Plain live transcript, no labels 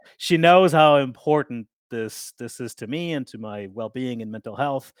she knows how important this is to me and to my well-being and mental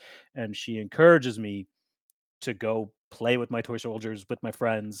health, and she encourages me to go play with my toy soldiers with my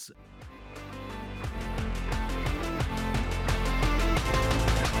friends.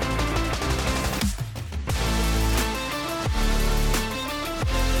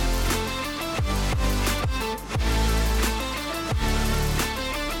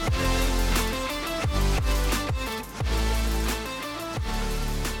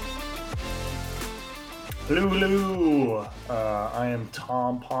 Hello, hello. I am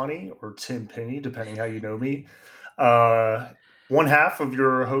Tom Pawnee or Tim Penny, depending how you know me. One half of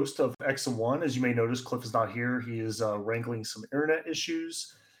your host of X and One. As you may notice, Cliff is not here. He is wrangling some internet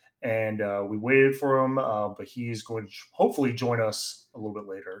issues, and we waited for him, but he is going to hopefully join us a little bit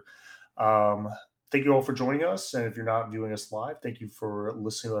later. Um, Thank you all for joining us, and if you're not viewing us live, thank you for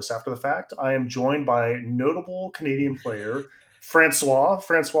listening to us after the fact. I am joined by notable Canadian player Francois.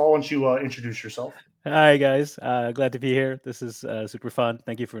 Francois, why don't you introduce yourself? Hi guys, glad to be here. This is super fun.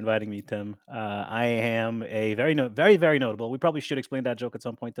 Thank you for inviting me, Tim. I am a very notable. We probably should explain that joke at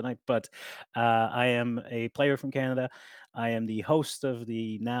some point tonight, but I am a player from Canada. I am the host of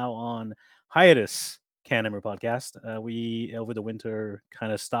the now on hiatus Canhammer podcast. We over the winter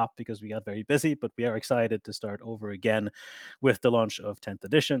kind of stopped because we got very busy, but we are excited to start over again with the launch of 10th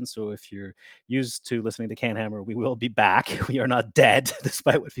edition. So if you're used to listening to Canhammer, we will be back. We are not dead,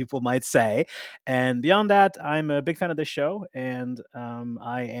 despite what people might say. And beyond that, I'm a big fan of this show, and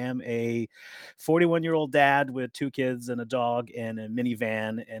I am a 41-year-old dad with 2 kids and a dog and a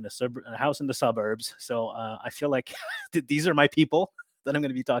minivan and a house in the suburbs. So I feel like these are my people that I'm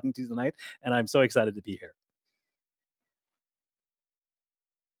going to be talking to tonight, and I'm so excited to be here.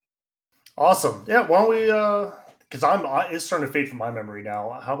 Awesome. Yeah. Why don't we? Because it's starting to fade from my memory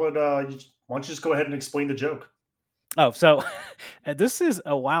now. How about why don't you just go ahead and explain the joke? Oh, so this is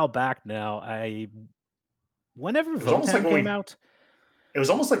a while back now. Whenever It was almost like Votan when came we. out, It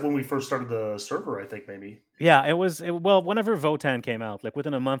was almost like when we first started the server. I think maybe. yeah, well, whenever Votan came out, like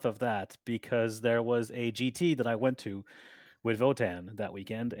within a month of that, because there was a GT that I went to with Votan that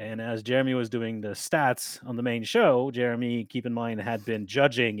weekend. And as Jeremy was doing the stats on the main show, Jeremy, keep in mind, had been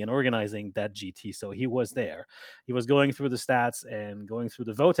judging and organizing that GT. So he was there. He was going through the stats and going through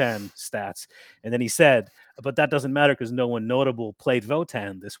the Votan stats. And then he said, but that doesn't matter because no one notable played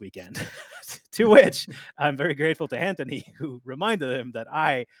Votan this weekend. To which I'm very grateful to Anthony, who reminded him that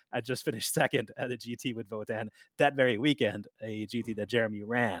I had just finished second at a GT with Votan that very weekend, a GT that Jeremy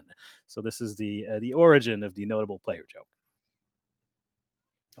ran. So this is the origin of the notable player joke.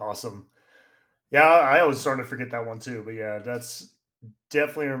 Awesome. Yeah, I was starting to forget that one too. But yeah, that's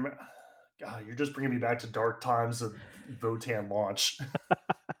definitely. God, you're just bringing me back to dark times of Votan launch.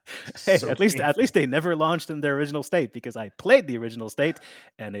 Hey, So at least painful. they never launched in their original state because I played the original state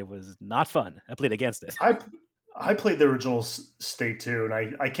and it was not fun. I played against it. I I played the original state too, and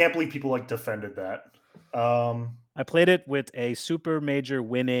I can't believe people like defended that. Um, I played it with a super major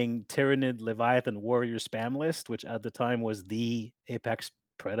winning Tyrannid Leviathan Warrior spam list, which at the time was the Apex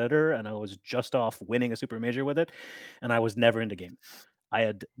Predator, and I was just off winning a super major with it, and I was never in the game. I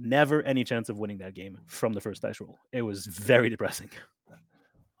had never any chance of winning that game from the first dice roll. It was very depressing.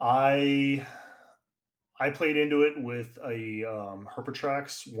 I I played into it with a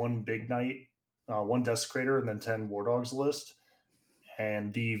Herpetrax, one Big Knight, one Desecrator, and then 10 War Dogs list.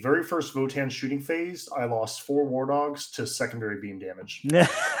 And the very first Votan shooting phase, I lost 4 War Dogs to secondary beam damage.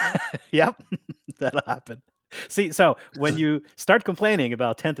 Yep, that'll happen. See, so when you start complaining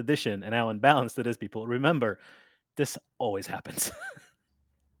about 10th edition and how unbalanced it is, people, remember, this always happens.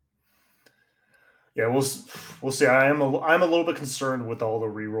 Yeah, we'll see. I'm a little bit concerned with all the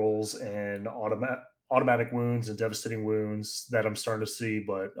rerolls and automatic wounds and devastating wounds that I'm starting to see,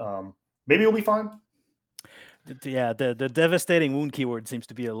 but maybe it'll be fine. Yeah, the devastating wound keyword seems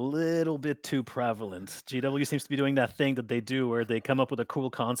to be a little bit too prevalent. GW seems to be doing that thing that they do where they come up with a cool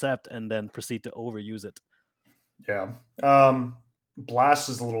concept and then proceed to overuse it. Yeah. Blast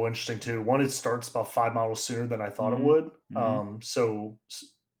is a little interesting too. One, it starts about 5 models sooner than I thought it Mm-hmm. would. Mm-hmm.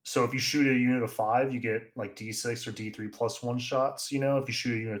 So if you shoot a unit of 5, you get like D6 or D3 plus 1 shots. If you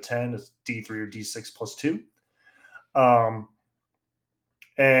shoot a unit of 10, it's D3 or D6 plus 2.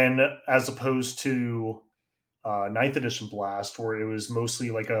 And as opposed to ninth edition Blast, where it was mostly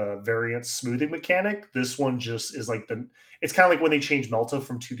like a variant smoothing mechanic, this one just is like it's kind of like when they changed Melta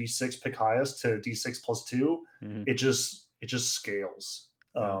from 2d6 pick highest to d6 plus 2. Mm-hmm. It just scales.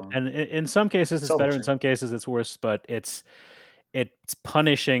 And in some cases it's better, in some cases it's worse, but it's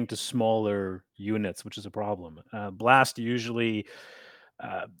punishing to smaller units, which is a problem. Blast usually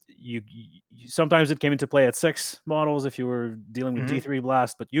Sometimes it came into play at 6 models if you were dealing with Mhm. D3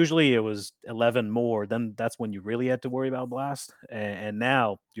 blast, but usually it was 11 more. Then that's when you really had to worry about blast. And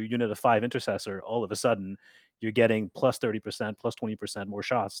now your unit of 5 intercessor, all of a sudden, you're getting plus 30%, plus 20% more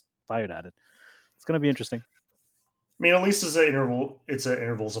shots fired at it. It's going to be interesting. I mean, at least it's an interval. It's at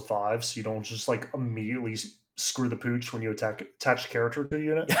intervals of 5, so you don't just like immediately screw the pooch when you attach a character to a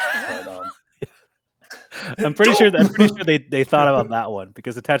unit. But don't. I'm pretty sure they thought about that one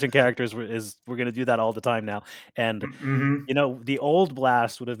because attaching characters we're going to do that all the time now. And Mhm. the old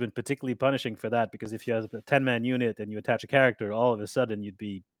blast would have been particularly punishing for that because if you have a 10-man unit and you attach a character, all of a sudden you'd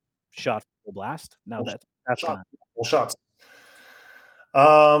be shot full blast. Now Full that's shot, gone. full shots.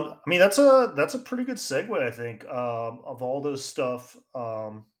 I mean that's a pretty good segue, I think, of all the stuff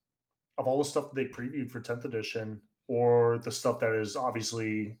that they previewed for 10th edition, or the stuff that is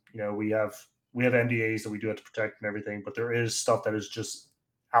obviously, we have NDAs that we do have to protect and everything, but there is stuff that is just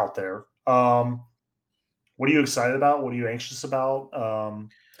out there. What are you excited about? What are you anxious about?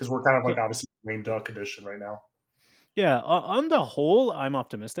 Because we're kind of So like obviously lame duck edition right now. yeah, on the whole, I'm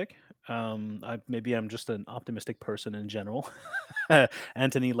optimistic. Maybe I'm just an optimistic person in general.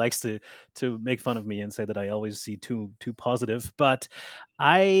 Anthony likes to make fun of me and say that I always see too positive, but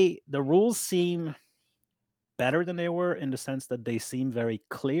I the rules seem better than they were in the sense that they seem very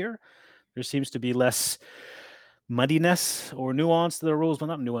clear. There seems to be less muddiness or nuance to the rules. Well,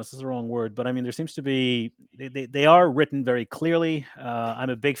 not nuance is the wrong word, but I mean, there seems to be, they are written very clearly. I'm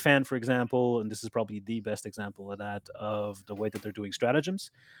a big fan, for example, and this is probably the best example of that, of the way that they're doing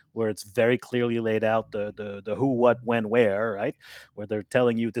stratagems, where it's very clearly laid out the who, what, when, where, right? Where they're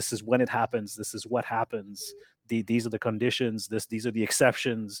telling you this is when it happens, this is what happens, these are the conditions, these are the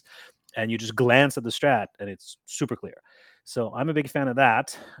exceptions, and you just glance at the strat and it's super clear. So I'm a big fan of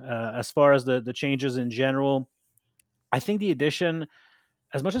that. As far as the changes in general, I think the addition,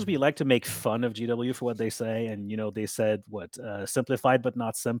 as much as we like to make fun of GW for what they say, and they said what simplified but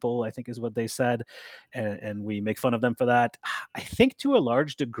not simple, I think is what they said, and we make fun of them for that. I think to a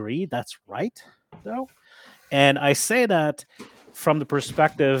large degree that's right, though, and I say that from the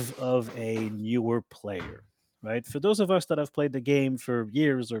perspective of a newer player, right? For those of us that have played the game for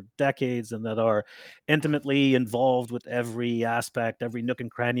years or decades and that are intimately involved with every aspect, every nook and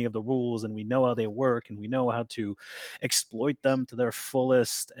cranny of the rules, and we know how they work and we know how to exploit them to their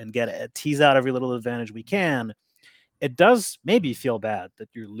fullest and tease out every little advantage we can, it does maybe feel bad that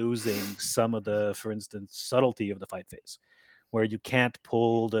you're losing some of the, for instance, subtlety of the fight phase, where you can't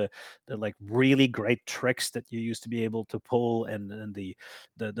pull the like really great tricks that you used to be able to pull, and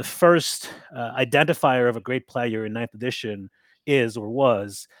the first identifier of a great player in ninth edition is or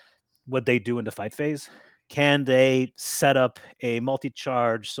was what they do in the fight phase. Can they set up a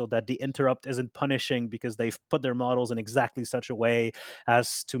multi-charge so that the interrupt isn't punishing because they've put their models in exactly such a way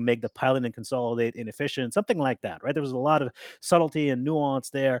as to make the pilot and consolidate inefficient? Something like that, right? There was a lot of subtlety and nuance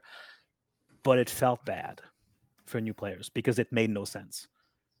there, but it felt bad for new players because it made no sense.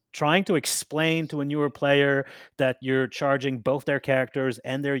 Trying to explain to a newer player that you're charging both their characters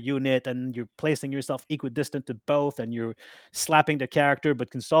and their unit and you're placing yourself equidistant to both and you're slapping the character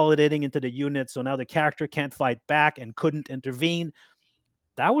but consolidating into the unit so now the character can't fight back and couldn't intervene.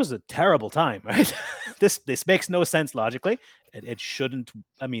 That was a terrible time, right? This makes no sense logically. It shouldn't.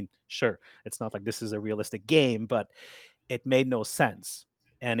 I mean, sure, it's not like this is a realistic game, but it made no sense.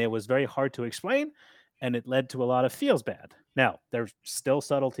 And it was very hard to explain. And it led to a lot of feels bad. Now, there's still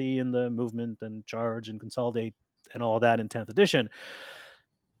subtlety in the movement and charge and consolidate and all that in 10th edition.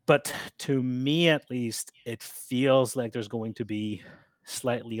 But to me, at least, it feels like there's going to be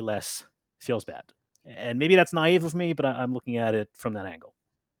slightly less feels bad. And maybe that's naive of me, but I'm looking at it from that angle.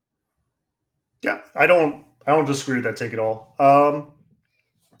 Yeah, I don't disagree with that take at all.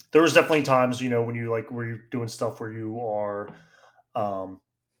 There was definitely times, when you like where you're doing stuff where you are um,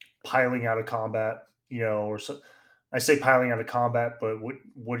 piling out of combat, or so. I say piling out of combat, but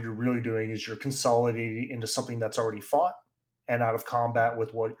what you're really doing is you're consolidating into something that's already fought and out of combat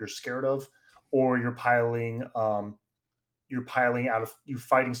with what you're scared of, or you're piling out of you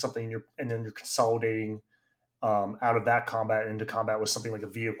fighting something, and then you're consolidating out of that combat into combat with something like a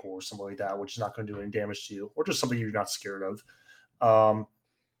vehicle or something like that, which is not going to do any damage to you, or just something you're not scared of. Um,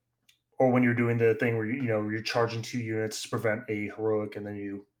 or when you're doing the thing where you're charging 2 units to prevent a heroic, and then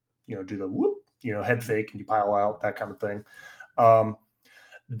do the whoop, head fake, and you pile out, that kind of thing. Um,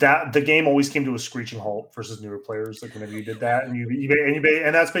 that the game always came to a screeching halt versus newer players. Like whenever you did that,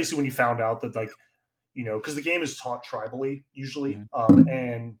 and that's basically when you found out that, like, because the game is taught tribally usually, Mhm.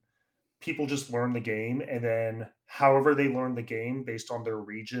 and people just learn the game, and then however they learn the game based on their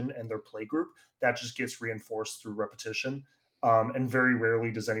region and their play group, that just gets reinforced through repetition. And very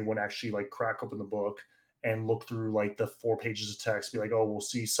rarely does anyone actually like crack open the book and look through like the 4 pages of text, be like, oh, we'll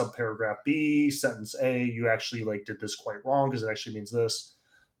see subparagraph B, sentence A, you actually like did this quite wrong because it actually means this.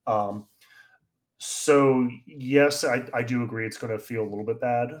 Um, so yes, I do agree it's going to feel a little bit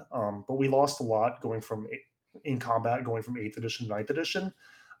bad, but we lost a lot going from in combat going from 8th edition to 9th edition.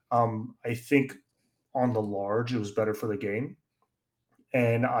 I think on the large, it was better for the game.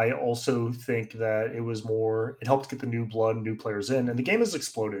 And I also think that it helped get the new blood, new players in, and the game has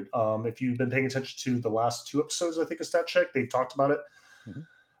exploded. If you've been paying attention to the last 2 episodes, I think of Stat Check, they've talked about it. Mhm.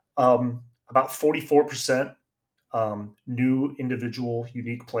 About 44% new individual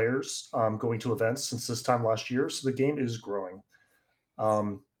unique players going to events since this time last year. So the game is growing.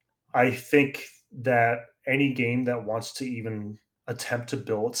 Um, I think that any game that wants to even attempt to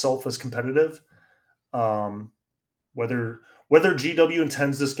bill itself as competitive, um, whether GW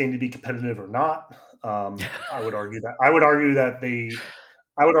intends this game to be competitive or not, I would argue that I would argue that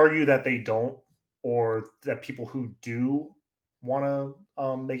they don't, or that people who do want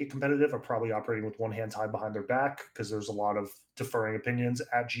to make it competitive are probably operating with one hand tied behind their back because there's a lot of differing opinions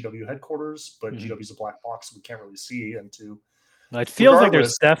at GW headquarters, but Mhm. GW is a black box we can't really see into. It feels like there's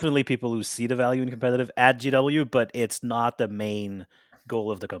Regardless, definitely people who see the value in competitive at GW, but it's not the main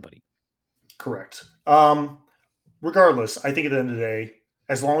goal of the company. correct. Regardless, I think at the end of the day,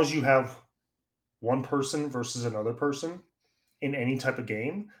 as long as you have one person versus another person in any type of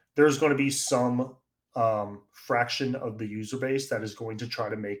game, there's going to be some fraction of the user base that is going to try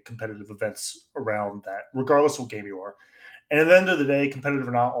to make competitive events around that, regardless of what game you are. And at the end of the day, competitive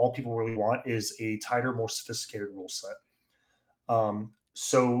or not, all people really want is a tighter, more sophisticated rule set.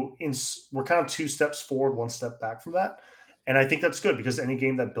 We're kind of 2 steps forward, 1 step back from that. And I think that's good because any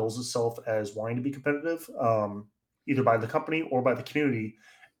game that bills itself as wanting to be competitive, either by the company or by the community,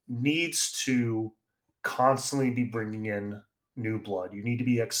 needs to constantly be bringing in new blood. You need to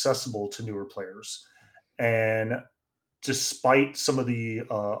be accessible to newer players. And despite some of the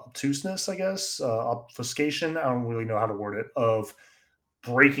obtuseness, I guess, obfuscation, I don't really know how to word it, of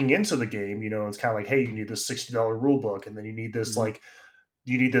breaking into the game, it's kind of like, hey, you need this $60 rule book, and then you need this Mhm. like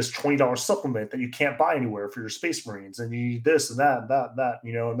you need this $20 supplement that you can't buy anywhere for your Space Marines, and you need this and that and that and that.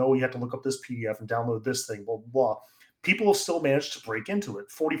 No, you have to look up this PDF and download this thing, blah, blah, blah. People have still managed to break into it,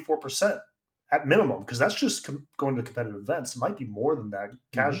 44% at minimum, because that's just going to competitive events. It might be more than that Mhm.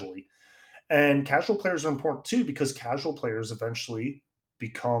 casually. And casual players are important too, because casual players eventually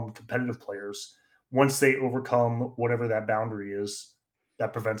become competitive players once they overcome whatever that boundary is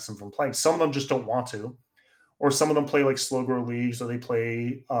that prevents them from playing. Some of them just don't want to, or some of them play like slow grow leagues, or they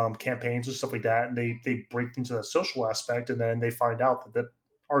play campaigns or stuff like that, and they break into that social aspect, and then they find out that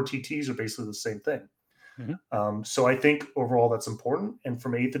RTTs are basically the same thing. Mhm. So I think overall that's important. And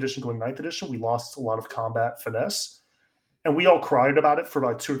from 8th edition going 9th edition, we lost a lot of combat finesse, and we all cried about it for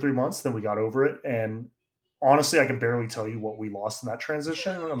about 2 or 3 months. Then we got over it, and honestly, I can barely tell you what we lost in that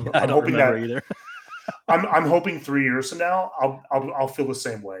transition. I'm, I I'm don't hoping remember that either. I'm hoping 3 years from now I'll feel the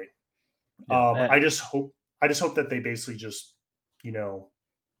same way. Yeah. I just hope that they basically just, you know,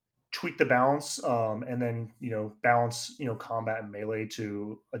 tweak the balance, and then balance combat and melee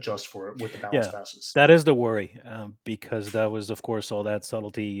to adjust for it with the balance Yeah, passes. that is the worry, because that was, of course, all that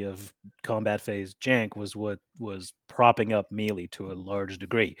subtlety of combat phase jank was what was propping up melee to a large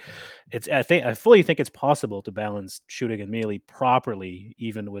degree. I fully think it's possible to balance shooting and melee properly,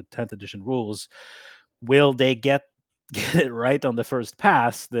 even with 10th edition rules. Will they get it right on the first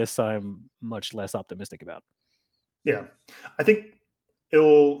pass? This I'm much less optimistic about. Yeah, I think it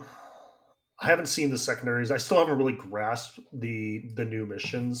will. I haven't seen the secondaries. I still haven't really grasped the new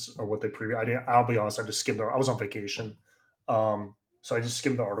missions or what they preview. I didn't. I'll be honest. I just skimmed. I was on vacation, so I just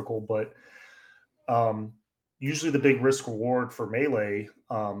skimmed the article. But um, usually, the big risk reward for melee,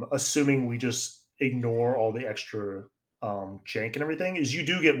 assuming we just ignore all the extra jank and everything, is you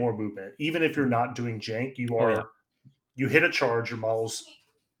do get more movement. Even if you're Mhm. not doing jank, Oh yeah. you hit a charge, your models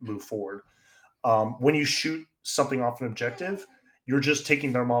move forward. When you shoot something off an objective, you're just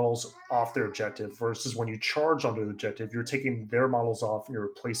taking their models off their objective, versus when you charge onto the objective, you're taking their models off and you're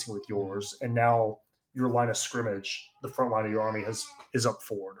replacing with Mhm. yours. And now your line of scrimmage, the front line of your army, is up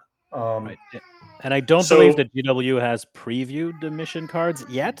forward. Um, Right. And I don't believe so that GW has previewed the mission cards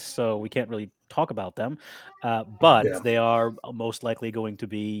yet, so we can't really talk about them. But yeah, they are most likely going to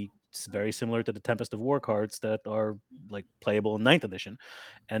be very similar to the Tempest of War cards that are like playable in 9th edition.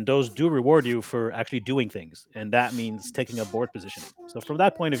 And those do reward you for actually doing things. And that means taking up board positioning. So from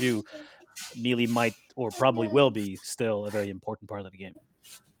that point of view, melee might or probably will be still a very important part of the game.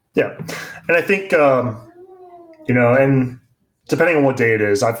 yeah, and I think and Depending on what day it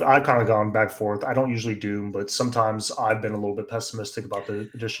is, I've kind of gone back and forth. I don't usually doom, but sometimes I've been a little bit pessimistic about the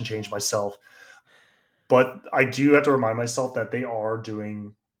edition change myself. But I do have to remind myself that they are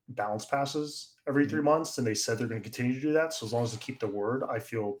doing bounce passes every Mhm. 3 months, and they said they're going to continue to do that. So as long as they keep their word, I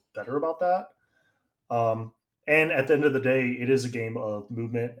feel better about that. Um, and at the end of the day, it is a game of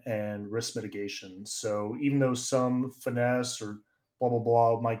movement and risk mitigation. So even though some finesse or blah blah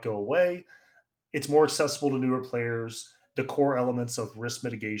blah might go away, it's more accessible to newer players. The core elements of risk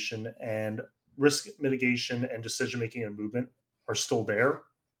mitigation and decision making and movement are still there.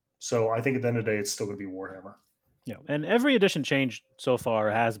 So I think at the end of the day, it's still going to be Warhammer. Yeah, and every edition change so far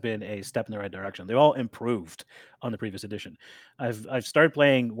has been a step in the right direction. They all improved on the previous edition. I've started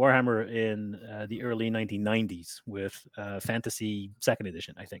playing Warhammer in the early 1990s with Fantasy Second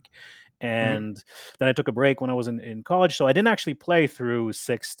Edition, I think, Mhm. and then I took a break when I was in college, so I didn't actually play through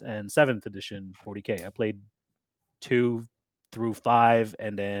Sixth and Seventh Edition 40k. I played two through five,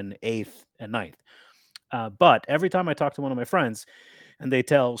 and then eighth and ninth. But every time I talk to one of my friends, and they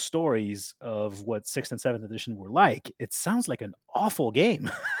tell stories of what sixth and seventh edition were like, it sounds like an awful game.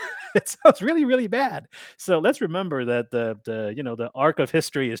 It sounds really, really bad. So let's remember that the arc of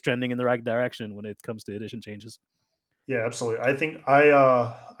history is trending in the right direction when it comes to edition changes. Yeah, absolutely. I think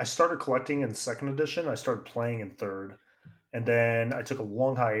I started collecting in second edition. I started playing in third, and then I took a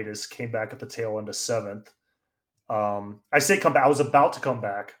long hiatus. Came back at the tail end of seventh. I say come back. I was about to come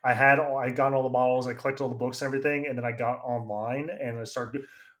back. I got all the models. I collected all the books and everything, and then I got online and I started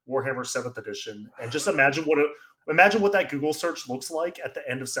Warhammer Seventh Edition. And just imagine what that Google search looks like at the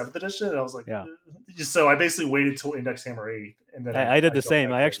end of Seventh Edition. And I was like, Yeah. so I basically waited till Index Hammer Eight, and then I did I the jumped same.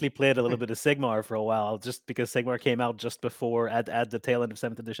 back I in. actually played a little bit of Sigmar for a while, just because Sigmar came out just before at the tail end of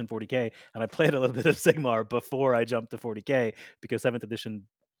seventh edition 40k, and I played a little bit of Sigmar before I jumped to 40k because seventh edition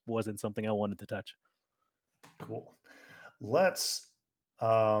wasn't something I wanted to touch. Cool. Let's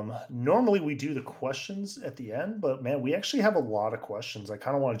normally we do the questions at the end, but man, we actually have a lot of questions. I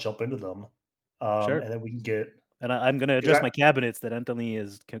kind of want to jump into them. Sure. And then we can get And I'm going to adjust because my cabinets that Anthony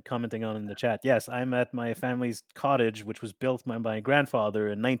is commenting on in the chat. Yes, I'm at my family's cottage, which was built by my grandfather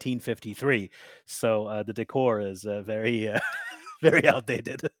in 1953. So the decor is very, very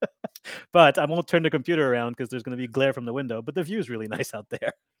outdated. But I won't turn the computer around because there's going to be glare from the window. But the view is really nice out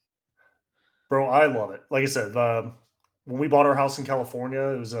there. bro, I love it. Like I said, when we bought our house in California,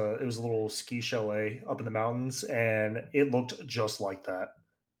 it was a little ski chalet up in the mountains, and it looked just like that.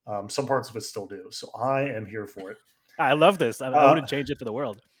 Some parts of it still do. So I am here for it. I love this. I Uh, wouldn't change it for the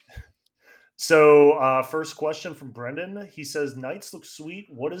world. first question from Brendan. He says, "Knights look sweet.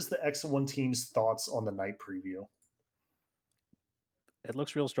 What is the X and One team's thoughts on the Knight preview?" It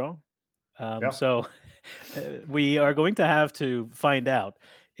looks real strong. Yeah. So we are going to have to find out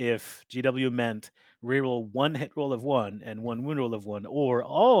if GW meant reroll one hit roll of one and one wound roll of one, or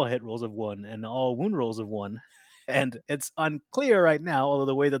all hit rolls of one and all wound rolls of one. And it's unclear right now, although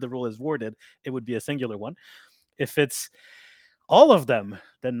the way that the rule is worded, it would be a singular one. If it's all of them,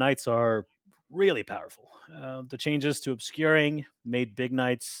 then knights are really powerful. The changes to obscuring made big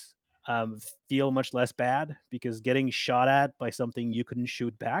knights um, feel much less bad because getting shot at by something you couldn't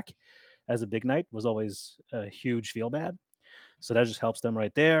shoot back as a big knight was always a huge feel bad. So that just helps them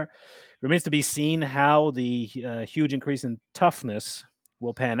right there. Remains to be seen how the huge increase in toughness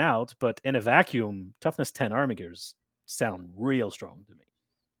will pan out, but in a vacuum, toughness 10 army gears sound real strong to me.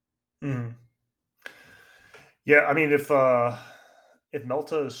 Mhm. Yeah, I mean, if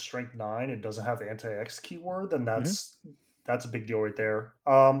Melta is strength 9 and doesn't have the anti-X keyword, then Mm-hmm. that's a big deal right there.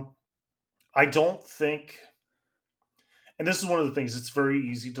 I don't think, and this is one of the things. It's very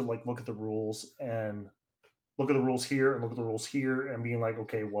easy to like look at the rules and look at the rules here and look at the rules here and being like,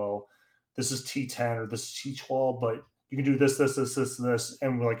 okay, well, this is T10 or this is T12, but you can do this, this, this, this, and this,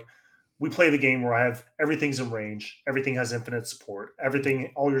 and we're like, we play the game where I have everything's in range, everything has infinite support,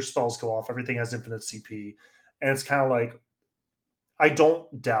 everything, all your spells go off, everything has infinite CP, and it's kind of like I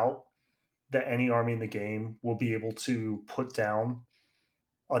don't doubt that any army in the game will be able to put down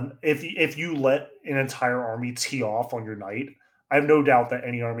on if you let an entire army tee off on your knight. I have no doubt that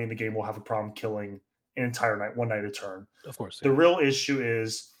any army in the game will have a problem killing an entire knight one knight a turn. Of course, The yeah. real issue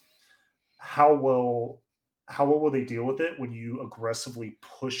is how well how well will they deal with it when you aggressively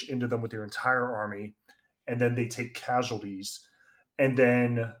push into them with your entire army and then they take casualties and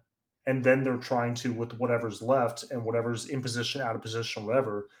then they're trying to with whatever's left and whatever's in position out of position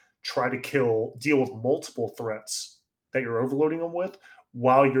whatever try to deal with multiple threats that you're overloading them with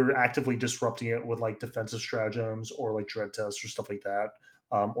while you're actively disrupting it with like defensive stratagems or like dread tests or stuff like that,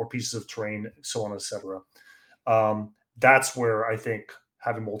 or pieces of terrain, so on, etc. That's where I think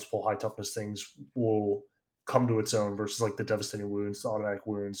having multiple high toughness things will come to its own versus like the devastating wounds, the automatic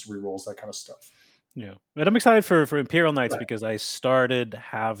wounds, rerolls, that kind of stuff. Yeah, but I'm excited for Imperial Knights Right. because I started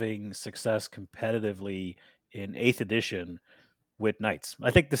having success competitively in 8th edition with knights.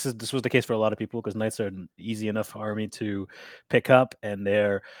 I think this was the case for a lot of people because knights are an easy enough army to pick up, and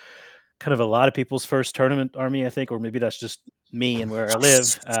they're kind of a lot of people's first tournament army, I think, or maybe that's just me and where I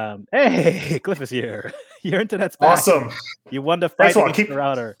live. Hey, Cliff is here. Your internet's back. Awesome. You won the fight Francois, against keep the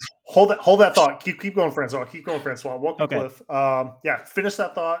router. hold that thought. Keep going, Francois. Keep going, Francois. Welcome, Okay. Cliff. Yeah, finish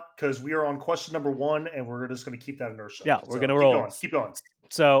that thought because we are on question number 1, and we're just going to keep that inertia. Yeah, we're So gonna keep roll. going. Keep going.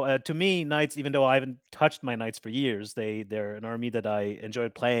 So to me, knights, even though I haven't touched my knights for years, they're an army that I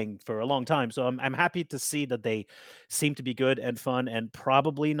enjoyed playing for a long time. So I'm happy to see that they seem to be good and fun and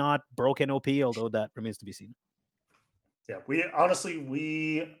probably not broken OP, although that remains to be seen. Yeah, we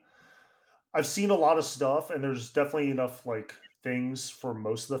honestly I've seen a lot of stuff, and there's definitely enough like things for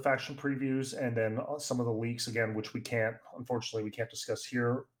most of the faction previews, and then some of the leaks again, which unfortunately, we can't discuss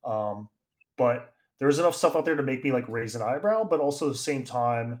here. But there's enough stuff out there to make me like raise an eyebrow, but also at the same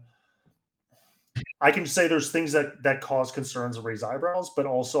time, I can say there's things that cause concerns and raise eyebrows, but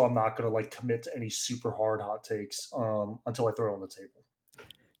also I'm not going to like commit to any super hard hot takes until I throw it on the table.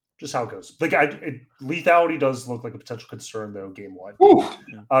 Just how it goes. Like lethality does look like a potential concern though, game wide.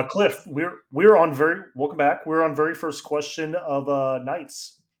 Cliff, we're on welcome back. We're on very first question of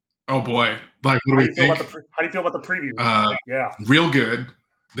Knights. Oh boy! Like, what do we think? How do you feel about the preview? Yeah, real good.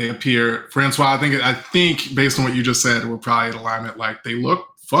 They appear, Francois. I think based on what you just said, we're probably in alignment. Like, they look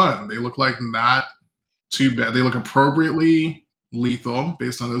fun. They look like not too bad. They look appropriately lethal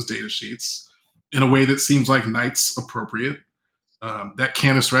based on those data sheets in a way that seems like Knights appropriate. That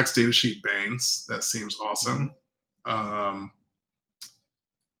Canis Rex data sheet bangs. That seems awesome.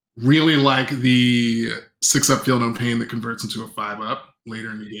 Really like the 6-up Feel No Pain that converts into a 5-up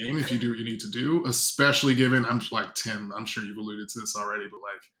later in the game if you do what you need to do, especially given, I'm like Tim, I'm sure you've alluded to this already, but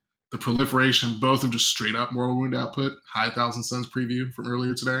like the proliferation both of just straight up mortal wound output, high 1,000 Suns preview from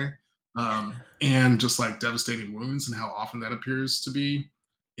earlier today, and just like devastating wounds and how often that appears to be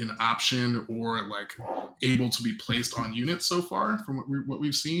an option or like able to be placed on units so far from what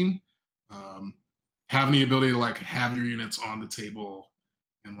we've seen. Having the ability to like have your units on the table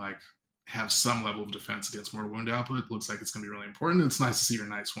and like have some level of defense against mortal wound output looks like it's going to be really important. It's nice to see your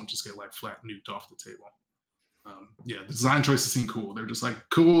knights won't just get like flat nuked off the table. Yeah, the design choices seem cool. They're just like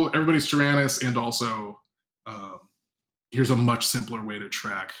cool. Everybody's Tyrannus, and also here's a much simpler way to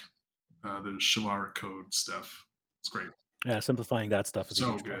track the Chivalric code stuff. It's great. Yeah, simplifying that stuff is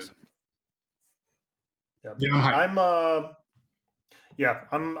so good. I'm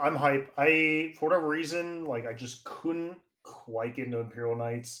hype. For whatever reason, like I just couldn't quite get into Imperial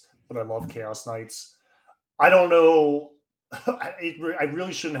Knights, but I love Chaos Knights. I don't know. I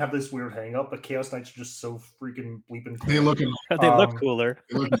really shouldn't have this weird hang up, but Chaos Knights are just so freaking bleeping cool. They look cooler.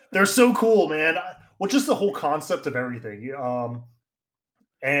 They're so cool, man. Well, just the whole concept of everything.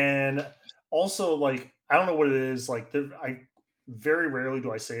 And also, like, I don't know what it is. Like, I very rarely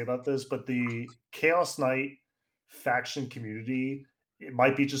do I say about this, but the Chaos Knight faction community, it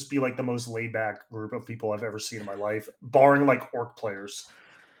might just be like the most laid back group of people I've ever seen in my life, barring like orc players.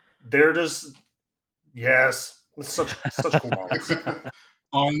 They're just such cool models.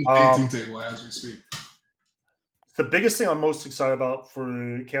 On the painting table as we speak. The biggest thing I'm most excited about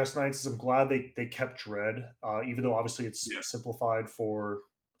for Chaos Knights is I'm glad they kept Dread, even though obviously it's simplified for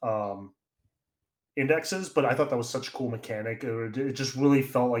indexes, but I thought that was such a cool mechanic. It just really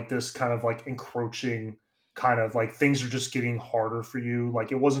felt like this kind of like encroaching kind of like things are just getting harder for you.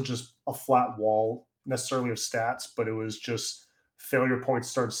 Like it wasn't just a flat wall necessarily of stats, but it was just failure points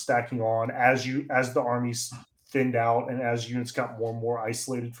started stacking on as the armies thinned out and as units got more and more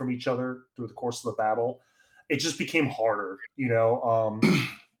isolated from each other through the course of the battle. It just became harder, you know.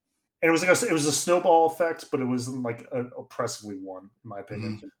 And it was a snowball effect, but it was like an oppressively one, in my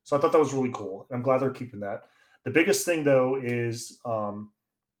opinion. Mm-hmm. So I thought that was really cool. I'm glad they're keeping that. The biggest thing though is in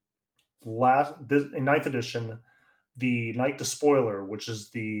 9th edition, the Knight Despoiler, which is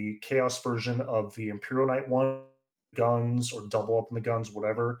the Chaos version of the Imperial Knight one, guns or double up in the guns,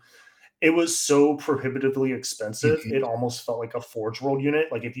 whatever. It was so prohibitively expensive. Mm-hmm. It almost felt like a Forge World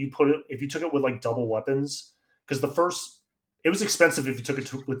unit. Like if you took it with like double weapons, because it was expensive if you took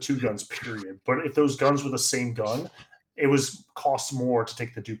it with 2 guns, period. But if those guns were the same gun, it cost more to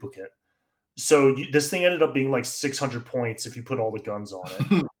take the duplicate. So this thing ended up being like 600 points if you put all the guns on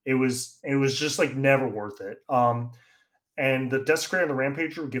it. It was just like never worth it. And the Desecrator and the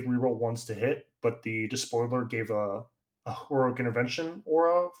Rampager would give reroll 1s to hit, but the Despoiler gave a heroic intervention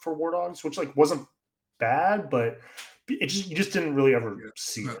aura for War Dogs, which like wasn't bad, but you just didn't really ever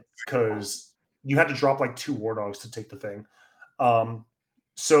see it because you had to drop like 2 war dogs to take the thing.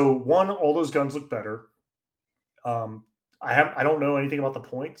 So one, all those guns look better. I don't know anything about the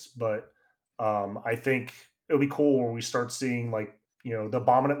points, but I think it'll be cool when we start seeing like, the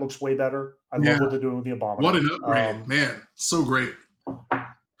Abominant looks way better. I love what they're doing with the Abominant. What an upgrade, man! So great.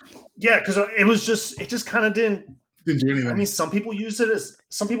 Yeah, because it just kind of didn't do anything. I mean, some people use it as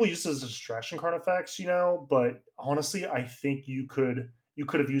distraction card effects, but honestly, I think you could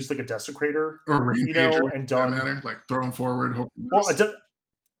have used like a Desecrator, or and done like throw them forward. Well,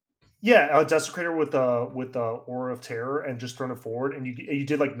 a Desecrator with Aura of Terror and just thrown it forward, and you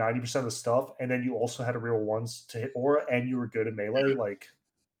did like 90% of the stuff, and then you also had to reroll ones to hit Aura, and you were good at melee,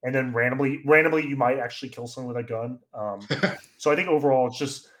 and then randomly you might actually kill someone with a gun. So I think overall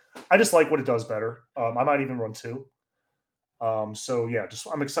I just like what it does better. I might even run 2. So yeah,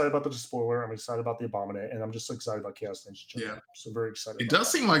 I'm excited about the Despoiler. I'm excited about the Abominant, and I'm just excited about Chaos Ninja. Yeah, so very excited. It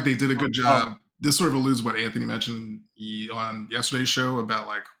does seem like they did a good job. This sort of alludes to what Anthony mentioned on yesterday's show about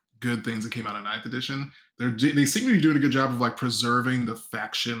like good things that came out of 9th edition. They seem to be doing a good job of like preserving the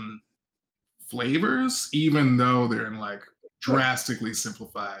faction flavors, even though they're in like drastically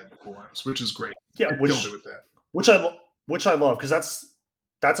simplified forms, which is great. Yeah, which I love, because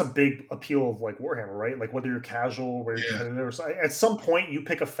that's a big appeal of like Warhammer, right? Like whether you're casual, whether you're competitive, at some point you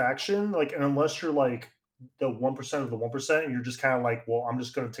pick a faction, like, and unless you're like the 1% of the 1%, and you're just kind of like, well, I'm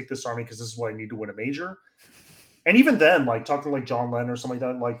just going to take this army because this is what I need to win a major. And even then, like talking to like John Lennon or something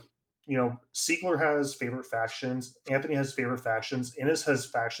like that, like, Siegler has favorite factions. Anthony has favorite factions. Innes has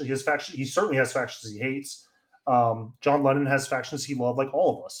factions. He certainly has factions he hates. John Lennon has factions he loved, like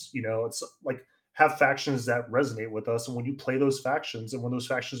all of us. It's like, have factions that resonate with us, and when you play those factions, and when those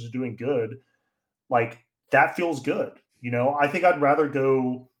factions are doing good, like that feels good. I think I'd rather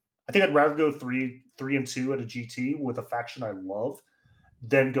go 3-2 at a GT with a faction I love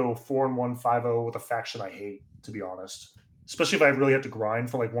than go 4-1, 5-0 with a faction I hate, to be honest. Especially if I really have to grind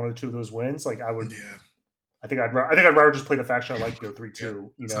for like 1 or 2 of those wins, like I would. Yeah. I think I'd rather just play the faction I like, go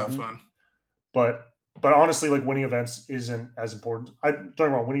 3-2. Sounds fun. But honestly, like winning events isn't as important. Don't get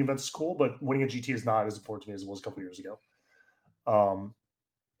me wrong, winning events is cool, but winning a GT is not as important to me as it was a couple of years ago.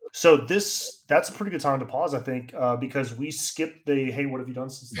 So that's a pretty good time to pause, I think, because we skipped the "Hey, what have you done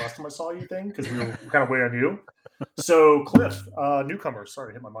since the last time I saw you" thing, because we were kind of waiting on you. So Cliff, newcomer,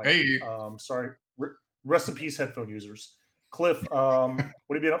 sorry to hit my mic. Hey. Sorry. Rest in peace, headphone users. Cliff, what have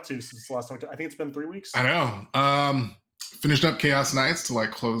you been up to since the last time? I think it's been 3 weeks. I know. Finished up Chaos Knights to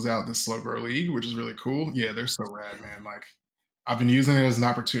like close out this Slow Grow League, which is really cool. Yeah, they're so rad, man. Like, I've been using it as an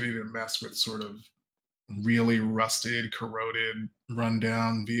opportunity to mess with sort of really rusted, corroded,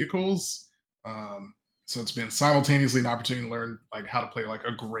 rundown vehicles. So it's been simultaneously an opportunity to learn like how to play like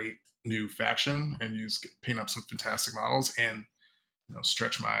a great new faction and paint up some fantastic models and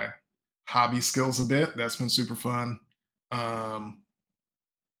stretch my hobby skills a bit. That's been super fun.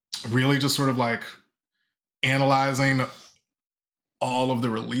 Really just sort of like analyzing all of the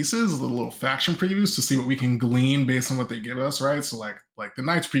releases, the little faction previews, to see what we can glean based on what they give us, right? So like the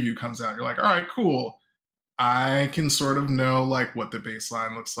Knights preview comes out, you're like, all right, cool. I can sort of know like what the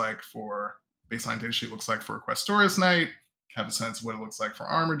baseline data sheet looks like for a Questoris Knight, have a sense of what it looks like for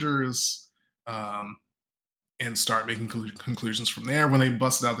Armigers, and start making conclusions from there. When they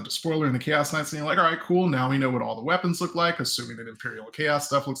busted out the Despoiler and the Chaos Knights, and you're like, all right, cool, now we know what all the weapons look like, assuming that Imperial Chaos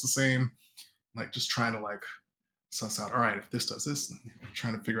stuff looks the same. Like just trying to like suss out, all right, if this does this,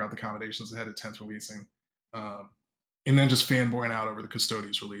 trying to figure out the combinations ahead of 10th releasing. And then just fanboying out over the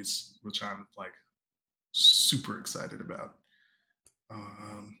Custodes release, which I'm like super excited about.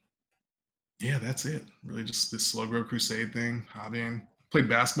 Yeah, that's it. Really just this Slow Grow Crusade thing, hobbying. Played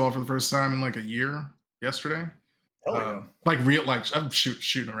basketball for the first time in like a year yesterday. Like real, like I'm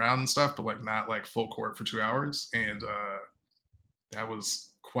shooting around and stuff, but like not like full court for 2 hours. And that was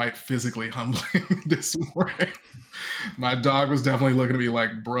quite physically humbling this morning. My dog was definitely looking at me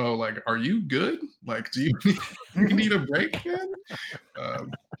like, bro, like, are you good? Like, do you need a break, man?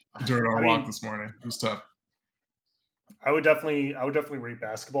 During our walk this morning. It was tough. I would definitely rate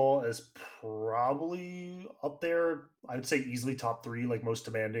basketball as probably up there. I would say easily top 3, like most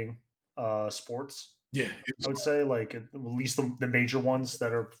demanding sports. Yeah. I would say like at least the major ones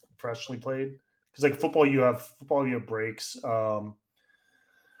that are professionally played. Because like football, you have breaks.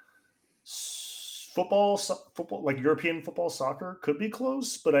 Football, like European football, soccer could be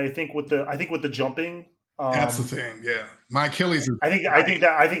close, but I think with the jumping, that's the thing. Yeah, my Achilles is. I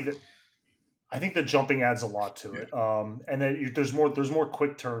think the jumping adds a lot to it. And then there's more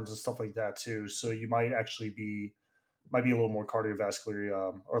quick turns and stuff like that too. So you might actually be a little more cardiovascularly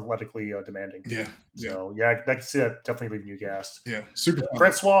or athletically demanding. Yeah. So yeah, I can see that definitely leaving you gassed. Yeah, super.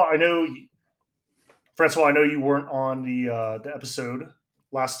 Francois, I know Francois, I know you weren't on the episode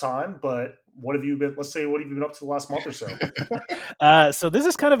last time, but what have you been? Let's say, what have you been up to the last month or so? So this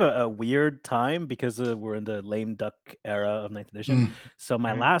is kind of a weird time because we're in the lame duck era of 9th edition. So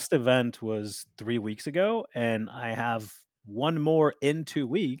my last event was 3 weeks ago, and I have one more in 2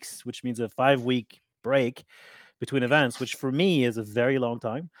 weeks, which means a 5-week break between events, which for me is a very long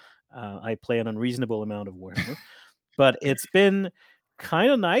time. I play an unreasonable amount of Warhammer, but it's been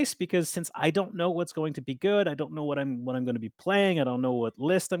kind of nice because since I don't know what's going to be good, I don't know what I'm going to be playing, I don't know what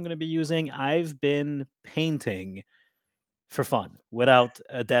list I'm going to be using. I've been painting for fun without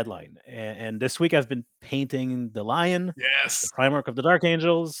a deadline. And this week I've been painting the lion, the Yes. Primarch of the Dark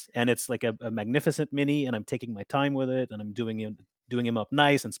Angels, and it's like a magnificent mini, and I'm taking my time with it, and I'm doing him up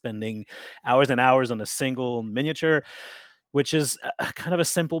nice and spending hours and hours on a single miniature, which is kind of a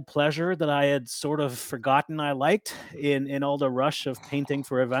simple pleasure that I had sort of forgotten I liked in all the rush of painting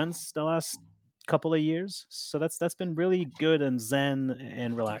for events the last couple of years. So that's been really good and zen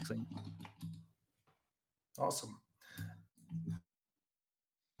and relaxing. Awesome.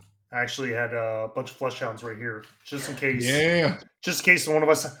 I actually had a bunch of flesh hounds right here, just in case. Yeah. Just in case one of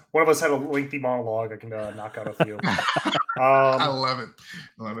us had a lengthy monologue, I can knock out a few. I love it.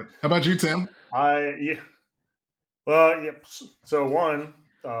 I love it. How about you, Tim? So one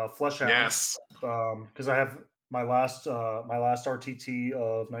flesh hound. Yes. Because I have my last RTT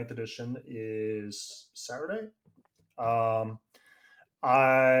of 9th edition is Saturday. We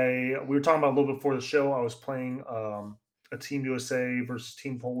were talking about a little bit before the show. I was playing a Team USA versus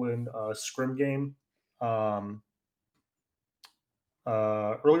Team Poland scrim game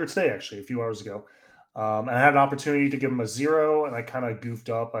earlier today, actually, a few hours ago. And I had an opportunity to give him a 0, and I kind of goofed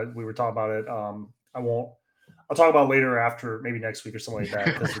up. We were talking about it. I'll talk about it later after, maybe next week or something like that,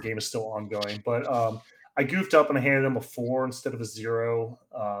 because the game is still ongoing. But I goofed up and I handed him a 4 instead of a 0,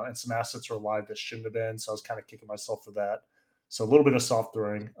 and some assets were alive that shouldn't have been. So I was kind of kicking myself for that. So a little bit of soft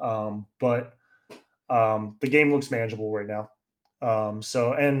throwing, but the game looks manageable right now.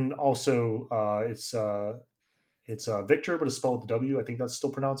 And also it's Victor, but it's spelled with the W. I think that's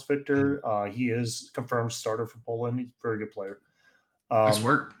still pronounced Victor. He is confirmed starter for Poland. He's a very good player. Nice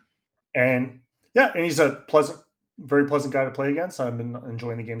work. And he's a very pleasant guy to play against. I've been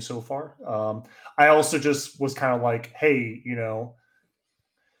enjoying the game so far. I also just was kind of like, hey,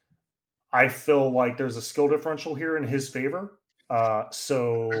 I feel like there's a skill differential here in his favor.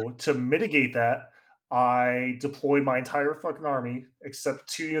 So to mitigate that, I deployed my entire fucking army except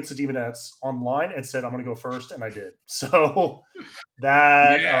 2 units of demonettes online and said I'm going to go first, and I did. So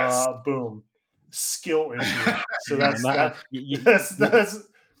that boom, skill issue. So that's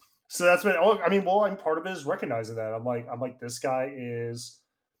been. I mean, part of it is recognizing that I'm like this guy is,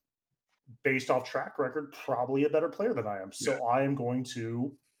 based off track record, probably a better player than I am. So I am going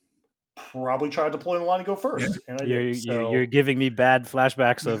to probably try to deploy the line and go first. And I did. You're giving me bad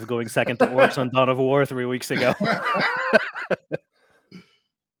flashbacks of going second to Orcs on Dawn of War 3 weeks ago.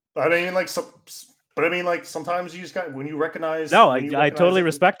 I mean, sometimes you just got, when you recognize. No, I totally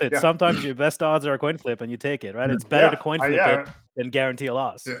respect it. Yeah. Sometimes your best odds are a coin flip, and you take it, right? It's better to coin flip it than guarantee a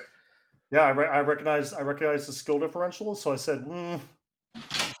loss. Yeah, I recognize the skill differential, so I said,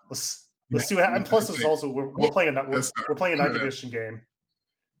 let's see what happens. And plus, it's also we're playing a 9th edition game.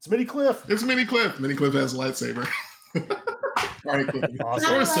 It's Mini Cliff. Mini Cliff. Mini Cliff has a lightsaber. All right, Cliff.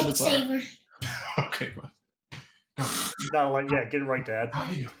 Awesome. Or a scimitar. Okay. Not like, get it right, Dad. How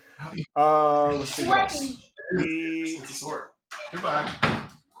are you? Let's see what else. Goodbye.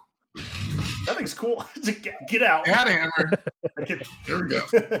 That thing's cool. Get out. Add a hammer. There we go.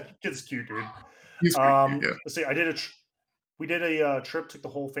 Kid's cute, dude. He's cute, Let's see. We did a trip, took the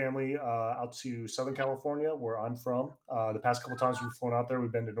whole family out to Southern California, where I'm from. The past couple times we've flown out there,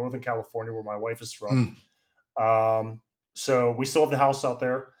 we've been to Northern California, where my wife is from. So we still have the house out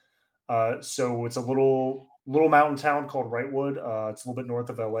there. So it's a little mountain town called Wrightwood. It's a little bit north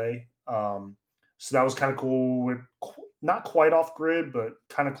of LA. So that was kind of cool. We're not quite off grid, but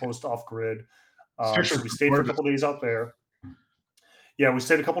kind of close to off grid. So we stayed for a couple days out there. Yeah, we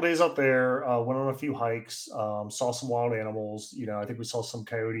stayed a couple days out there, went on a few hikes, saw some wild animals. I think we saw some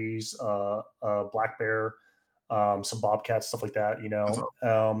coyotes, black bear, some bobcats, stuff like that. We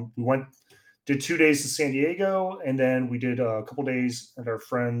did 2 days to San Diego, and then we did a couple days at our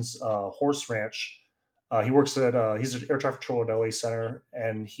friend's horse ranch. He works at he's an air traffic control at LA Center,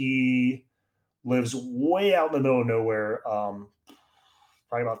 and he lives way out in the middle of nowhere,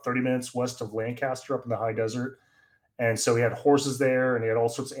 probably about 30 minutes west of Lancaster, up in the high desert. And so he had horses there, and he had all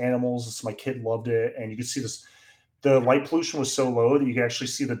sorts of animals. So my kid loved it. And you could see the light pollution was so low that you could actually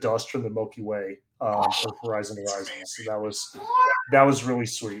see the dust from the Milky Way from horizon to horizon. So that was really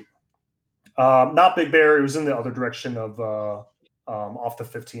sweet. Not Big Bear. It was in the other direction of off the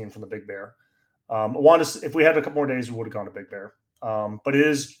 15 from the Big Bear. If we had a couple more days, we would have gone to Big Bear. But it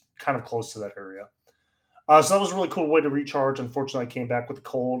is kind of close to that area. So that was a really cool way to recharge. Unfortunately, I came back with a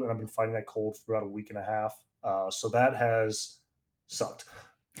cold, and I've been fighting that cold for about a week and a half. So that has sucked.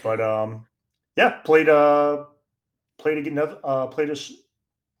 But played right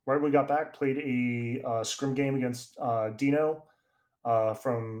when we got back. Played a scrim game against Dino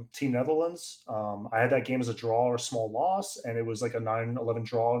from Team Netherlands. I had that game as a draw or a small loss, and it was like a 9-11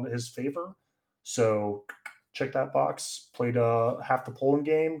 draw in his favor. So check that box. Played half the Poland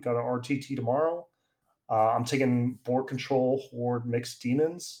game. Got an RTT tomorrow. I'm taking board control Horde mixed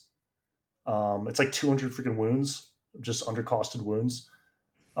demons. It's like 200 freaking wounds, just undercosted wounds.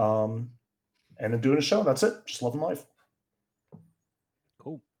 And then doing a show. That's it. Just loving life.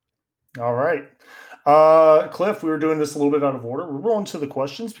 Cool. All right. Cliff, we were doing this a little bit out of order. We're rolling to the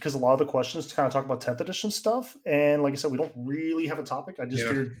questions because a lot of the questions kind of talk about 10th edition stuff. And like I said, we don't really have a topic. I just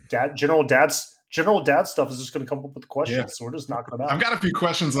figured general dad stuff is just going to come up with the questions. Yeah. So we're just knocking them out. I've got a few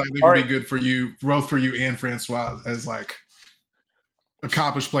questions I think would be good for you, both for you and Francois, as like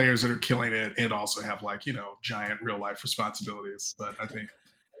accomplished players that are killing it and also have like, giant real life responsibilities. But I think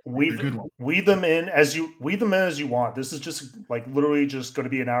weave them in as you want. This is just like literally just going to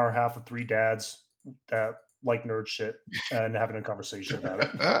be an hour and a half of three dads that like nerd shit and having a conversation about it.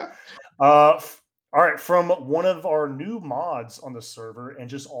 All right, from one of our new mods on the server and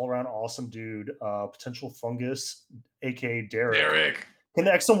just all around awesome dude, potential fungus, aka Derek. Can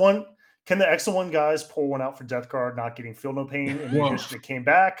the X1 guys pull one out for Death Guard not getting Feel No Pain in the edition that came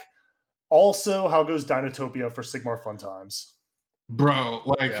back? Also, how goes Dinotopia for Sigmar Fun Times? Bro,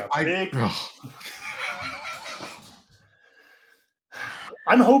 like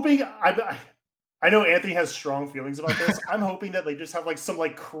I'm hoping I know Anthony has strong feelings about this. I'm hoping that they just have like some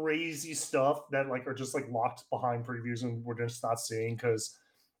like crazy stuff that like are just like locked behind previews and we're just not seeing, because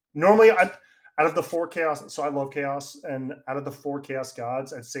normally out of the 4 chaos, so I love chaos, and out of the 4 chaos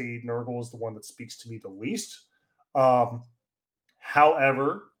gods, I'd say Nurgle is the one that speaks to me the least.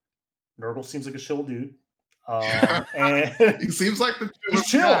 However, Nurgle seems like a chill dude. And he seems like he's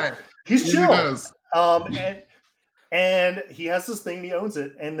chill. Guy. He's chill. He does. And he has this thing, he owns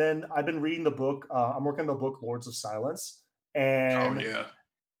it. And then I've been reading the book. I'm working on the book Lords of Silence. And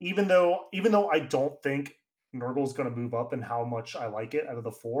even though I don't think Nurgle's going to move up in how much I like it out of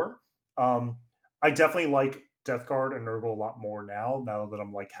the 4, I definitely like Death Guard and Nurgle a lot more now that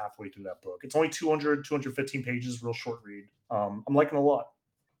I'm like halfway through that book. It's only 215 pages, real short read. I'm liking it a lot.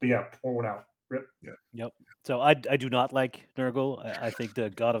 But yeah, pour one out. Rip. Yeah. Yep. So I do not like Nurgle. I think the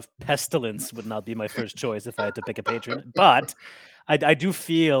God of Pestilence would not be my first choice if I had to pick a patron. But I do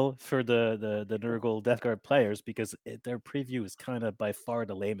feel for the Nurgle Death Guard players, because their preview is kind of by far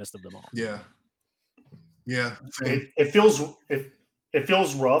the lamest of them all. Yeah. It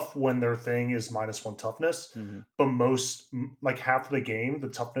feels rough when their thing is -1 toughness, but most, like half of the game, the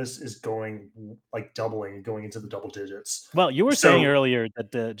toughness is going like doubling and going into the double digits. Well, you were saying earlier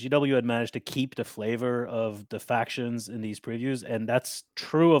that the GW had managed to keep the flavor of the factions in these previews, and that's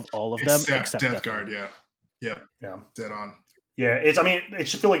true of all of them except Death Guard. Yeah, dead on. Yeah, it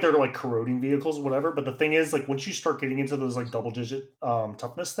should feel like they're like corroding vehicles or whatever. But the thing is, like once you start getting into those like double digit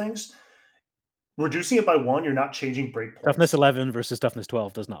toughness things, reducing it by 1, you're not changing breakpoints. Toughness 11 versus toughness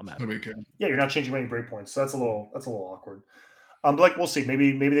 12 does not matter. Yeah, you're not changing any breakpoints. So that's a little awkward. But like we'll see.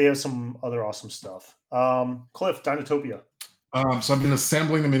 Maybe they have some other awesome stuff. Cliff, Dinotopia. So I've been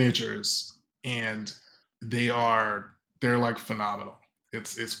assembling the miniatures, and they're like phenomenal.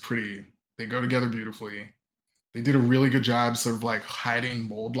 It's pretty. They go together beautifully. They did a really good job sort of like hiding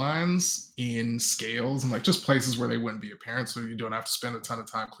mold lines in scales and like just places where they wouldn't be apparent, so you don't have to spend a ton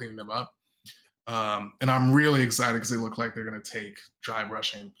of time cleaning them up. And I'm really excited because they look like they're going to take dry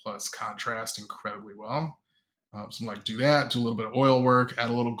brushing plus contrast incredibly well. So I'm like, do that, do a little bit of oil work, add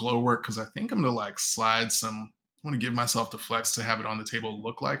a little glow work, because I think I'm going to like slide some. I want to give myself the flex to have it on the table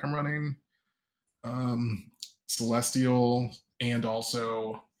look like I'm running Celestial and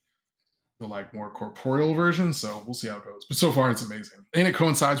also the like more corporeal version. So we'll see how it goes. But so far it's amazing. And it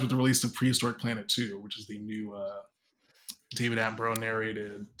coincides with the release of Prehistoric Planet 2, which is the new David Attenborough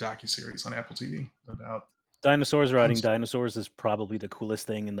narrated docuseries on Apple TV, no doubt. Dinosaurs riding dinosaurs is probably the coolest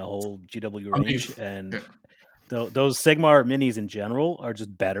thing in the whole GW range. And those Sigmar minis in general are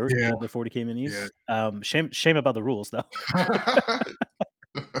just better than the 40k minis. Yeah. Shame about the rules, though.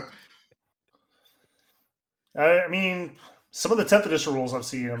 I mean, some of the 10th edition rules I've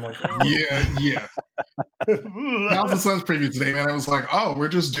seen, I'm like, yeah. Thousand Suns preview today, man. I was like, oh, we're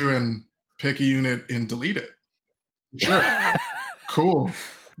just doing pick a unit and delete it. Sure. Cool.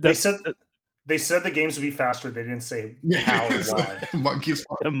 They said They said the games would be faster. They didn't say how or why. Monkeys.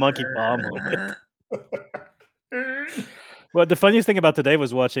 A monkey paw moment. Well, the funniest thing about today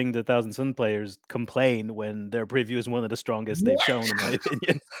was watching the Thousand Sun players complain when their preview is one of the strongest they've shown, in my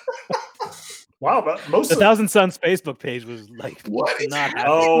opinion. Wow, but most The of Thousand Suns Facebook page was like What is not happy. happening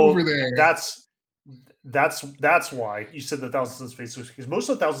oh, over there? that's why you said the Thousand Suns Facebook, because most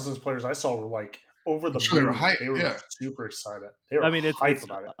of the Thousand Suns players I saw were like over the sure they were moon. hyped, They were yeah. super excited. They were I mean, it's hyped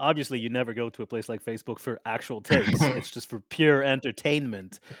about it. obviously you never go to a place like Facebook for actual takes. It's just for pure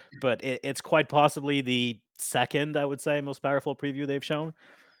entertainment. But it's quite possibly the second, I would say, most powerful preview they've shown.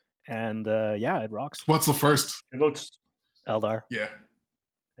 And yeah, it rocks. What's the first? It looks Eldar. Yeah.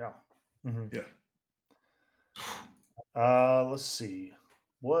 yeah. Mhm. Yeah. Let's see.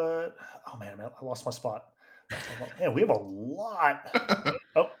 What? Oh man, I lost my spot. Man, we have a lot.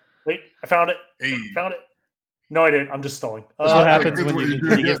 Oh, wait, I found it. Hey. Found it. No, I didn't. I'm just stalling. That's what happens when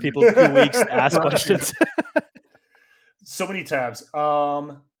you give people 2 weeks to ask questions. So many tabs.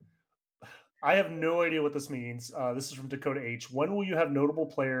 I have no idea what this means. This is from Dakota H. When will you have notable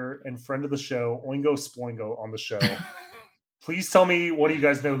player and friend of the show, Oingo Sploingo, on the show? Please tell me one of you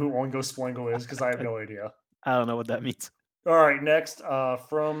guys know who Oingo Sploingo is, because I have no idea. I don't know what that means. All right, next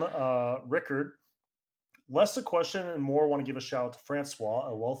from Rickard. Less a question and more want to give a shout out to Francois,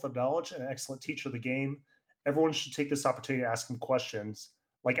 a wealth of knowledge and an excellent teacher of the game. Everyone should take this opportunity to ask him questions,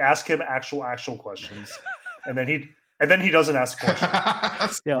 like ask him actual questions, and then he doesn't ask a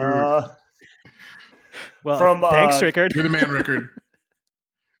question. Well, from thanks, Rickard. You're the man, Rickard.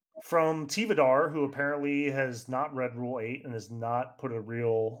 From Tivadar, who apparently has not read Rule 8 and has not put a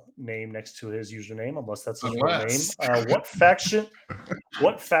real name next to his username, unless that's his real name. What faction?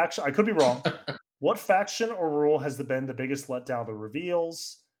 I could be wrong. What faction or rule has been the biggest letdown of the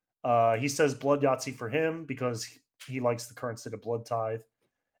reveals? He says Blood Yahtzee for him because he likes the current state of Blood Tithe.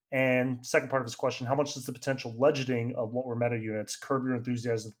 And second part of his question, how much does the potential legending of what were meta units curb your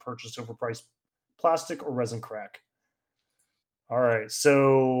enthusiasm to purchase overpriced plastic or resin crack? All right,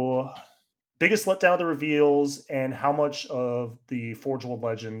 so biggest letdown of the reveals and how much of the Forge World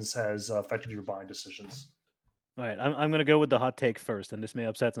Legends has affected your buying decisions? All right, I'm going to go with the hot take first, and this may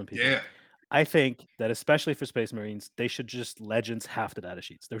upset some people. Yeah. I think that especially for Space Marines, they should just Legends half the data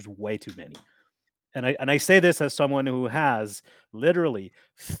sheets. There's way too many. And I say this as someone who has literally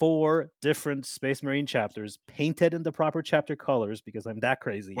 4 different Space Marine chapters painted in the proper chapter colors because I'm that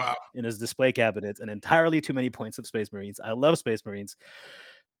crazy in his display cabinet, and entirely too many points of Space Marines. I love Space Marines,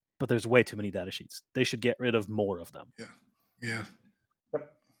 but there's way too many data sheets. They should get rid of more of them. Yeah.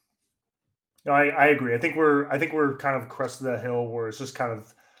 Yep. No, I agree. I think we're kind of crested that hill where it's just kind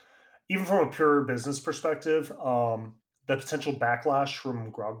of, even from a pure business perspective, the potential backlash from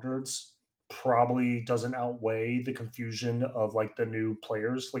grog nerds probably doesn't outweigh the confusion of like the new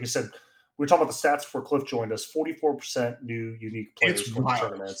players. Like I said, we were talking about the stats before Cliff joined us. 44% new unique players for the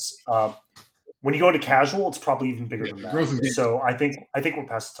tournaments. When you go into casual, it's probably even bigger than that. So I think we're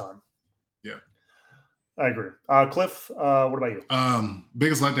past the time. Yeah, I agree. Cliff, what about you?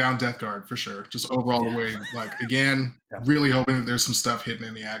 Biggest letdown, Death Guard for sure. Just overall the way, like again, really hoping that there's some stuff hidden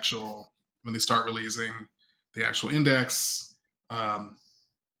in the actual when they start releasing the actual index.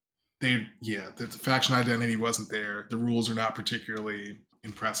 The faction identity wasn't there. The rules are not particularly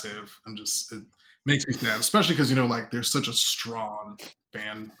impressive. It makes me sad, especially because like there's such a strong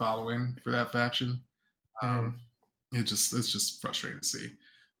fan following for that faction. It's just frustrating to see.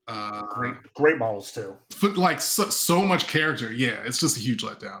 Great models too. Like so much character. Yeah, it's just a huge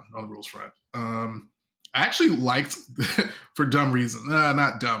letdown on the rules front. I actually liked, for dumb reasons,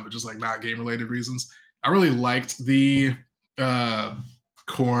 not dumb, but just like not game related reasons. I really liked the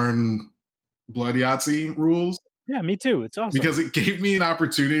Khorne Blood Yahtzee rules. Yeah, me too. It's awesome. Because it gave me an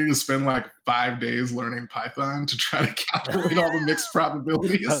opportunity to spend like 5 days learning Python to try to calculate all the mixed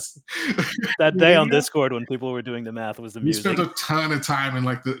probabilities. That day on Discord when people were doing the math was amusing. We spent a ton of time in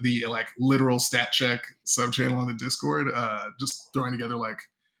like the like literal stat check sub-channel on the Discord, just throwing together like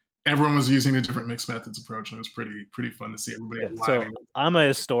everyone was using a different mixed methods approach, and it was pretty fun to see everybody. So I'm a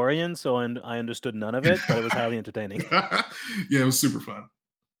historian, so I understood none of it, but it was highly entertaining. Yeah, it was super fun.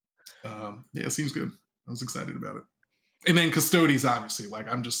 Yeah, it seems good. I was excited about it. And then Custodes, obviously,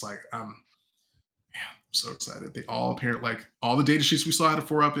 like I'm so excited. They all apparently, like all the data sheets we saw had a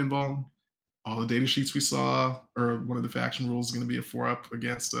 4-up invuln. All the data sheets we saw, or one of the faction rules is going to be a 4-up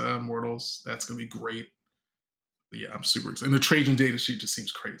against mortals. That's going to be great. But yeah, I'm super excited. And the Trajan data sheet just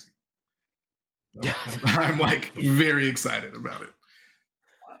seems crazy. I'm like very excited about it.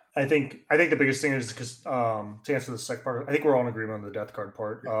 I think the biggest thing is because to answer the second part, I think we're all in agreement on the Death Guard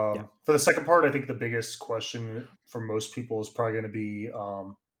part. For the second part, I think the biggest question for most people is probably going to be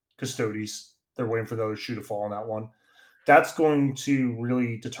Custodes. they're waiting for the other shoe to fall on that one. That's going to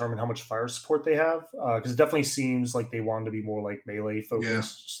really determine how much fire support they have, because it definitely seems like they want to be more like melee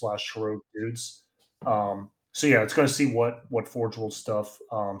focused / heroic dudes. So yeah, it's going to see what Forge World stuff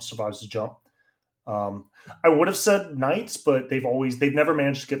survives the jump. I would have said knights, but they've never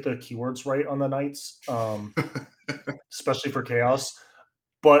managed to get the keywords right on the knights, especially for chaos.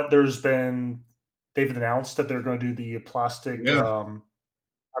 But they've announced that they're going to do the plastic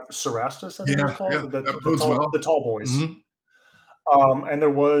Cerastus, I think they're called, the tall boys. Mm-hmm. And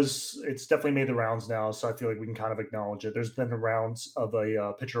it's definitely made the rounds now, so I feel like we can kind of acknowledge it. There's been the rounds of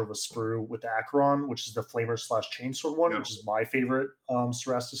a picture of a sprue with the Acheron, which is the flamer / chainsword one, which is my favorite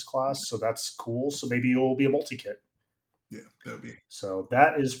Cerastus class, so that's cool. So maybe it'll be a multi-kit. Yeah, that'll be. So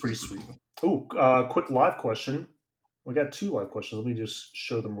that is pretty sweet. Oh, quick live question. We got 2 live questions. Let me just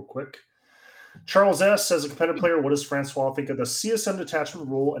show them real quick. Charles S. As a competitive player, what does Francois think of the CSM detachment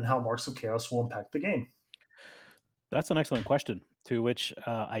rule and how Marks of Chaos will impact the game? That's an excellent question, to which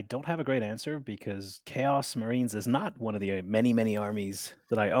I don't have a great answer because Chaos Marines is not one of the many, many armies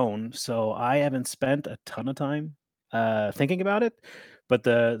that I own. So I haven't spent a ton of time thinking about it. But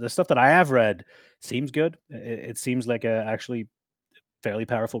the stuff that I have read seems good. It seems like a actually fairly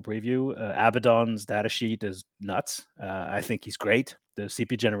powerful preview. Abaddon's data sheet is nuts. I think he's great. The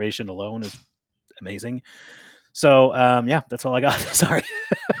CP generation alone is amazing. So yeah, that's all I got. Sorry.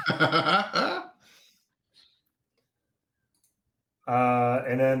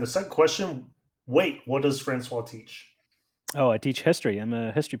 And then the second question, what does Francois teach? Oh, I teach history. I'm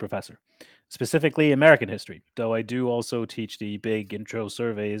a history professor, specifically American history, though I do also teach the big intro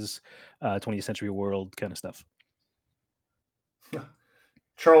surveys, 20th century world kind of stuff.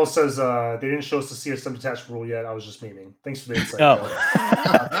 Charles says they didn't show us the CSM detachment rule yet. I was just memeing. Thanks for the insight.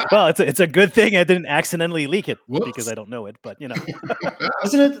 Well, it's a good thing I didn't accidentally leak it because I don't know it, but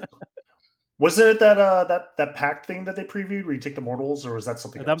Wasn't it that pact thing that they previewed where you take the mortals, or was that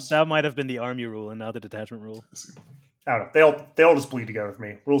something else? That might have been the army rule and not the detachment rule. I don't know. They all just bleed together with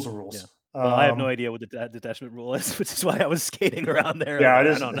me. Rules are rules. Yeah. Well, I have no idea what the detachment rule is, which is why I was skating around there. Yeah, I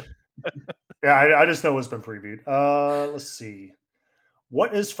don't know. Yeah, I just know it's been previewed. Let's see.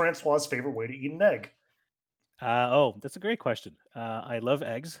 What is Francois' favorite way to eat an egg? That's a great question. I love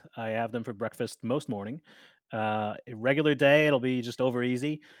eggs. I have them for breakfast most morning. A regular day, it'll be just over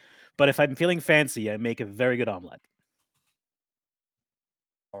easy. But if I'm feeling fancy, I make a very good omelet.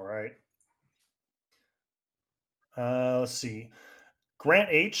 All right. Let's see. Grant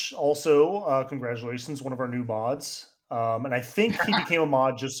H. Also, congratulations, one of our new mods. And I think he became a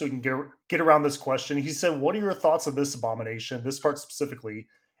mod just so we can get around this question. He said, "What are your thoughts on this abomination? This part specifically?"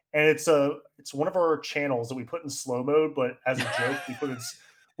 And it's one of our channels that we put in slow mode, but as a joke,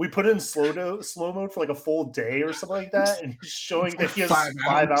 we put it in slow mode for like a full day or something like that, and he's showing that he has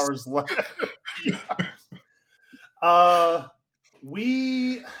 5 hours left.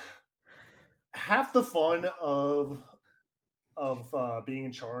 We have the fun of being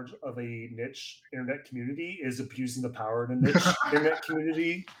in charge of a niche internet community is abusing the power in a niche internet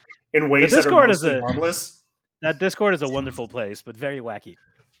community in ways that are mostly harmless. That Discord is a wonderful place, but very wacky.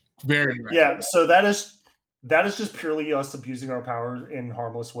 Very wacky. Yeah, so that is just purely us abusing our power in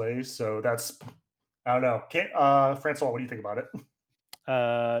harmless ways. So that's, I don't know. Francois, what do you think about it?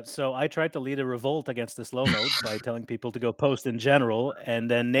 So I tried to lead a revolt against the slow mode by telling people to go post in general, and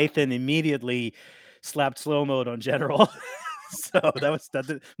then Nathan immediately slapped slow mode on general. So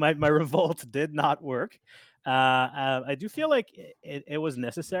my revolt did not work. I do feel like it was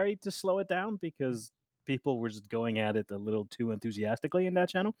necessary to slow it down because people were just going at it a little too enthusiastically in that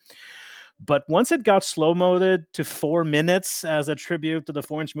channel. But once it got slow moded to 4 minutes as a tribute to the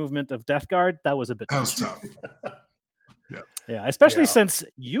 4-inch movement of Death Guard, that was a bit tough. Yeah, especially since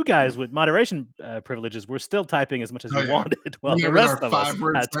you guys with moderation privileges were still typing as much as you wanted, while the rest of us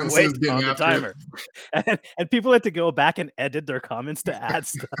had to wait on the timer. And people had to go back and edit their comments to add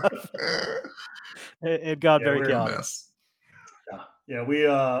stuff. It got very chaotic. Yeah, we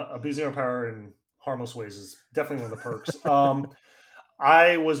abusing our power in harmless ways is definitely one of the perks.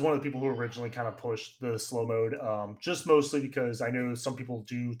 I was one of the people who originally kind of pushed the slow mode, just mostly because I know some people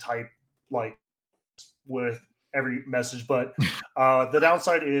do type like with every message, but the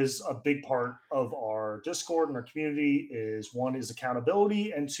downside is a big part of our Discord and our community is one is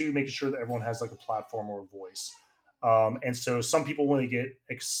accountability and two making sure that everyone has like a platform or a voice. And so some people when they get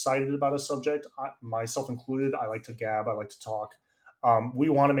excited about a subject, myself included, I like to gab, I like to talk. We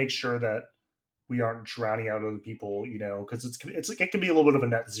want to make sure that we aren't drowning out other people, because it can be a little bit of a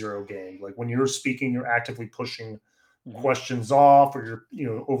net zero game. Like when you're speaking, you're actively pushing questions off, or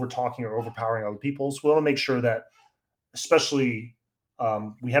you're over talking or overpowering other people. So we want to make sure that, especially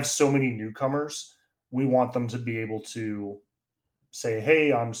We have so many newcomers. We want them to be able to say,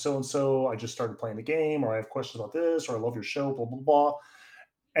 "Hey, I'm so and so. I just started playing the game, or I have questions about this, or I love your show, blah blah blah,"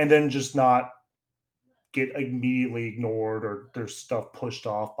 and then just not get immediately ignored or their stuff pushed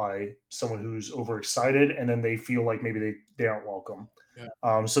off by someone who's overexcited, and then they feel like maybe they aren't welcome.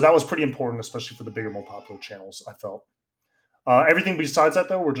 Yeah. So that was pretty important, especially for the bigger, more popular channels. I felt. Everything besides that,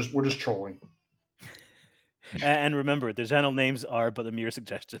 though, we're just trolling. And remember, the channel names are but a mere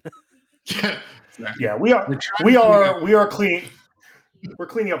suggestion. Yeah, exactly. Yeah, we are We're trying we to clean are up. we are clean. We're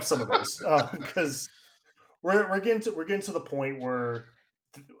cleaning up some of those because we're getting to the point where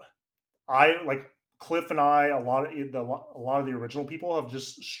I like Cliff and I, a lot of the original people have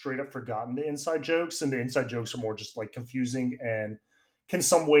just straight up forgotten the inside jokes, and the inside jokes are more just like confusing and can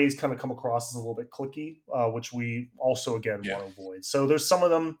some ways kind of come across as a little bit clicky, which we also again Yeah. want to avoid. So there's some of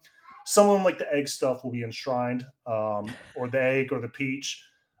them like the egg stuff will be enshrined, or the egg or the peach.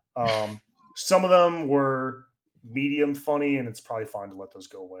 Some of them were medium funny, and it's probably fine to let those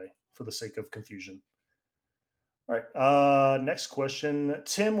go away for the sake of confusion. All right. Next question,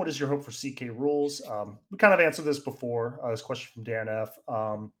 Tim. What is your hope for CK rules? We kind of answered this before. This question from Dan F.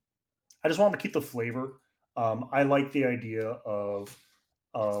 I just want to keep the flavor. I like the idea of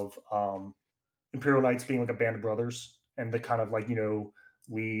Imperial Knights being like a band of brothers, and the kind of like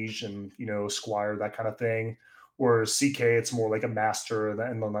liege and squire, that kind of thing. Whereas CK, it's more like a master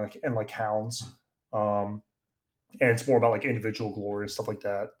and like hounds, um, and it's more about like individual glory and stuff like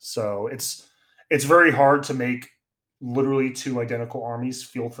that. So it's very hard to make literally two identical armies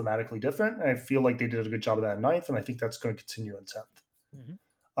feel thematically different. And I feel like they did a good job of that in ninth, and I think that's going to continue in 10th.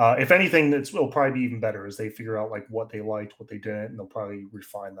 Mhm. If anything, it'll probably be even better as they figure out like what they liked, what they didn't, and they'll probably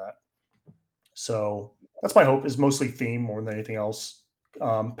refine that. So that's my hope, is mostly theme more than anything else.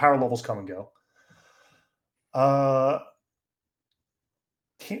 Power levels come and go. Uh,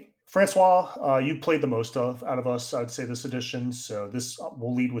 Francois, you played the most out of us, I'd say, this edition. So this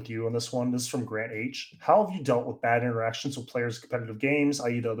we'll lead with you on this one. This is from Grant H. How have you dealt with bad interactions with players in competitive games,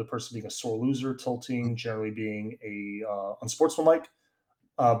 i.e., the other person being a sore loser, tilting, generally being a unsportsmanlike,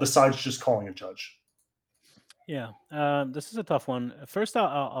 besides just calling a judge? Yeah, this is a tough one. First,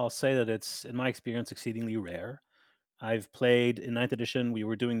 I'll say that it's, in my experience, exceedingly rare. I've played in ninth edition.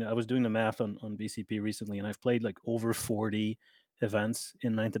 I was doing the math on BCP recently, and I've played like over 40 events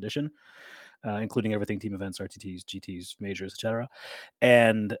in ninth edition, including everything team events, RTTs, GTs, majors, etc.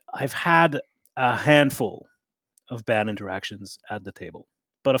 And I've had a handful of bad interactions at the table.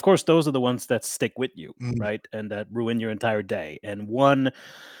 But of course, those are the ones that stick with you, Mm, right? And that ruin your entire day. And one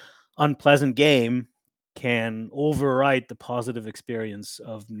unpleasant game can overwrite the positive experience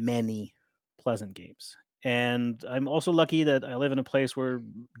of many pleasant games. And I'm also lucky that I live in a place where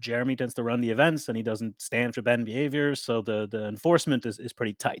Jeremy tends to run the events and he doesn't stand for bad behavior. So the enforcement is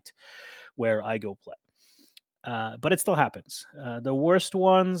pretty tight where I go play. But it still happens. The worst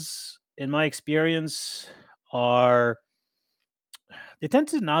ones, in my experience, are they tend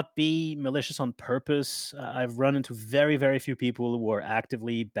to not be malicious on purpose. I've run into very, very few people who are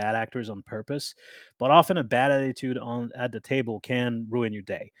actively bad actors on purpose, but often a bad attitude on at the table can ruin your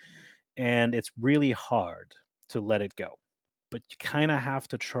day, and it's really hard to let it go. But you kind of have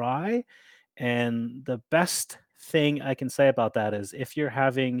to try. And the best thing I can say about that is, if you're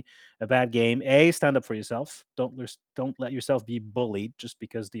having a bad game, a stand up for yourself. Don't let yourself be bullied just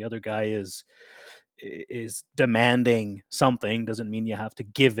because the other guy is demanding something doesn't mean you have to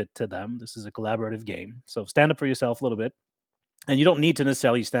give it to them. This is a collaborative game. So stand up for yourself a little bit. And you don't need to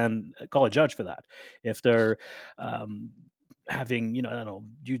necessarily call a judge for that. If they're um, having, I don't know,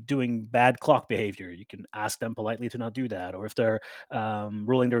 you doing bad clock behavior, you can ask them politely to not do that. Or if they're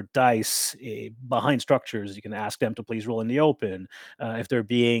rolling their dice behind structures, you can ask them to please roll in the open. If they're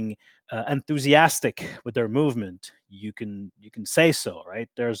being enthusiastic with their movement, you can say so, right?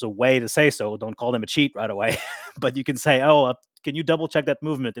 There's a way to say so. Don't call them a cheat right away, but you can say, "Oh, can you double check that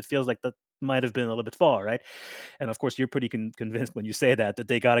movement? It feels like that might have been a little bit far," right? And of course, you're pretty convinced when you say that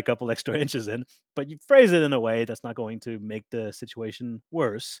they got a couple extra inches in, but you phrase it in a way that's not going to make the situation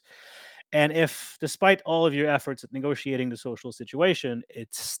worse. And if, despite all of your efforts at negotiating the social situation,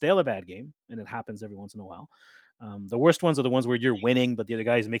 it's still a bad game, and it happens every once in a while. The worst ones are the ones where you're winning, but the other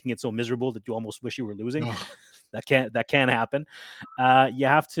guy is making it so miserable that you almost wish you were losing. oh, That can happen. You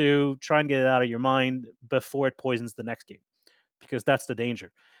have to try and get it out of your mind before it poisons the next game, because that's the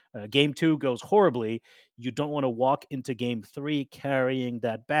danger. Game two goes horribly. You don't want to walk into game three carrying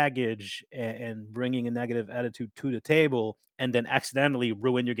that baggage and bringing a negative attitude to the table, and then accidentally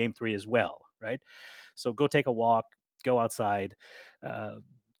ruin your game three as well, right? So go take a walk, go outside, uh,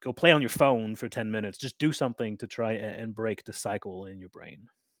 go play on your phone for 10 minutes. Just do something to try and break the cycle in your brain.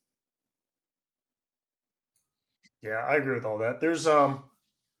 Yeah, I agree with all that. There's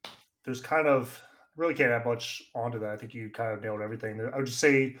kind of really can't add much onto that. I think you kind of nailed everything. I would just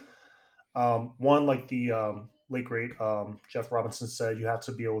say one, like the late great Jeff Robinson said, you have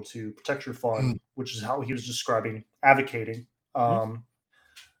to be able to protect your fun, which is how he was describing advocating, Mhm.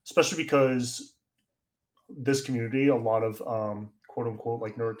 especially because this community, a lot of quote unquote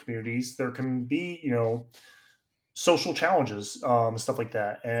like nerd communities, there can be social challenges, stuff like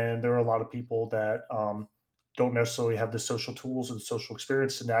that, and there are a lot of people that don't necessarily have the social tools and social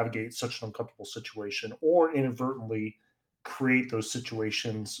experience to navigate such an uncomfortable situation, or inadvertently create those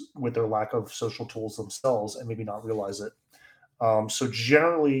situations with their lack of social tools themselves and maybe not realize it. So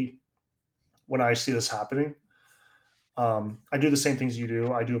generally, when I see this happening, I do the same things you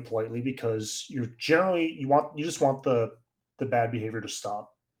do. I do it politely because you just want the bad behavior to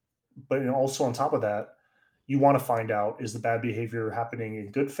stop. But also on top of that, you want to find out, is the bad behavior happening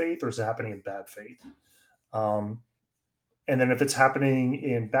in good faith or is it happening in bad faith? Um, and then if it's happening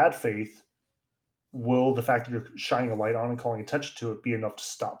in bad faith, will the fact that you're shining a light on and calling attention to it be enough to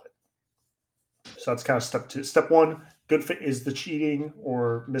stop it? So that's kind of step two. Step one, good faith is the cheating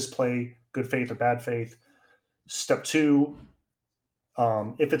or misplay, good faith or bad faith. Step two,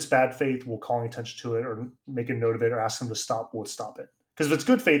 if it's bad faith, we'll calling attention to it or make a note of it or ask them to stop, we'll stop it. Because if it's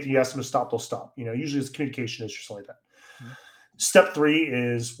good faith and you ask them to stop, they'll stop. Usually it's communication issues, something like that. Mhm. Step three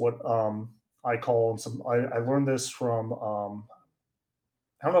is what I call, and I learned this from,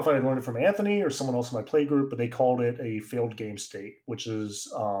 I don't know if I learned it from Anthony or someone else in my play group, but they called it a failed game state, which is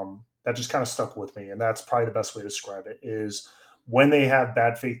that just kind of stuck with me. And that's probably the best way to describe it is when they have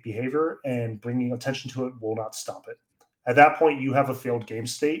bad faith behavior and bringing attention to it will not stop it. At that point, you have a failed game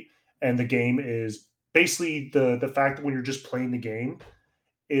state, and the game is basically the fact that when you're just playing the game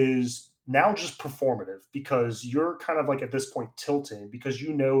is now just performative because you're kind of like at this point tilting because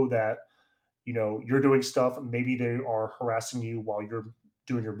you know that you're doing stuff, maybe they are harassing you while you're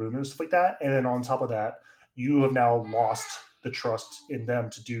doing your movement and stuff like that, and then on top of that you have now lost the trust in them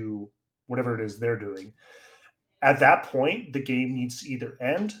to do whatever it is they're doing. At that point the game needs to either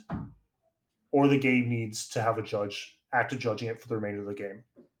end or the game needs to have a judge act of judging it for the remainder of the game.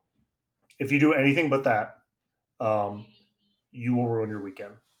 If you do anything but that, um, you will ruin your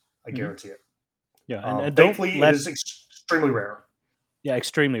weekend. I Mhm. guarantee it. Yeah, and don't Thankfully, it let is extremely rare. yeah,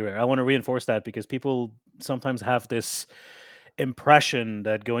 extremely rare. I want to reinforce that because people sometimes have this impression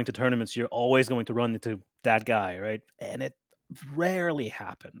that going to tournaments, you're always going to run into that guy, right? And it rarely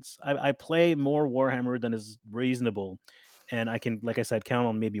happens. I play more Warhammer than is reasonable, and I can, like I said, count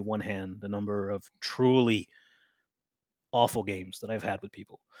on maybe one hand the number of truly awful games that I've had with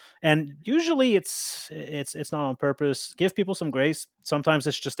people. And usually it's not on purpose. Give people some grace. Sometimes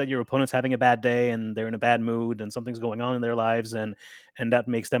it's just that your opponent's having a bad day and they're in a bad mood and something's going on in their lives and that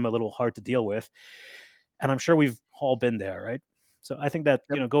makes them a little hard to deal with. And I'm sure we've all been there, right? So I think that,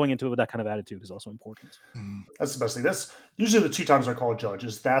 Yep. going into it with that kind of attitude is also important. That's the best thing. That's usually the two times I call a judge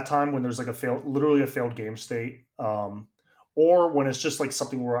is that time when there's like literally a failed game state, or when it's just like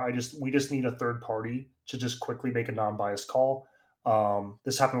something where we just need a third party to just quickly make a non-biased call.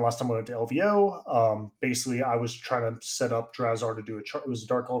 This happened last time I went to LVO. Basically, I was trying to set up Drazar to do it was a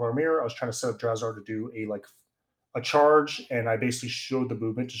Dark Eldar Mirror. I was trying to set up Drazar to do a charge, and I basically showed the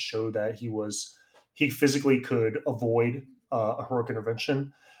movement to show that he physically could avoid a heroic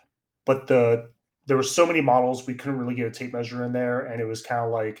intervention, but there were so many models we couldn't really get a tape measure in there, and it was kind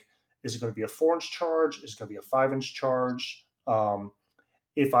of like, is it going to be a 4-inch charge? Is it going to be a 5-inch charge?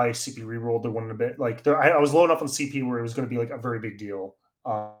 If I CP rerolled the one in a bit, like I was low enough on CP where it was going to be like a very big deal.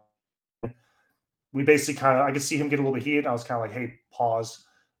 We basically I could see him get a little bit heated. I was kind of like, hey, pause.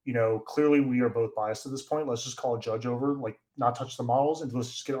 Clearly we are both biased at this point. Let's just call a judge over, like not touch the models, and let's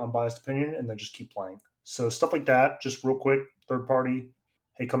just get an unbiased opinion, and then just keep playing. So stuff like that, just real quick, third party,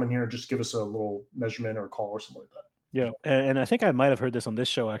 hey, come in here and just give us a little measurement or a call or something like that. Yeah, and I think I might have heard this on this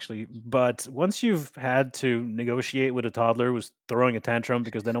show actually, but once you've had to negotiate with a toddler who's throwing a tantrum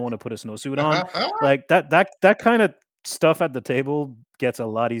because they don't want to put a snowsuit on, like that kind of stuff at the table gets a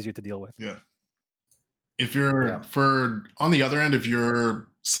lot easier to deal with. Yeah. If you're on the other end, if you're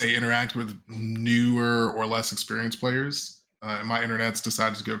say interact with newer or less experienced players, and my internet's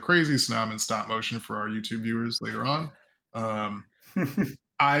decided to go crazy, so now I'm in stop motion for our YouTube viewers later on.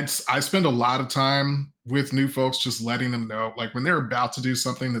 I spend a lot of time with new folks, just letting them know, like when they're about to do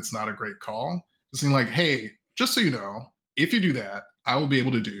something that's not a great call, just being like, hey, just so you know, if you do that, I will be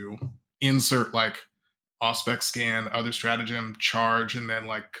able to do insert like Auspex scan, other stratagem, charge, and then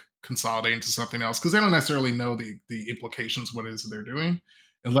like consolidate into something else because they don't necessarily know the implications, what it is that they're doing.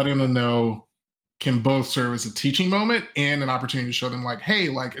 and letting them know can both serve as a teaching moment and an opportunity to show them like, hey,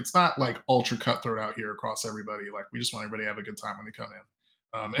 like it's not like ultra cutthroat out here across everybody. Like we just want everybody to have a good time when they come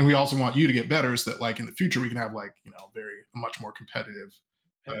in. And we also want you to get better so that like in the future we can have like, much more competitive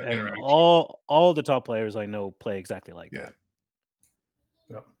And interaction. all the top players I know play exactly like that.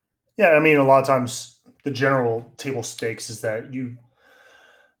 Yeah, I mean, a lot of times the general table stakes is that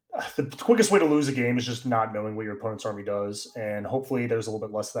the quickest way to lose a game is just not knowing what your opponent's army does, and hopefully there's a little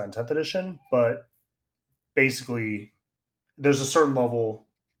bit less of that in 10th edition, but basically there's a certain level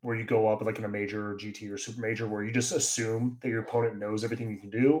where you go up like in a major or GT or super major where you just assume that your opponent knows everything you can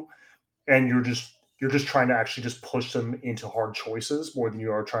do, and you're just trying to actually just push them into hard choices more than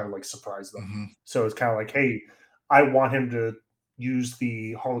you are trying to like surprise them. Mm-hmm. So it's kind of like, hey, I want him to use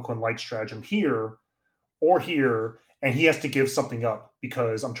the Harlequin light stratagem here or here, and he has to give something up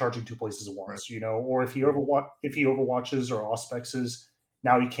because I'm charging two places at once, Right. or if he overwatches or auspexes,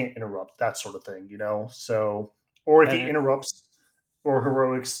 now he can't interrupt, that sort of thing, So, or if he And interrupts or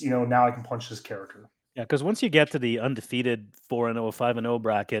heroics, now I can punch his character. yeah, because once you get to the undefeated 4-0, 5-0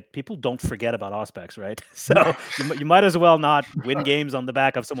 bracket, people don't forget about Auspex, right? So you might as well not win games on the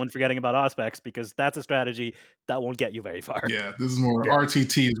back of someone forgetting about Auspex because that's a strategy that won't get you very far. Yeah, this is more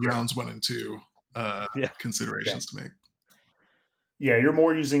RTT's rounds 1 and 2 considerations to make. Yeah,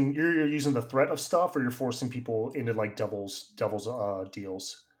 you're using the threat of stuff, or you're forcing people into like devil's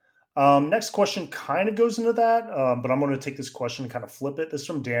deals. Next question kind of goes into that, but I'm going to take this question and kind of flip it. This is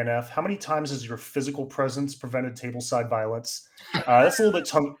from Dan F. How many times has your physical presence prevented tableside violence? That's a little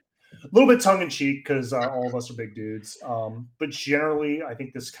bit tongue in cheek because all of us are big dudes. But generally, I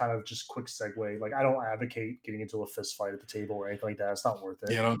think this kind of just quick segue. Like, I don't advocate getting into a fist fight at the table or anything like that. It's not worth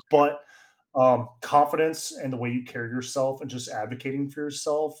it. Yeah, but confidence and the way you carry yourself and just advocating for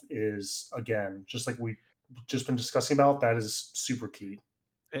yourself is, again, just like we just been discussing about, that is super key.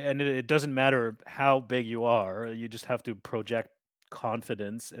 And it doesn't matter how big you are, you just have to project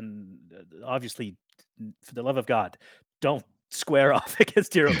confidence. And obviously, for the love of God, don't square off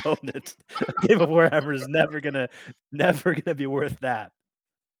against your opponent. A game of Warhammer is never gonna be worth that.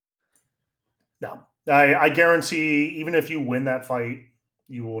 No, I guarantee, even if you win that fight,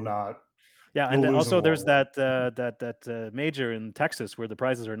 you will not. Yeah, you'll and lose in also the there's long run. that major in Texas where the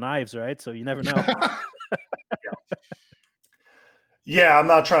prizes are knives, right? So you never know. Yeah, I'm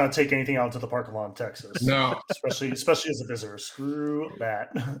not trying to take anything out to the parking lot in Texas. No. especially as a visitor. Screw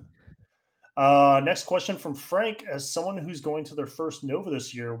that. Next question from Frank. As someone who's going to their first Nova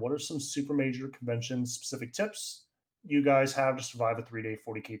this year, what are some super major convention specific tips you guys have to survive a 3-day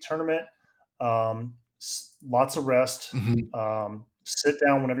 40K tournament? Lots of rest. Mm-hmm. Sit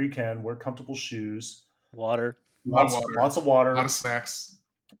down whenever you can. Wear comfortable shoes. Water. Lots of water. A lot of snacks.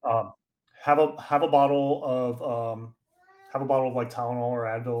 Have a bottle of like Tylenol or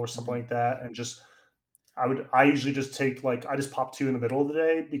Advil or something like that, and just I usually just take I just pop 2 in the middle of the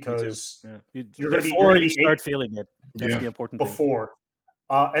day because you're going to start feeling it. That's the important thing. Before.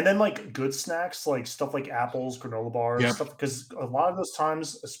 And then like good snacks, like stuff like apples, granola bars, stuff, because a lot of those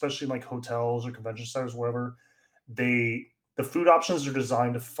times, especially in like hotels or convention centers, wherever, the food options are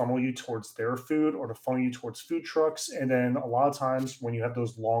designed to funnel you towards their food or to funnel you towards food trucks. And then a lot of times when you have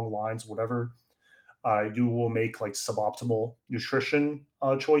those long lines, whatever, you will make like suboptimal nutrition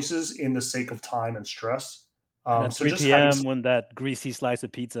choices in the sake of time and stress. At 3 p.m. when that greasy slice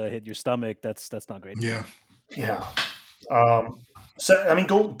of pizza hit your stomach, that's not great. Yeah. So I mean,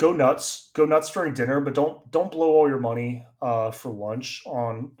 go nuts during dinner, but don't blow all your money for lunch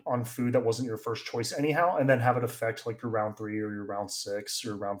on food that wasn't your first choice anyhow, and then have it affect like your round 3 or your round 6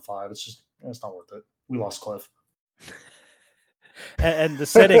 or round 5. It's not worth it. We lost Cliff. And the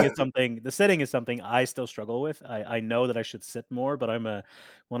setting is something I still struggle with. I know that I should sit more, but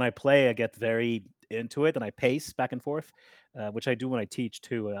when I play, I get very into it and I pace back and forth, which I do when I teach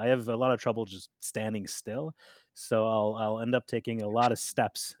too. I have a lot of trouble just standing still, so I'll end up taking a lot of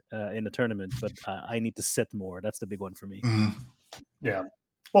steps in the tournament, but I need to sit more. That's the big one for me. Mm-hmm. Yeah,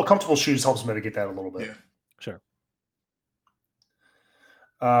 well, comfortable shoes helps mitigate that a little bit. Yeah, sure.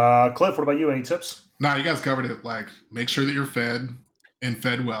 Cliff, what about you? Any tips? No, you guys covered it. Like, make sure that you're fed and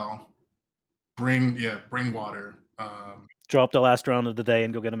fed well. Bring water. Drop the last round of the day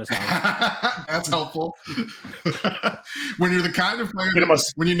and go get a massage. That's helpful. When you're the kind of player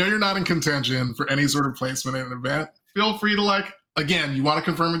when you know you're not in contention for any sort of placement in an event, feel free to again, you want to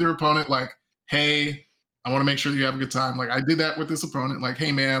confirm with your opponent, hey, I want to make sure that you have a good time. Like, I did that with this opponent. Like,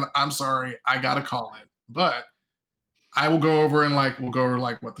 hey man, I'm sorry, I gotta call it. But I will go over and we'll go over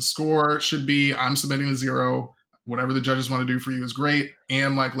what the score should be. I'm submitting a 0. whatever the judges want to do for you is great.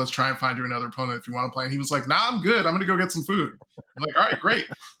 And like, let's try and find you another opponent if you want to play. And he was like, nah, I'm good. I'm going to go get some food. I'm like, all right, great.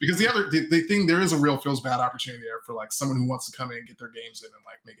 Because the thing, there is a real feels bad opportunity there for like someone who wants to come in and get their games in and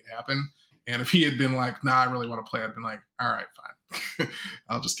like make it happen. And if he had been like, nah, I really want to play, I'd been like, all right, fine.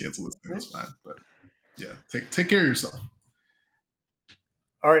 I'll just cancel this thing. It's fine. But yeah, take care of yourself.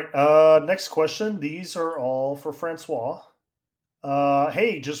 All right. Next question. These are all for Francois.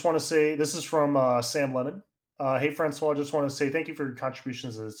 Hey, just want to say this is from Sam Lemon. Hey, Francois, just want to say thank you for your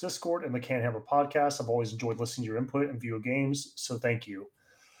contributions to this Discord and the Can Hammer podcast. I've always enjoyed listening to your input and view of games, so thank you.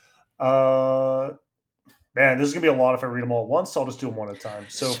 Man, this is going to be a lot if I read them all at once, so I'll just do them one at a time.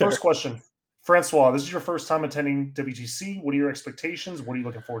 So, Sure. First question. Francois, this is your first time attending WTC. What are your expectations? What are you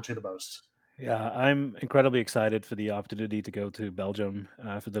looking forward to the most? Yeah, I'm incredibly excited for the opportunity to go to Belgium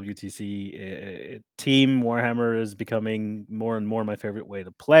for WTC. Team Warhammer is becoming more and more my favorite way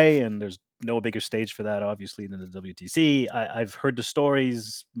to play, and there's no bigger stage for that, obviously, than the WTC. I've heard the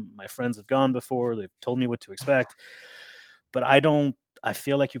stories. My friends have gone before. They've told me what to expect, but I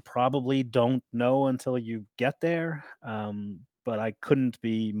feel like you probably don't know until you get there. But I couldn't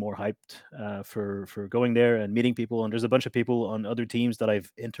be more hyped for going there and meeting people. And there's a bunch of people on other teams that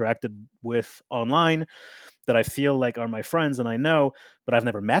I've interacted with online that I feel like are my friends and I know, but I've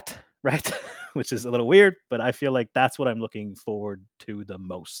never met, right? Which is a little weird, but I feel like that's what I'm looking forward to the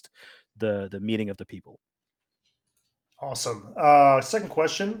most, the meeting of the people. Awesome. Second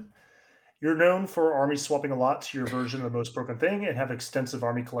question. You're known for army swapping a lot to your version of the most broken thing and have extensive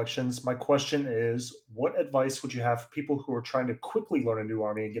army collections. My question is, what advice would you have for people who are trying to quickly learn a new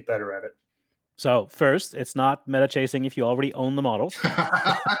army and get better at it? So first, it's not meta chasing if you already own the models.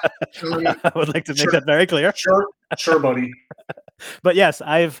 I would like to make that very clear. Sure, buddy. But yes,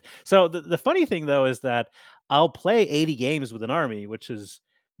 so the funny thing though is that I'll play 80 games with an army, which is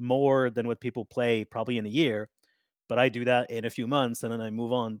more than what people play probably in a year, but I do that in a few months and then I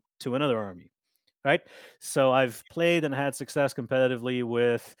move on to another army, right? So I've played and had success competitively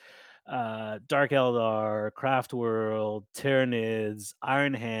with Dark Eldar, Craft World, Tyranids,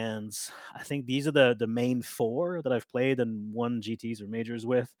 Iron Hands. I think these are the main four that I've played and won GTs or majors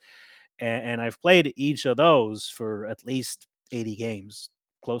with. And I've played each of those for at least 80 games,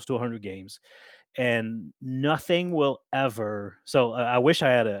 close to 100 games. And nothing will ever. So I wish I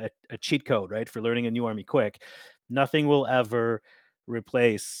had a cheat code, right, for learning a new army quick. Nothing will ever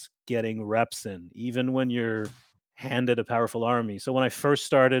replace getting reps in, even when you're handed a powerful army. So when I first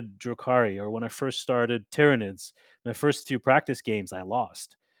started Drukhari or when I first started Tyranids, my first few practice games, I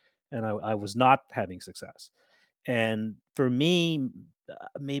lost and I was not having success. And for me,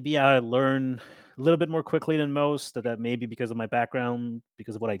 maybe I learn a little bit more quickly than most, that maybe because of my background,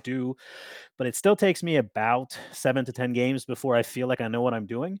 because of what I do, but it still takes me about 7 to 10 games before I feel like I know what I'm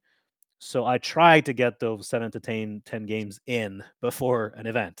doing. So I try to get those 7 to 10 games in before an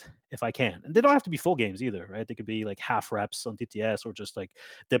event if I can. And they don't have to be full games either, right? They could be like half reps on TTS or just like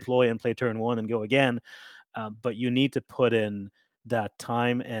deploy and play turn one and go again. But you need to put in that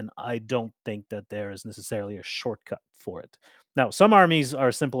time. And I don't think that there is necessarily a shortcut for it. Now, some armies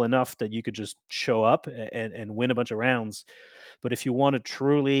are simple enough that you could just show up and win a bunch of rounds. But if you want to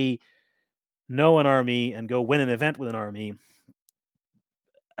truly know an army and go win an event with an army,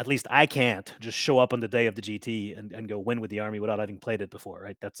 at least I can't just show up on the day of the GT and go win with the army without having played it before,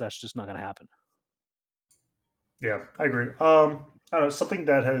 right? That's just not going to happen. Yeah, I agree. I don't know, something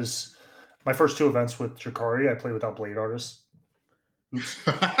that has my first two events with Drukhari, I played without Blade Artists. Oops.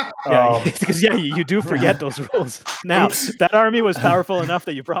 Yeah, because you do forget those rules. Now that army was powerful enough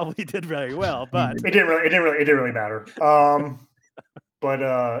that you probably did very well, but it didn't really matter.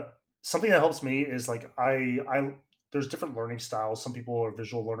 But something that helps me is like I there's different learning styles. Some people are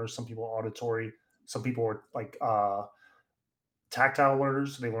visual learners, some people are auditory, some people are like tactile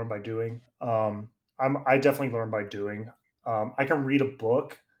learners. So they learn by doing. I definitely learn by doing. I can read a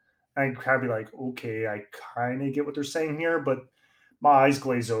book and kind of be like, okay, I kind of get what they're saying here, but my eyes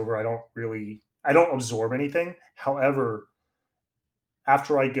glaze over. I don't absorb anything. However,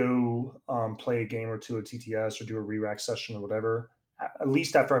 after I go play a game or two at TTS or do a re-rack session or whatever, at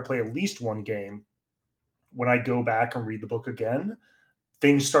least after I play at least one game, when I go back and read the book again,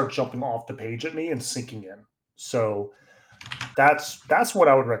 things start jumping off the page at me and sinking in. So that's what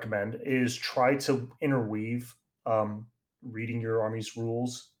I would recommend is try to interweave reading your army's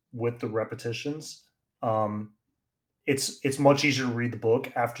rules with the repetitions. It's much easier to read the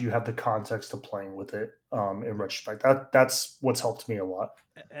book after you have the context of playing with it in retrospect. That's what's helped me a lot.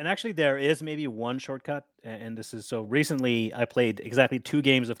 And actually, there is maybe one shortcut, and this is so recently I played exactly 2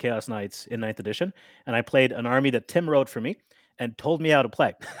 games of Chaos Knights in 9th edition, and I played an army that Tim wrote for me, and told me how to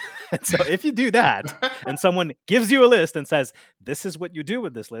play. And so if you do that and someone gives you a list and says, this is what you do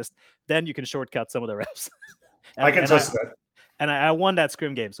with this list, then you can shortcut some of the reps. I can test that. And I won that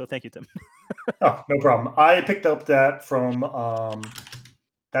scrim game. So thank you, Tim. Oh, no problem. I picked up that from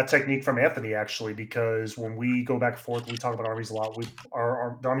that technique from Anthony, actually, because when we go back and forth, we talk about armies a lot.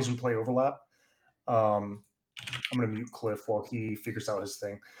 The armies we play overlap. I'm going to mute Cliff while he figures out his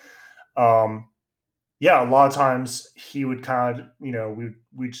thing. Yeah, a lot of times he would kind of,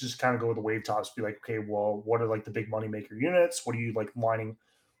 we just kind of go with the wave tops, be like, okay, well, what are like the big money maker units? What are you like lining?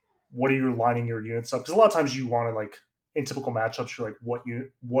 What are you lining your units up? Because a lot of times you want to like in typical matchups, you're like,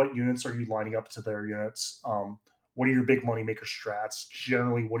 what units are you lining up to their units? What are your big money maker strats?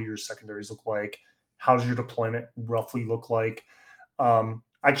 Generally, what do your secondaries look like? How does your deployment roughly look like?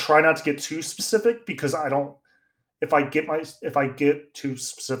 I try not to get too specific because I don't. If I get too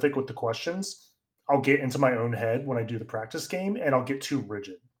specific with the questions, I'll get into my own head when I do the practice game, and I'll get too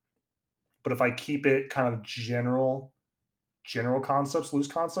rigid. But if I keep it kind of general concepts, loose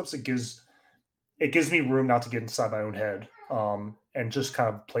concepts, it gives me room not to get inside my own head, and just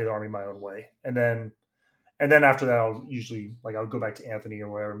kind of play the army my own way. And then after that, I'll usually I'll go back to Anthony or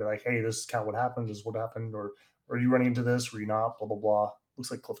whatever and be like, hey, this is kind of what happened. This is what happened. Or are you running into this? Or are you not? Blah, blah, blah.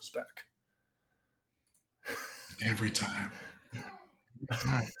 Looks like Cliff is back. Every time.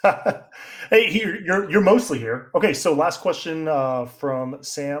 Hey, you're mostly here. Okay, so last question from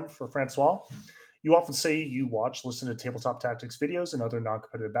Sam for Francois. You often say you watch, listen to tabletop tactics videos and other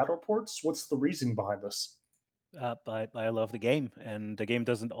non-competitive battle reports. What's the reasoning behind this? I love the game, and the game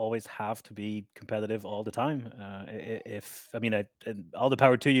doesn't always have to be competitive all the time. All the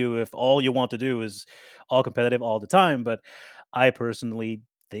power to you if all you want to do is all competitive all the time. But I personally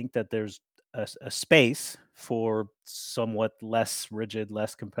think that there's a space for somewhat less rigid,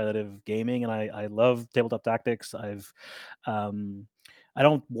 less competitive gaming, and I love tabletop tactics. I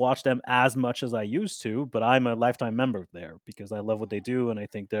don't watch them as much as I used to, but I'm a lifetime member there because I love what they do, and I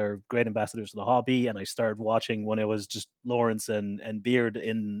think they're great ambassadors of the hobby. And I started watching when it was just Lawrence and Beard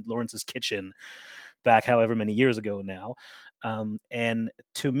in Lawrence's kitchen back however many years ago now. And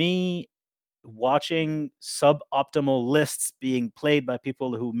to me, watching suboptimal lists being played by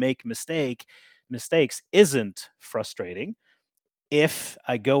people who make mistakes isn't frustrating if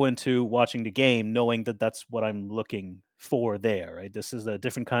I go into watching the game knowing that that's what I'm looking for there, right? This is a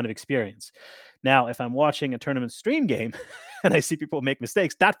different kind of experience. Now, if I'm watching a tournament stream game and I see people make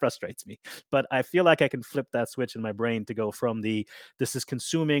mistakes, that frustrates me. But I feel like I can flip that switch in my brain to go from this is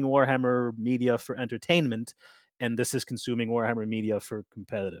consuming Warhammer media for entertainment, and this is consuming Warhammer media for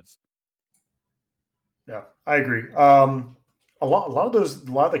competitive. Yeah, I agree. A lot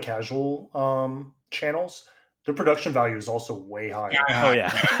of the casual channels, their production value is also way higher. Oh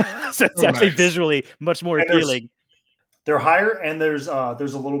yeah, so it's actually visually much more appealing. They're higher, and there's a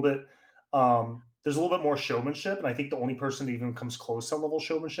little bit more showmanship, and I think the only person that even comes close to level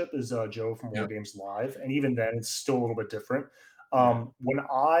showmanship is Joe from War Games Live, and even then, it's still a little bit different.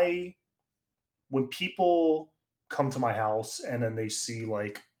 When people come to my house and then they see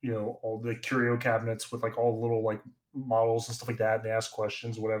all the curio cabinets with all the little models and stuff like that, and they ask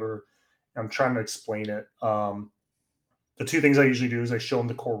questions, whatever, I'm trying to explain it. The two things I usually do is I show them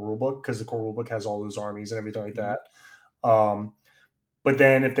the core rulebook, because the core rulebook has all those armies and everything like that. But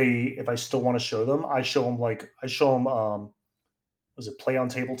then if I still want to show them, I show them was it play on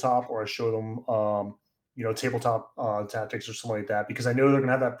tabletop, or I show them tabletop tactics or something like that, because I know they're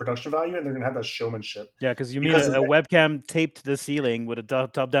gonna have that production value and they're gonna have that showmanship. Yeah, because you mean a webcam taped to the ceiling with a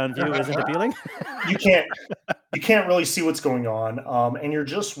top-down view isn't appealing? You can't really see what's going on, and you're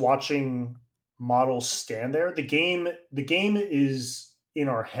just watching models stand there. The game is in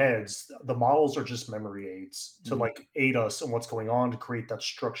our heads. The models are just memory aids to aid us in what's going on, to create that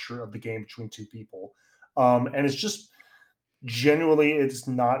structure of the game between two people. And it's just genuinely, it's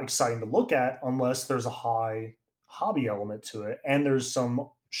not exciting to look at unless there's a high hobby element to it, and there's some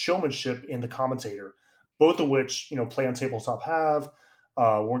showmanship in the commentator, both of which Play on Tabletop have,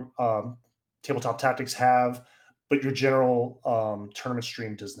 Tabletop Tactics have, but your general tournament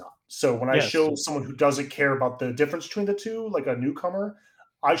stream does not. So when I show someone who doesn't care about the difference between the two, like a newcomer,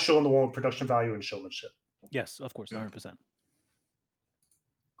 I show them the one with production value and showmanship. Yes, of course, 100%.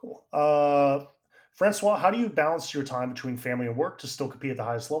 Cool. Francois, how do you balance your time between family and work to still compete at the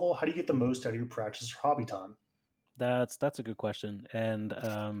highest level? How do you get the most out of your practice or hobby time? That's a good question. And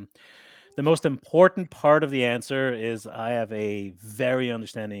the most important part of the answer is I have a very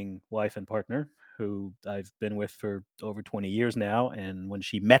understanding wife and partner who I've been with for over 20 years now. And when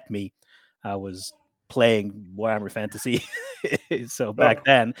she met me, I was playing Warhammer Fantasy. So back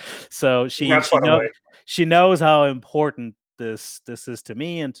then, so she knows how important this is to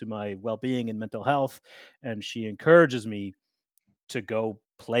me and to my well-being and mental health, and she encourages me to go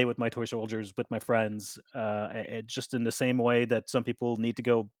play with my toy soldiers with my friends, just in the same way that some people need to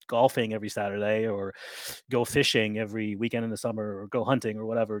go golfing every Saturday or go fishing every weekend in the summer or go hunting or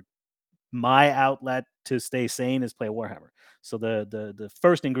whatever. My outlet to stay sane is play Warhammer. So the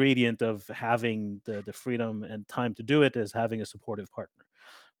first ingredient of having the freedom and time to do it is having a supportive partner.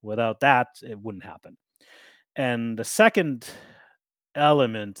 Without that, it wouldn't happen. And the second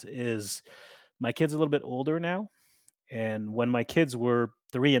element is my kid's a little bit older now, and when my kids were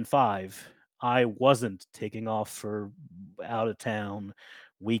 3 and 5, I wasn't taking off for out of town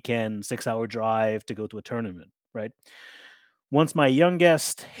weekend 6-hour drive to go to a tournament, right? Once my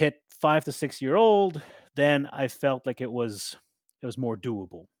youngest hit 5 to 6 year old, then I felt like it was more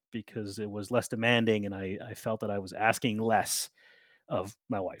doable because it was less demanding, and I felt that I was asking less of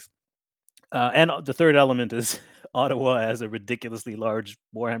my wife. And the third element is Ottawa has a ridiculously large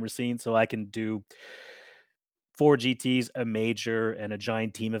Warhammer scene, so I can do 4 GTs, a major, and a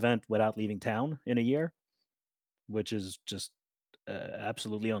giant team event without leaving town in a year, which is just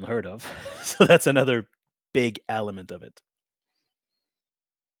absolutely unheard of. So that's another big element of it.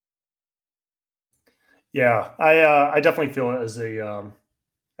 Yeah, I definitely feel it as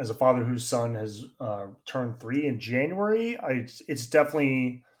a father whose son has turned 3 in January. It's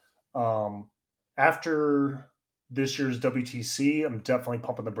definitely um, after this year's WTC. I'm definitely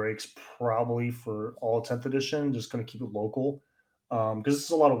pumping the brakes probably for all 10th edition. Just going to keep it local because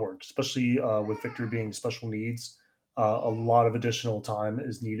it's a lot of work, especially with Victor being special needs. A lot of additional time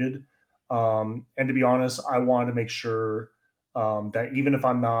is needed. And to be honest, I wanted to make sure that even if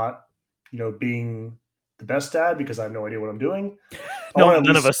I'm not, being the best dad because I have no idea what I'm doing, I No, want to at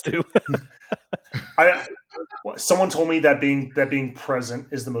none of least. us do. I Someone told me that being present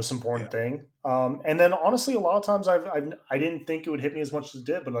is the most Yeah. important thing. And then honestly, a lot of times I didn't think it would hit me as much as it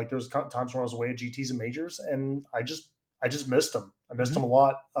did, but like there was times when I was away at GTS and majors, and I just missed them. I missed them a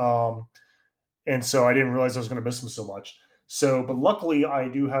lot, and so I didn't realize I was going to miss them so much. So, but luckily, I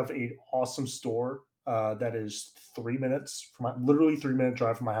do have a awesome store that is 3 minutes from literally 3 minute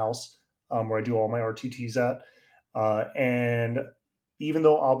drive from my house, where I do all my RTTs at, and even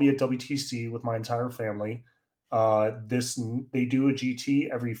though I'll be at WTC with my entire family, this they do a GT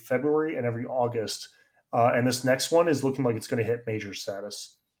every February and every August, and this next one is looking like it's going to hit major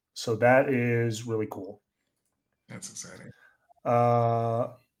status. So that is really cool. That's exciting.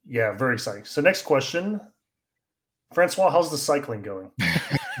 Yeah, very exciting. So next question, Francois, how's the cycling going?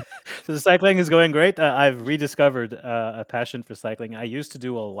 So the cycling is going great. I've rediscovered a passion for cycling. I used to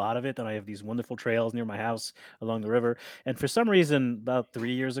do a lot of it, and I have these wonderful trails near my house along the river. And for some reason, about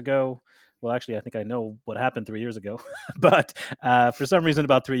 3 years ago, well, actually, I think I know what happened 3 years ago. But for some reason,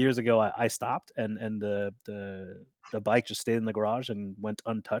 about 3 years ago, I stopped, and the bike just stayed in the garage and went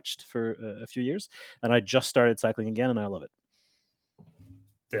untouched for a few years. And I just started cycling again, and I love it.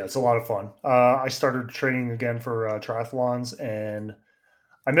 Yeah, it's a lot of fun. I started training again for triathlons, and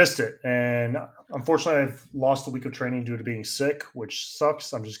I missed it. And unfortunately, I've lost a week of training due to being sick, which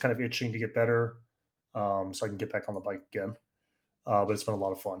sucks. I'm just kind of itching to get better, so I can get back on the bike again. But it's been a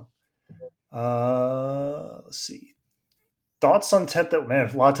lot of fun. Let's see. Thoughts on 10th, man,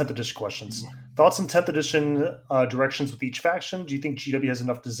 a lot of 10th edition questions. Thoughts on 10th edition directions with each faction? Do you think GW has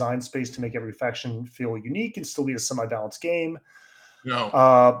enough design space to make every faction feel unique and still be a semi-balanced game?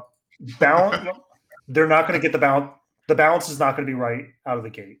 No. They're not going to get the balance. The balance is not going to be right out of the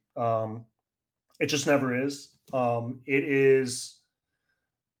gate. It just never is. It is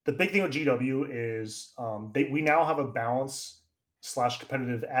the big thing with GW is we now have a balance /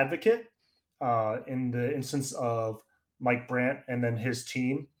 competitive advocate in the instance of Mike Brandt and then his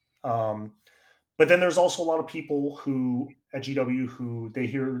team. But then there's also a lot of people who at GW who they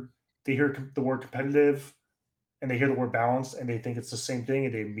hear the word competitive and they hear the word balance and they think it's the same thing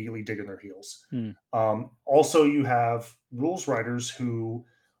and they immediately dig in their heels. Also, you have rules writers who,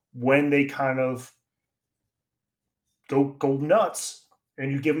 when they kind of go nuts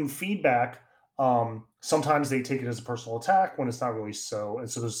and you give them feedback, sometimes they take it as a personal attack when it's not really so. And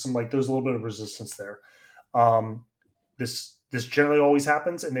so there's there's a little bit of resistance there. This generally always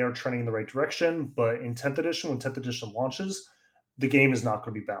happens and they are trending in the right direction. But in 10th edition, when 10th edition launches, the game is not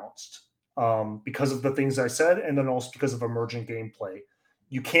going to be balanced because of the things I said, and then also because of emergent gameplay.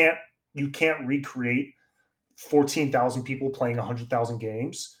 You can't recreate 14,000 people playing 100,000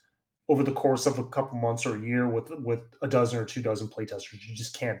 games over the course of a couple months or a year with a dozen or 2 dozen playtesters. You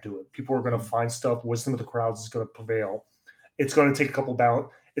just can't do it. People are going to find stuff. Wisdom of the crowds is going to prevail. It's going to take a couple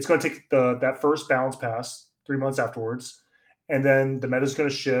It's going to take that first balance pass 3 months afterwards, and then the meta is going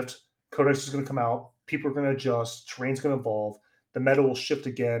to shift. Codex is going to come out. People are going to adjust. Terrain's going to evolve. The meta will shift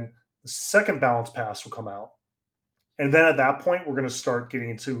again. The second balance pass will come out. And then at that point, we're going to start getting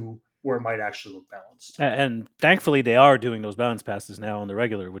into where it might actually look balanced. And thankfully, they are doing those balance passes now on the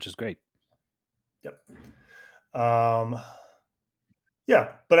regular, which is great. Yep. Yeah,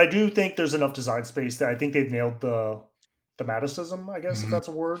 but I do think there's enough design space that I think they've nailed the thematicism, I guess, if that's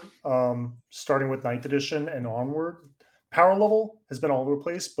a word. Starting with 9th edition and onward. Power level has been all over the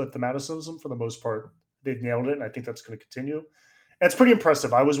place, but thematicism, for the most part, they've nailed it, and I think that's going to continue. And it's pretty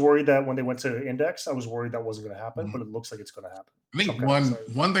impressive. I was worried that when they went to Index, I was worried that wasn't going to happen, but it looks like it's going to happen. I think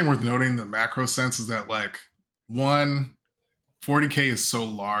one thing worth noting in the macro sense is that, like, 40K is so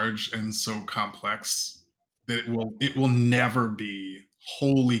large and so complex that it will never be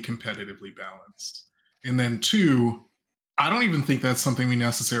wholly competitively balanced. And then 2, I don't even think that's something we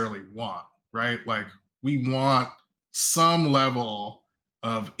necessarily want, right? Like, we want some level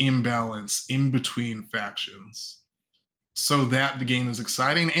of imbalance in between factions so that the game is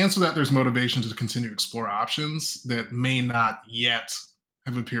exciting and so that there's motivation to continue to explore options that may not yet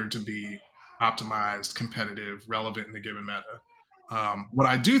have appeared to be optimized, competitive, relevant in the given meta. What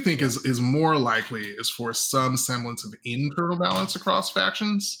I do think is more likely is for some semblance of internal balance across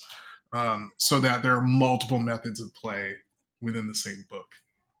factions, so that there are multiple methods of play within the same book.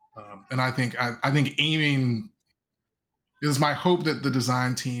 And I think aiming is my hope that the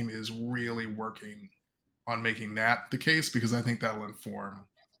design team is really working on making that the case, because I think that'll inform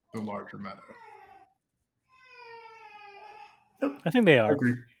the larger meta. I think they are.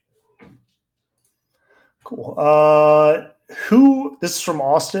 Agreed. Cool. This is from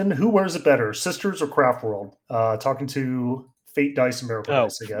Austin. Who wears it better, Sisters or Craft World? Talking to Fate Dice and Miracle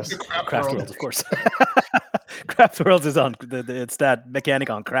Dice, I guess. Craft World, of course. Craft World is on it's that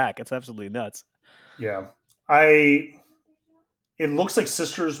mechanic on crack. It's absolutely nuts. Yeah. It looks like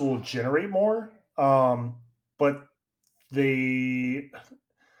Sisters will generate more, but I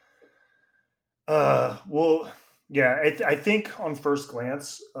think on first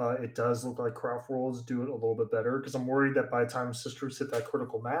glance, it does look like Craft Worlds do it a little bit better, because I'm worried that by the time Sisters hit that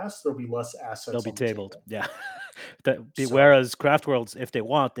critical mass, there'll be less assets. They'll be tabled. Yeah. Whereas Craft Worlds, if they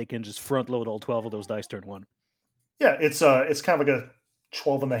want, they can just front load all 12 of those dice turn 1. Yeah, it's kind of like a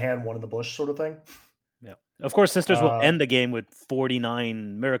 12 in the hand, 1 in the bush sort of thing. Yeah. Of course, Sisters will end the game with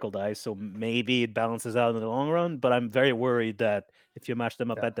 49 miracle dice, so maybe it balances out in the long run, but I'm very worried that if you match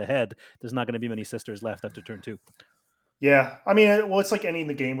them up at the head, there's not going to be many Sisters left after turn 2. Yeah. I mean, it's like ending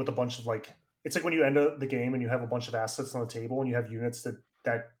the game with a bunch of, like, it's like when you end the game and you have a bunch of assets on the table and you have units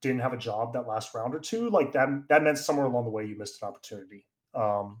that didn't have a job that last round or two, like that meant somewhere along the way you missed an opportunity.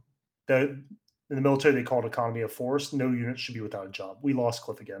 In the military, they call it economy of force. No unit should be without a job. We lost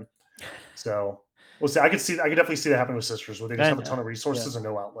Cliff again. So we'll see. I could definitely see that happen with Sisters, where they just have a ton of resources and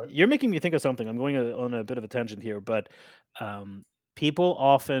no outlet. You're making me think of something. I'm going on a bit of a tangent here, but people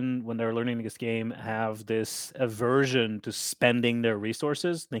often, when they're learning this game, have this aversion to spending their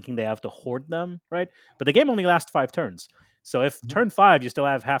resources, thinking they have to hoard them, right? But the game only lasts 5 turns. So if turn 5 you still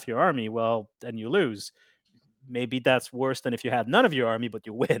have half your army, well, then you lose. Maybe that's worse than if you have none of your army, but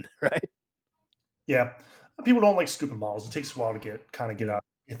you win, right? Yeah. People don't like stupid models. It takes a while to get out,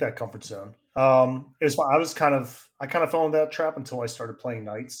 hit that comfort zone. I kind of fell into that trap until I started playing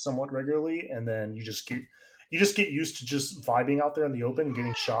Knights somewhat regularly, and then you just get used to just vibing out there in the open and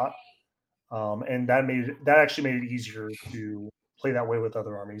getting shot. And that actually made it easier to play that way with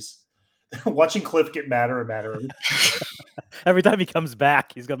other armies. Watching Cliff get madder and madder. Every time he comes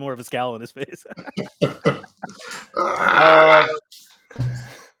back, he's got more of a scowl on his face.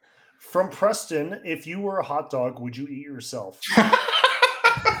 From Preston, if you were a hot dog, would you eat yourself?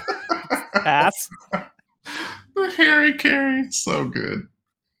 Pass. The Harry Carey, so good.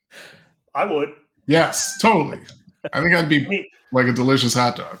 I would. Yes, totally. I think I'd be like a delicious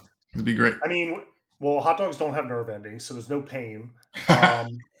hot dog. It'd be great. I mean, well, hot dogs don't have nerve endings, so there's no pain.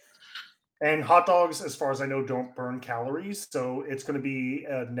 And hot dogs, as far as I know, don't burn calories, so it's going to be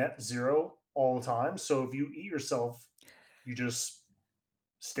a net 0 all the time. So if you eat yourself, you just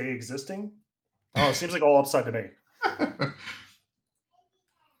stay existing. Oh, it seems like all upside to me.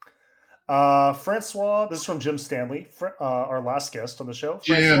 Francois, this is from Jim Stanley, our last guest on the show.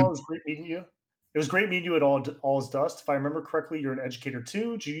 Francois, it was great meeting you. It was great meeting you at All Is Dust. If I remember correctly, you're an educator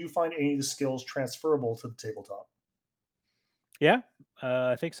too. Do you find any of the skills transferable to the tabletop? Yeah,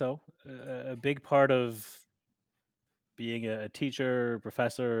 I think so. A big part of being a teacher,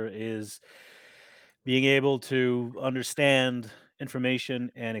 professor, is being able to understand information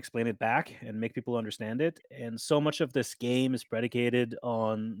and explain it back and make people understand it. And so much of this game is predicated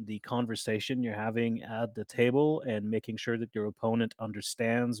on the conversation you're having at the table and making sure that your opponent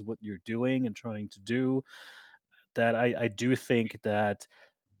understands what you're doing and trying to do, that I do think that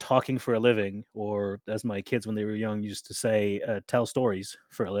talking for a living, or as my kids when they were young used to say, tell stories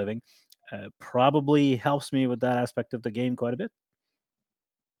for a living, probably helps me with that aspect of the game quite a bit.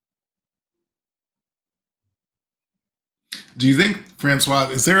 Do you think, Francois,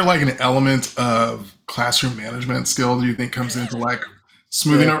 is there like an element of classroom management skill do you think comes into like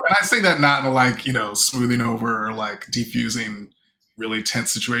smoothing Yeah. over? And I say that not in like, smoothing over or like defusing really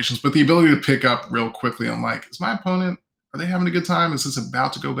tense situations, but the ability to pick up real quickly on like, is my opponent, are they having a good time? Is this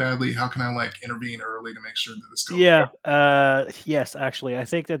about to go badly? How can I like intervene early to make sure that this goes Yeah. well? Yes, actually, I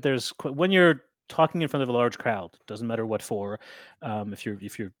think that when you're talking in front of a large crowd, doesn't matter what for, if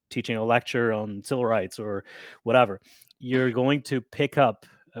you're teaching a lecture on civil rights or whatever, you're going to pick up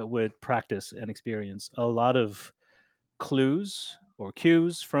with practice and experience a lot of clues or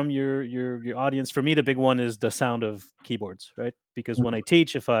cues from your audience. For me, the big one is the sound of keyboards, right? Because when I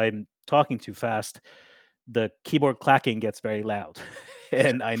teach, if I'm talking too fast, the keyboard clacking gets very loud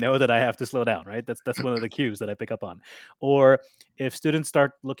and I know that I have to slow down, right? That's one of the cues that I pick up on. Or if students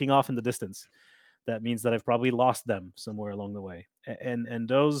start looking off in the distance, that means that I've probably lost them somewhere along the way. And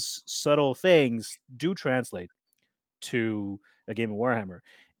those subtle things do translate to a game of Warhammer.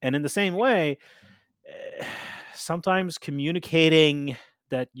 And in the same way, eh, sometimes communicating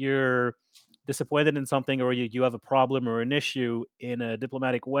that you're disappointed in something, or you have a problem or an issue in a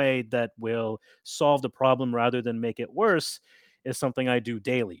diplomatic way that will solve the problem rather than make it worse, is something I do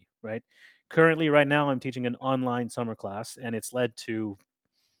daily, right? Currently, right now, I'm teaching an online summer class, and it's led to,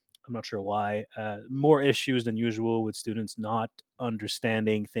 I'm not sure why, more issues than usual with students not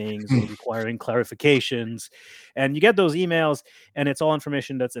understanding things or requiring clarifications. And you get those emails, and it's all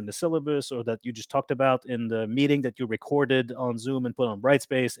information that's in the syllabus or that you just talked about in the meeting that you recorded on Zoom and put on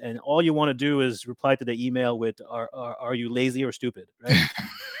Brightspace. And all you want to do is reply to the email with, are you lazy or stupid? Right?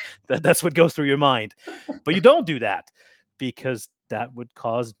 That's what goes through your mind. But you don't do that because that would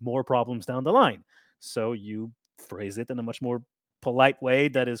cause more problems down the line. So you phrase it in a much more polite way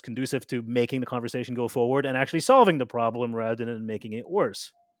that is conducive to making the conversation go forward and actually solving the problem rather than making it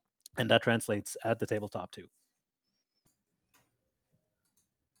worse. And that translates at the tabletop too.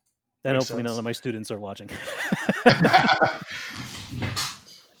 And Makes hopefully none sense. of my students are watching.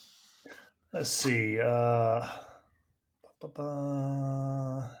 Let's see. There's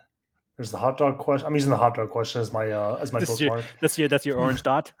the hot dog question. I'm using the hot dog question as my This is your bookmark. that's your orange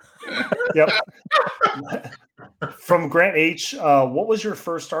dot. Yep. From Grant H, what was your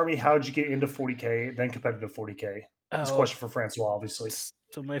first army? How did you get into 40K, then competitive 40K? This Oh, question for Francois, obviously.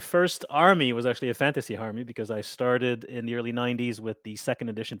 so my first army was actually a fantasy army because I started in the early 90s with the second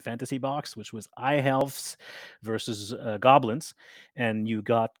edition fantasy box, which was elves versus goblins. And you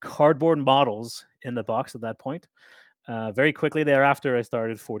got cardboard models in the box at that point. Very quickly thereafter, I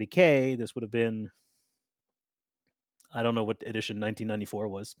started 40K. This would have been, I don't know what edition 1994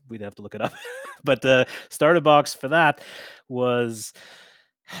 was. We'd have to look it up. But the starter box for that was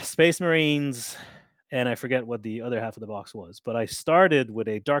Space Marines, and I forget what the other half of the box was. But I started with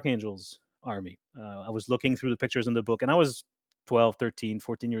a Dark Angels army. I was looking through the pictures in the book, and I was 12, 13,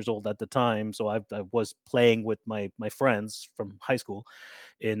 14 years old at the time. So I was playing with my friends from high school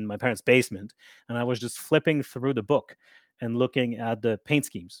in my parents' basement, and I was just flipping through the book and looking at the paint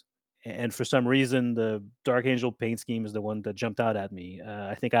schemes. And for some reason, the Dark Angel paint scheme is the one that jumped out at me.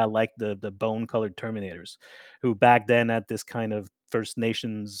 I think I liked the bone colored Terminators, who back then had this kind of First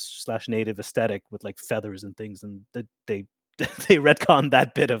Nations slash Native aesthetic with like feathers and things, and they they retconned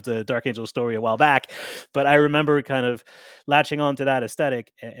that bit of the Dark Angel story a while back. But I remember kind of latching on to that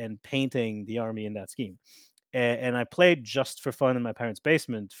aesthetic and painting the army in that scheme. And I played just for fun in my parents'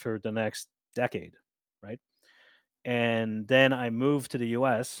 basement for the next decade, right? And then I moved to the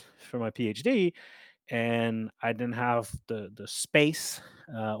US for my PhD, and I didn't have the space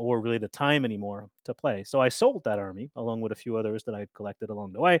or really the time anymore to play. So I sold that army along with a few others that I collected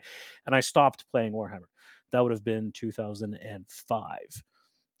along the way, and I stopped playing Warhammer. That would have been 2005.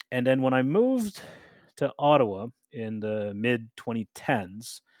 And then when I moved to Ottawa in the mid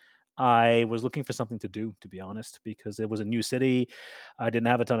 2010s, I was looking for something to do, to be honest, because it was a new city. I didn't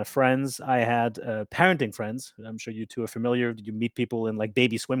have a ton of friends. I had parenting friends. I'm sure you two are familiar. You meet people in like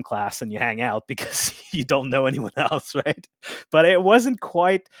baby swim class and you hang out because you don't know anyone else, right? But it wasn't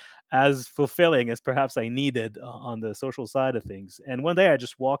quite as fulfilling as perhaps I needed on the social side of things. And one day I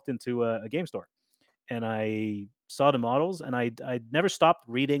just walked into a game store and I saw the models, and I never stopped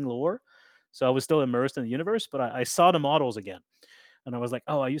reading lore. So I was still immersed in the universe, but I saw the models again. And I was like,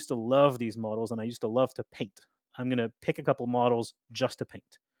 oh, I used to love these models and I used to love to paint. I'm going to pick a couple models just to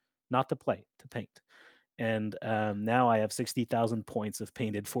paint, not to play, to paint. And now I have 60,000 points of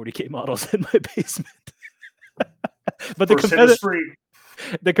painted 40K models in my basement. But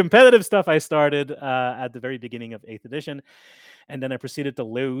the competitive stuff I started at the very beginning of 8th edition, and then I proceeded to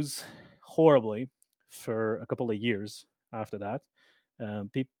lose horribly for a couple of years after that.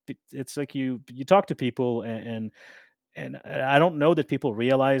 It's like you talk to people, and I don't know that people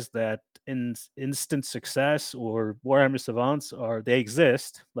realize that in instant success or Warhammer Savants they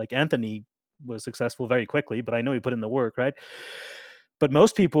exist. Like Anthony was successful very quickly, but I know he put in the work, right? But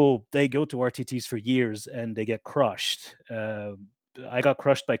most people, they go to RTTs for years and they get crushed. I got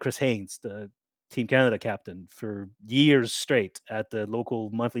crushed by Chris Haynes, the Team Canada captain, for years straight at the local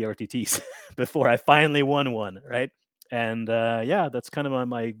monthly RTTs before I finally won one, right? And yeah, that's kind of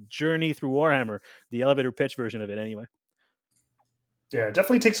my journey through Warhammer, the elevator pitch version of it anyway. Yeah, it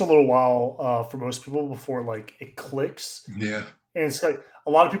definitely takes a little while for most people before like it clicks. Yeah. And it's like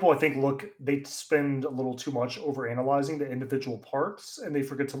a lot of people, I think, they spend a little too much over analyzing the individual parts and they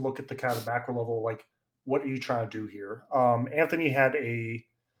forget to look at the kind of macro level, like, what are you trying to do here? Anthony had a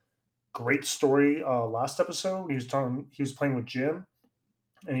great story last episode. He was playing with Jim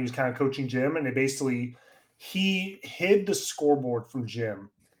and he was kind of coaching Jim, and he hid the scoreboard from Jim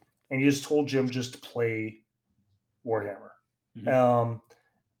and he just told Jim just to play Warhammer. Mm-hmm.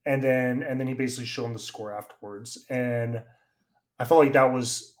 And then he basically showed him the score afterwards. And I felt like that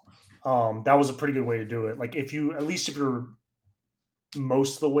was a pretty good way to do it. Like if you're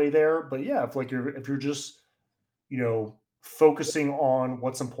most of the way there, but yeah, if you're just, focusing on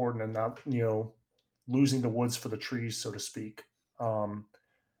what's important and not, losing the woods for the trees, so to speak.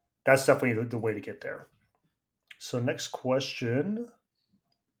 That's definitely the way to get there. So next question.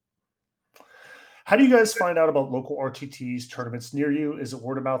 How do you guys find out about local RTTs tournaments near you? Is it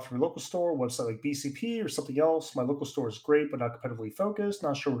word of mouth through your local store, website like BCP, or something else? My local store is great, but not competitively focused.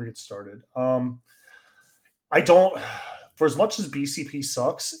 Not sure where to get started. I don't. For as much as BCP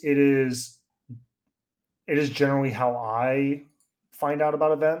sucks, it is generally how I find out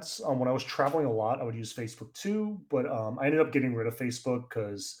about events. When I was traveling a lot, I would use Facebook too, but I ended up getting rid of Facebook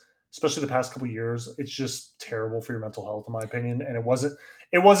because, especially the past couple of years, it's just terrible for your mental health, in my opinion. And it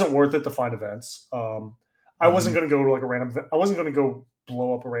wasn't worth it to find events. I wasn't going to go to like a random. I wasn't going to go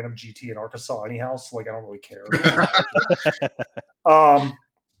blow up a random GT in Arkansas anyhow. So like, I don't really care.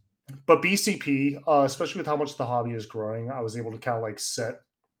 But BCP, especially with how much the hobby is growing, I was able to kind of like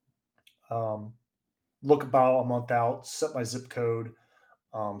look about a month out, set my zip code,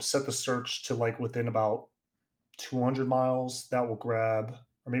 set the search to like within about 200 miles. That will grab,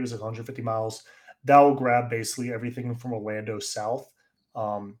 or maybe it's like 150 miles. That will grab basically everything from Orlando south,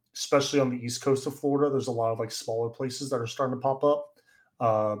 especially on the east coast of Florida. There's a lot of like smaller places that are starting to pop up.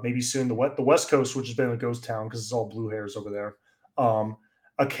 Maybe soon the west coast, which has been a ghost town because it's all blue hairs over there.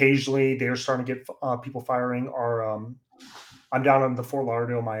 Occasionally, they're starting to get people firing. I'm down in the Fort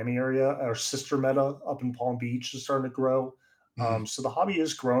Lauderdale, Miami area. Our sister meta up in Palm Beach is starting to grow. So the hobby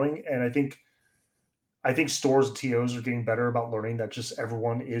is growing, and I think stores and TOs are getting better about learning that just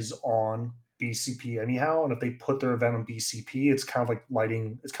everyone is on BCP anyhow. And if they put their event on BCP, it's kind of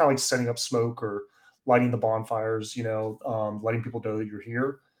like setting up smoke or lighting the bonfires, letting people know that you're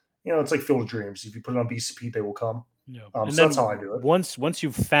here. It's like Field of Dreams. If you put it on BCP, they will come. Yeah. So that's how I do it. Once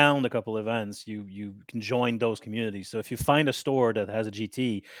you've found a couple events, you can join those communities. So if you find a store that has a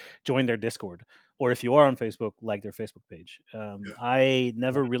GT, join their Discord. Or if you are on Facebook, like their Facebook page. I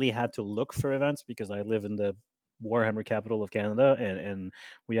never really had to look for events because I live in the Warhammer capital of Canada, and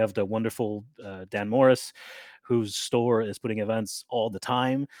we have the wonderful Dan Morris, whose store is putting events all the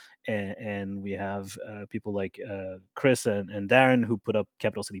time, and we have people like Chris and Darren who put up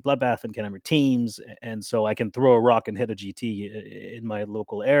Capital City Bloodbath and Canhammer teams, and so I can throw a rock and hit a GT in my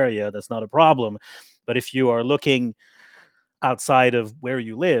local area. That's not a problem. But if you are looking outside of where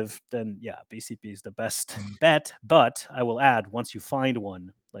you live, then yeah, BCP is the best bet. But I will add, once you find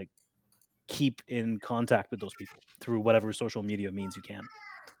one, like, keep in contact with those people through whatever social media means you can.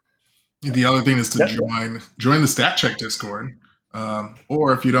 The other thing is to join the Stat Check Discord.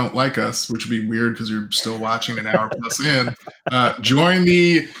 Or if you don't like us, which would be weird because you're still watching an hour plus in, join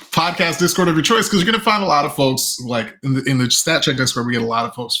the podcast Discord of your choice, because you're going to find a lot of folks like in the Stat Check Discord. We get a lot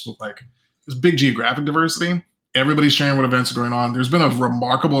of folks with like there's big geographic diversity. Everybody's sharing what events are going on. There's been a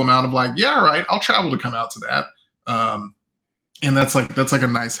remarkable amount of like, yeah, right, I'll travel to come out to that. And that's like a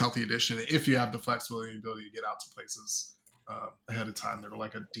nice healthy addition if you have the flexibility and ability to get out to places ahead of time that are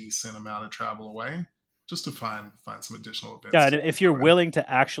like a decent amount of travel away. just to find some additional Yeah, events. and if you're willing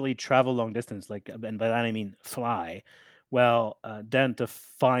to actually travel long distance, like, and by that I mean fly, well, then to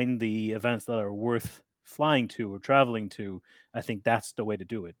find the events that are worth flying to or traveling to, I think that's the way to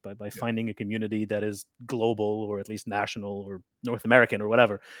do it. By Yeah. finding a community that is global or at least national or North American or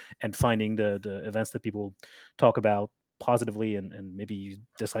whatever, and finding the events that people talk about positively, and maybe you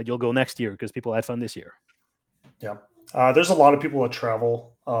decide you'll go next year because people had fun this year. Yeah. There's a lot of people that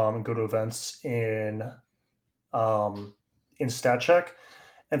travel and go to events in stat check.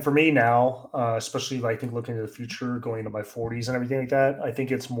 And for me now, especially like, I think looking into the future, going into my 40s and everything like that, I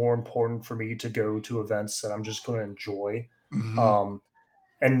think it's more important for me to go to events that I'm just going to enjoy, Mhm. um,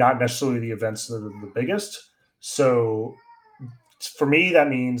 and not necessarily the events that are the biggest. So for me, that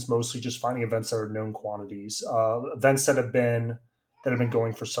means mostly just finding events that are known quantities, events that have been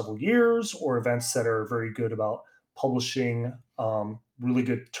going for several years, or events that are very good about publishing really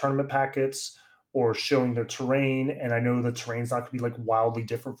good tournament packets or showing their terrain. And I know the terrain's not going to be like wildly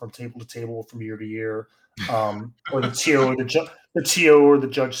different from table to table from year to year, or the TO or the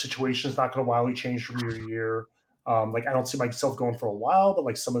judge situation is not going to wildly change from year to year. Like I don't see myself going for a while, but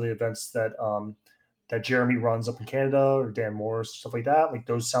like some of the events that Jeremy runs up in Canada or Dan Morris, stuff like that. Like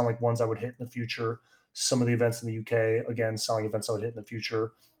those sound like ones I would hit in the future. Some of the events in the UK, again, sound like events I would hit in the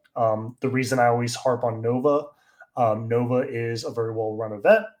future. The reason I always harp on Nova, Nova is a very well run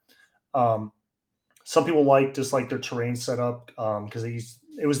event. Um, some people like their terrain setup because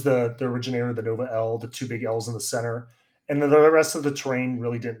it was the originator of the Nova L, the two big L's in the center, and then the rest of the terrain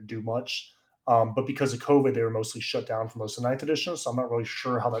really didn't do much. But because of COVID, they were mostly shut down for most of ninth edition. So I'm not really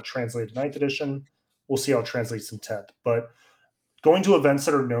sure how that translated to ninth edition. We'll see how it translates in 10th. But going to events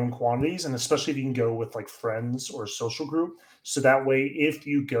that are known quantities, and especially if you can go with like friends or a social group, so that way if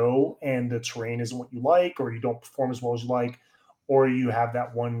you go and the terrain isn't what you like, or you don't perform as well as you like, or you have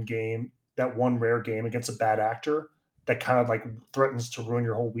that one rare game against a bad actor that kind of like threatens to ruin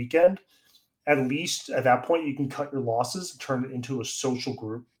your whole weekend, at least at that point you can cut your losses and turn it into a social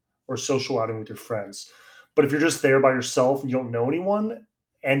group or social outing with your friends. But if you're just there by yourself and you don't know anyone,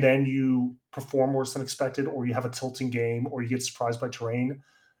 and then you perform worse than expected, or you have a tilting game, or you get surprised by terrain,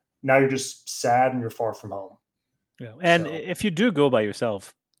 now you're just sad and you're far from home. Yeah, and So if you do go by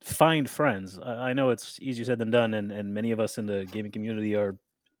yourself, find friends. I know it's easier said than done, and many of us in the gaming community are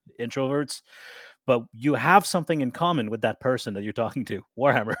introverts, but you have something in common with that person that you're talking to.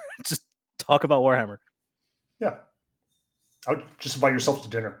 Warhammer. Just talk about Warhammer. yeah, I would just invite yourself to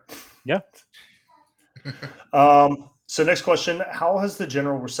dinner. Yeah. So next question: how has the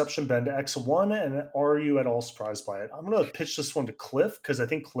general reception been to X1, and are you at all surprised by it? I'm going to pitch this one to Cliff because I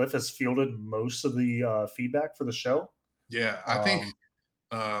think Cliff has fielded most of the feedback for the show. Yeah, I think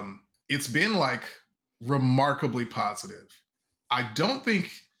it's been like remarkably positive. I don't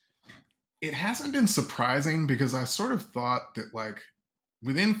think it hasn't been surprising because I sort of thought that like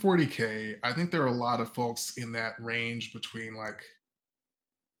within 40K, I think there are a lot of folks in that range between like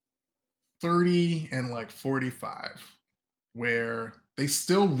 30 and like 45 where they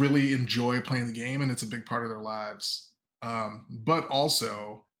still really enjoy playing the game and it's a big part of their lives. But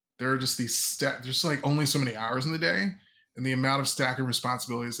also there are just there's like only so many hours in the day, and the amount of stacking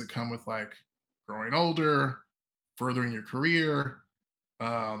responsibilities that come with like growing older, furthering your career.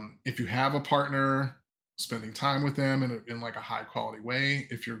 If you have a partner, spending time with them in like a high quality way.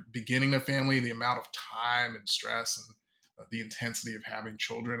 If you're beginning a family, the amount of time and stress and the intensity of having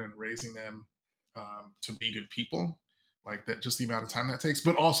children and raising them to be good people, like that, just the amount of time that takes,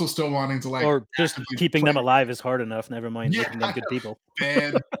 but also still wanting to like Or just actively keeping play. them alive is hard enough. Never mind Yeah, making them good people.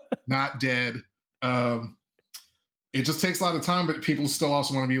 dead, not dead. Um, it just takes a lot of time, but people still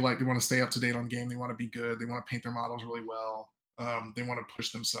also want to be like, they want to stay up to date on game. They want to be good. They want to paint their models really well. They want to push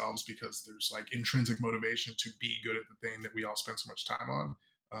themselves because there's like intrinsic motivation to be good at the thing that we all spend so much time on.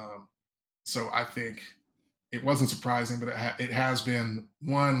 So I think it wasn't surprising, but it has been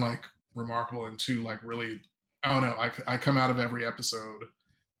one, like remarkable, and two, like really, I don't know. I come out of every episode,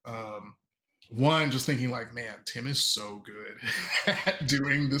 one just thinking like, man, Tim is so good at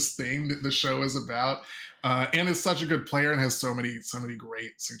doing this thing that the show is about, and is such a good player and has so many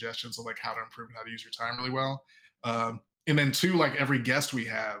great suggestions of like how to improve and how to use your time really well. And then two, like every guest we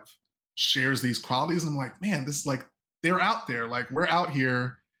have shares these qualities, and I'm like, man, this is like they're out there, like we're out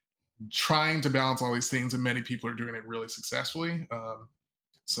here trying to balance all these things, and many people are doing it really successfully.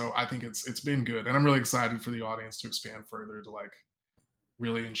 So I think it's been good, and I'm really excited for the audience to expand further to like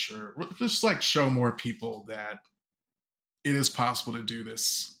really ensure, just like show more people that it is possible to do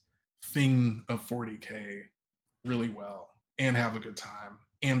this thing of 40K really well and have a good time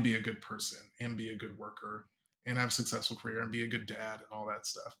and be a good person and be a good worker and have a successful career and be a good dad and all that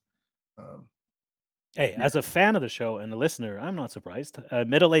stuff. Hey, as a fan of the show and a listener, I'm not surprised.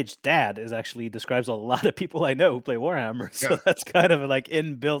 Middle-aged dad actually describes a lot of people I know who play Warhammer, so Yeah. that's kind of a, like,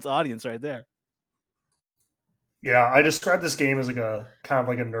 inbuilt audience right there. Yeah, I describe this game as like a kind of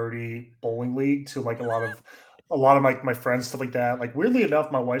like a nerdy bowling league to like a lot of my friends, stuff like that. Like weirdly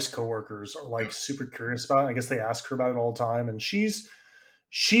enough, my wife's coworkers are like super curious about it. I guess they ask her about it all the time, and she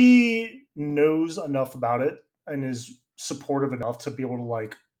knows enough about it and is supportive enough to be able to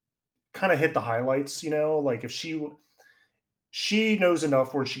like kind of hit the highlights. Like if she knows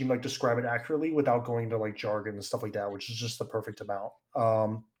enough where she can like describe it accurately without going to like jargon and stuff like that, which is just the perfect amount.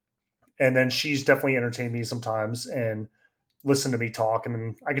 And then she's definitely entertained me sometimes and listen to me talk, and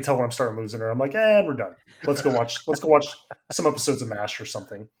then I can tell when I'm starting losing her. I'm like, we're done. Let's go watch some episodes of MASH or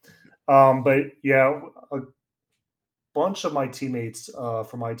something. But yeah, a bunch of my teammates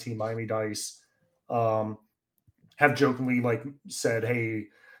from my team, Miami Dice, um, have jokingly like said, "Hey,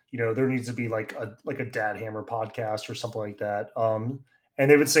 there needs to be like a Dad Hammer podcast or something like that." And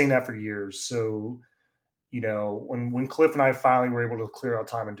they've been saying that for years. So when Cliff and I finally were able to clear out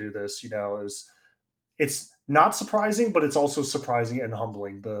time and do this, it's not surprising, but it's also surprising and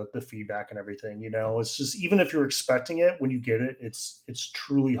humbling, the feedback and everything. It's just, even if you're expecting it, when you get it, it's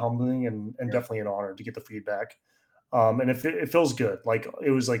truly humbling and definitely an honor to get the feedback. And it feels good. Like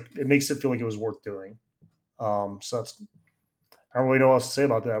it makes it feel like it was worth doing. So I don't really know what else to say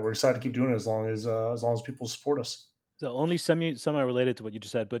about that. We're excited to keep doing it as long as people support us. So only semi-related to what you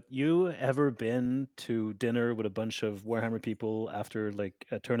just said, but you ever been to dinner with a bunch of Warhammer people after like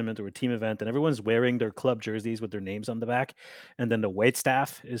a tournament or a team event, and everyone's wearing their club jerseys with their names on the back, and then the wait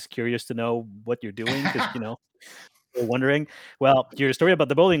staff is curious to know what you're doing because they're wondering. Well, your story about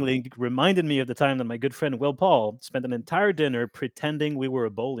the bowling league reminded me of the time that my good friend Will Paul spent an entire dinner pretending we were a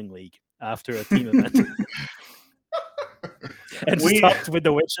bowling league after a team event and just We talked with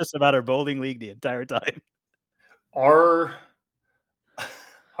the waitress about our bowling league the entire time. our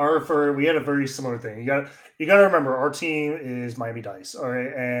we had a very similar thing. You got to remember, our team is Miami Dice, all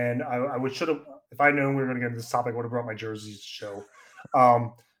right. And I would should have, if I'd known we were going to get into this topic, I would have brought my jerseys to show.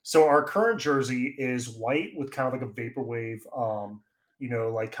 So our current jersey is white with kind of like a vaporwave,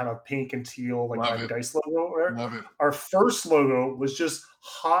 like kind of pink and teal, like Love Miami it. Dice logo. Right? Love it. Our first logo was just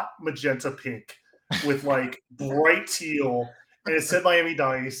hot magenta pink with like bright teal, and it said Miami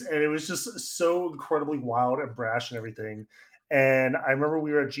Dice, and it was just so incredibly wild and brash and everything. And I remember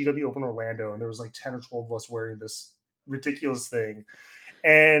we were at GW Open Orlando, and there was like 10 or 12 of us wearing this ridiculous thing.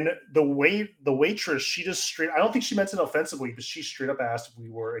 And the waitress, she just I don't think she meant it offensively, but she straight up asked if we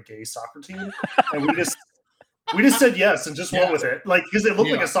were a gay soccer team. And we just said yes and just went with it. Like, because it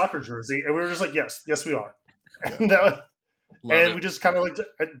looked like a soccer jersey. And we were just like, yes, we are. And we just kind of like,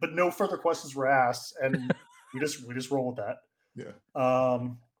 but no further questions were asked. And we just roll with that. Yeah.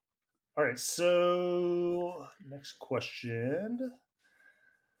 All right, so next question.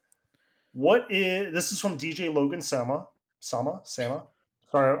 This is from DJ Logan Sama. Sorry,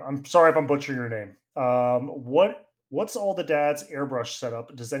 I'm sorry if I'm butchering your name. What's all the dad's airbrush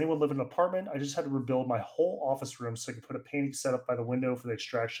setup? Does anyone live in an apartment? I just had to rebuild my whole office room so I could put a painting setup by the window for the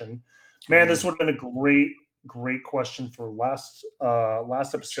extraction. Man, this would have been a great question for last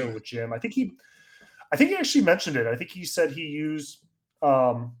episode with Jim. I think he actually mentioned it. I think he said he used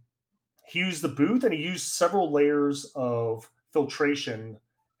the booth, and he used several layers of filtration,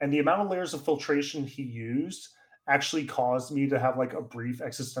 and the amount of layers of filtration he used actually caused me to have like a brief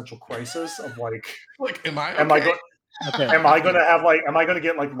existential crisis of like am I going to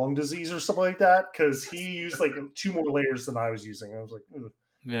get like lung disease or something like that, because he used like 2 more layers than I was using. I was like, ugh.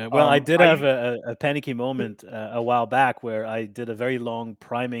 Yeah, well, I did have a panicky moment a while back where I did a very long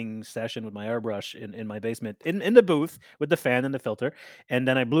priming session with my airbrush in my basement in the booth with the fan and the filter, and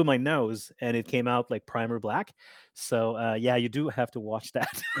then I blew my nose and it came out like primer black. So yeah, you do have to watch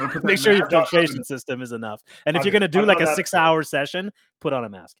that. Make sure your filtration system is enough. And if you're gonna do like a 6-hour session, put on a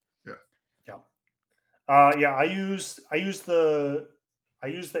mask. Yeah. I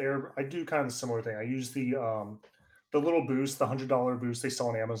do kind of a similar thing. I use the little boost, the $100 boost they sell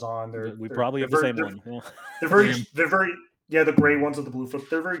on Amazon. We probably have the same one. Yeah. They're very the gray ones with the blue flip.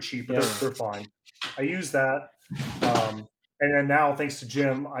 They're very cheap, but they're fine. I use that. And then now, thanks to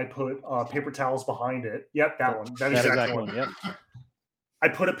Jim, I put paper towels behind it. Yep, that one. That exact one. Yep. I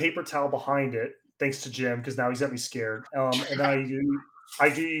put a paper towel behind it, thanks to Jim, because now he's got me scared. And then I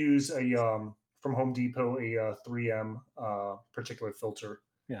do use from Home Depot a 3M particulate filter.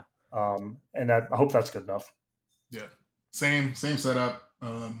 Yeah. And I hope that's good enough. Yeah. Same setup.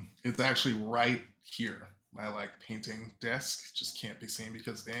 It's actually right here. My painting desk just can't be seen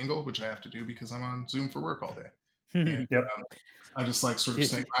because of the angle, which I have to do because I'm on Zoom for work all day. And Yep. I just like sort of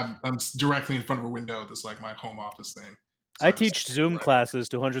saying I'm directly in front of a window that's like my home office thing. So I just teach Zoom classes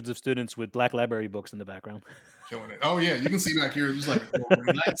to hundreds of students with Black Library books in the background. killing it. Oh yeah, you can see back here. There's like a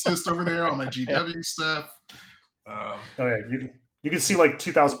little list over there, all my GW stuff. Oh yeah, you can see like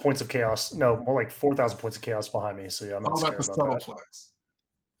 2,000 points of chaos. No, more like 4,000 points of chaos behind me. So yeah, I'm not all about scared the about subtle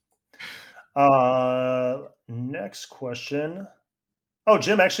that. flex. Next question. Oh,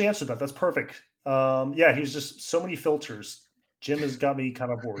 Jim actually answered that. That's perfect. Yeah, he's just so many filters. Jim has got me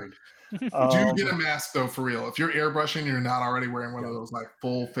kind of worried. Do get a mask though, for real. If you're airbrushing, you're not already wearing one of Yeah. those like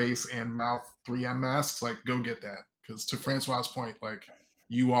full face and mouth 3M masks. Like, go get that, because to Francois's point, like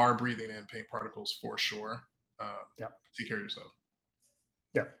you are breathing in paint particles for sure. Yeah. Take care of yourself.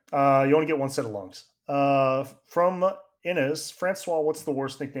 Yeah. You only get one set of lungs. From Inez, Francois, what's the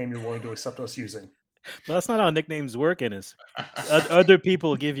worst nickname you're willing to accept us using? Well, that's not how nicknames work, Innes. Other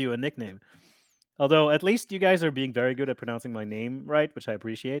people give you a nickname. Although at least you guys are being very good at pronouncing my name right, which I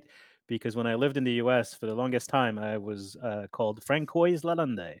appreciate. Because when I lived in the U.S. for the longest time, I was called Francois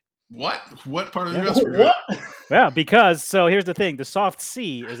Lalonde. What part of the Yeah. US were you at? Yeah, because so here's the thing: the soft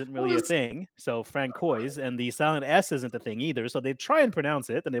C isn't really a thing. So Francois, and the silent S isn't a thing either. So they try and pronounce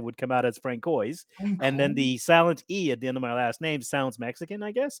it, and it would come out as Francois. And then the silent E at the end of my last name sounds Mexican,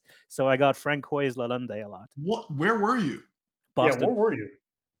 I guess. So I got Francois Lalonde a lot. What? Where were you? Boston. Yeah, where were you?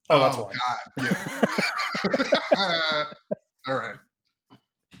 Oh, that's why. God. Yeah. All right.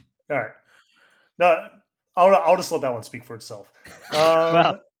 All right. No, I'll just let that one speak for itself.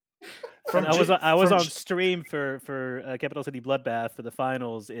 Well, From I was on stream for Capital City Bloodbath for the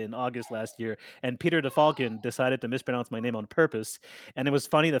finals in August last year, and Peter DeFalcon decided to mispronounce my name on purpose, and it was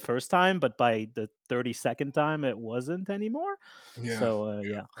funny the first time, but by the 32nd time, it wasn't anymore. Yeah. So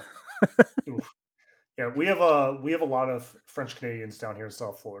yeah. Yeah, we have a lot of French Canadians down here in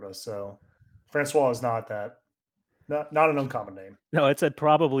South Florida, so Francois is not an uncommon name. No, it's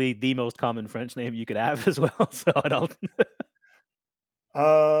probably the most common French name you could have as well. So I don't.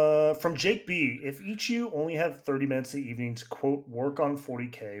 From Jake B, if each you only had 30 minutes in the evening to quote work on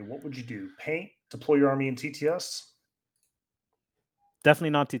 40K, what would you do? Paint, deploy your army in TTS?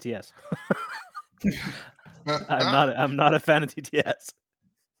 Definitely not TTS. I'm not a fan of TTS.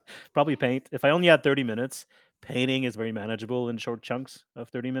 Probably paint. If I only had 30 minutes, painting is very manageable in short chunks of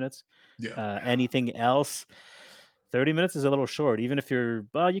 30 minutes. Yeah. Anything else, 30 minutes is a little short. Even if you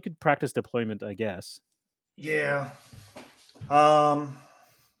could practice deployment, I guess. Yeah. Let's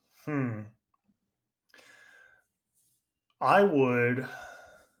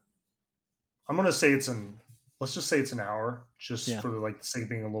just say it's an hour, just for like the sake of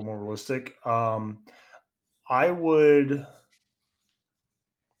being a little more realistic. I would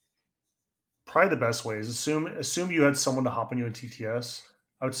probably, the best way is assume you had someone to hop on you in TTS.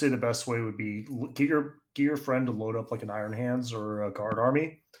 I would say the best way would be get your friend to load up like an Iron Hands or a Guard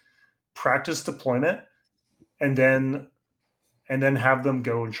Army, practice deployment, and then have them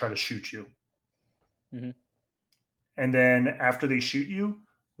go and try to shoot you. Mm-hmm. And then after they shoot you,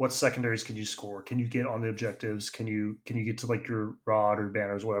 what secondaries can you score? Can you get on the objectives? Can you get to like your rod or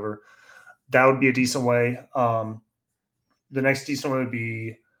banners, whatever? That would be a decent way. The next decent way would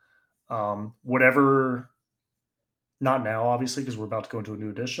be whatever, not now, obviously, because we're about to go into a new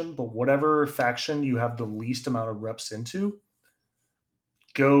edition, but whatever faction you have the least amount of reps into,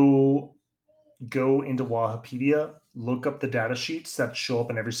 go into Wahapedia, look up the data sheets that show up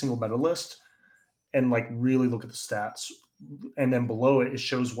in every single meta list, and like really look at the stats. And then below it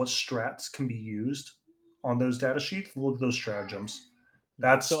shows what strats can be used on those data sheets. Look at those stratagems.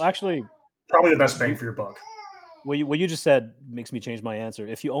 That's so actually probably the best bang for your buck. What you just said makes me change my answer.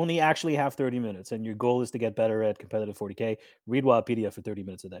 If you only actually have 30 minutes and your goal is to get better at competitive 40K, read Wikipedia for 30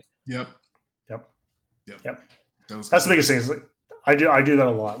 minutes a day. Yep. That's the biggest thing. Is like, I do that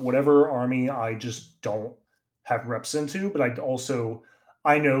a lot. Whatever army I just don't have reps into, but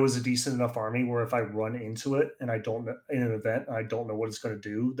I know is a decent enough army where if I run into it and I don't in an event and I don't know what it's going to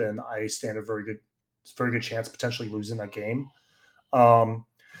do, then I stand a very good chance potentially losing that game.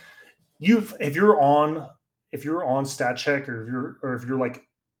 If you're on stat check or if you're like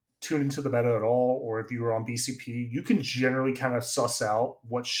tuned into the meta at all, or if you were on BCP, you can generally kind of suss out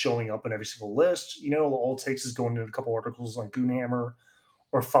what's showing up in every single list. All it takes is going into a couple articles on Goonhammer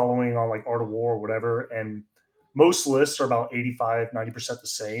or following on like Art of War or whatever. And most lists are about 85-90% the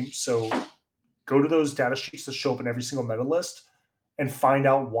same. So go to those data sheets that show up in every single meta list and find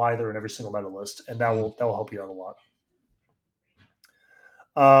out why they're in every single meta list. And that will help you out a lot.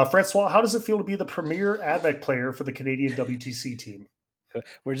 Francois, how does it feel to be the premier AdVec player for the Canadian WTC team?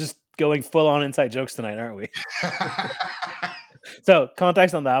 We're just going full on inside jokes tonight, aren't we? So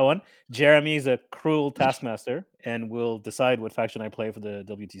context on that one. Jeremy is a cruel taskmaster and will decide what faction I play for the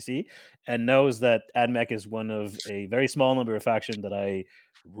WTC, and knows that AdMech is one of a very small number of faction that I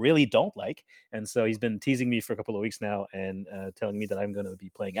really don't like. And so he's been teasing me for a couple of weeks now and telling me that I'm going to be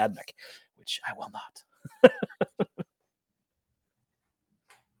playing AdMech, which I will not.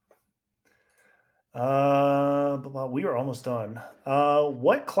 But we are almost done.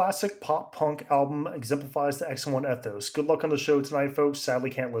 What classic pop punk album exemplifies the X1 ethos? Good luck on the show tonight, folks. Sadly,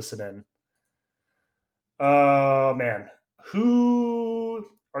 can't listen in. Man, who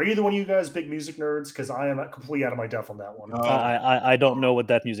are either one of you guys big music nerds? Because I am completely out of my depth on that one. I don't know what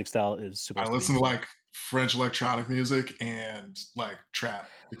that music style is supposed I to listen be. to like French electronic music and like trap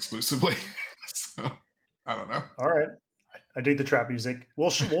exclusively. So I don't know. All right. I dig the trap music. We'll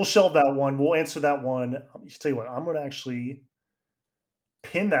shelve that one. We'll answer that one. I'll tell you what, I'm going to actually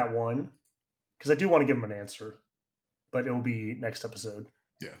pin that one because I do want to give him an answer, but it will be next episode.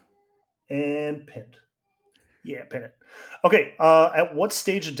 Yeah. And pinned. Yeah, pin it. Okay. At what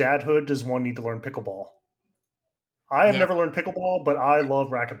stage of dadhood does one need to learn pickleball? I have never learned pickleball, but I love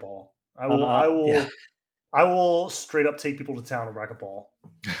racquetball. I will straight up take people to town in racquetball.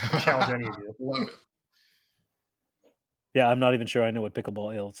 Challenge any of you. Love it. Yeah, I'm not even sure I know what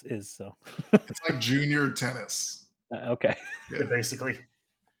pickleball is. So it's like junior tennis. Okay. Yeah, basically.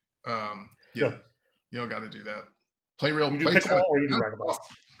 Yeah. You don't got to do that. Play You do pickleball tennis. or you do racquetball?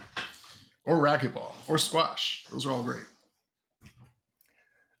 Or racquetball or squash. Those are all great.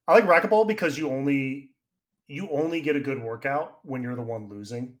 I like racquetball because you only get a good workout when you're the one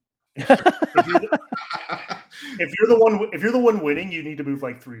losing. If you're the one winning, you need to move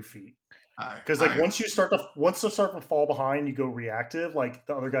like 3 feet. Because once you start to fall behind, you go reactive. Like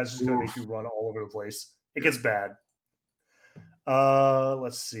the other guy's just gonna make you run all over the place. It gets bad.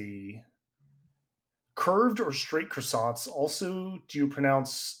 Let's see. Curved or straight croissants. Also, do you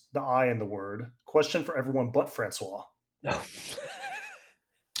pronounce the I in the word? Question for everyone but Francois. No.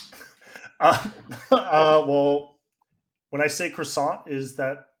 Well, when I say croissant, is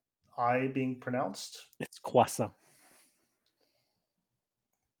that I being pronounced? It's croissant.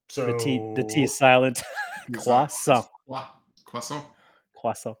 So the T is silent. Croissant. Croissant.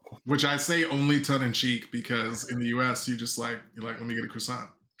 Croissant. Which I say only tongue in cheek because in the US you're like, let me get a croissant.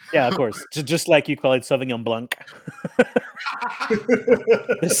 Yeah, of course. Just like you call it Sauvignon Blanc.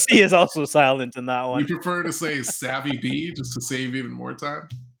 The C is also silent in that one. You prefer to say Savvy B just to save even more time?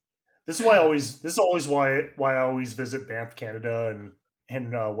 This is always why I always visit Banff, Canada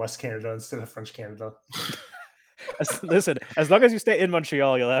and West Canada instead of French Canada. Listen, as long as you stay in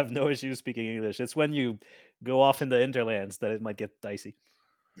Montreal, you'll have no issues speaking English. It's when you go off in the interlands that it might get dicey.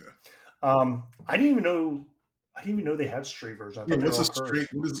 Yeah. I didn't even know they had straight versions. What does a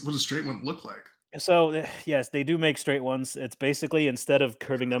straight one look like? So yes, they do make straight ones. It's basically instead of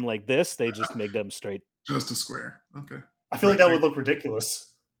curving them like this, they just make them straight. Just a square. Okay. I feel like that would look ridiculous.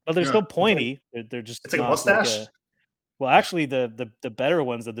 Well, they're still pointy. They're just it's like a mustache. Well, actually, the better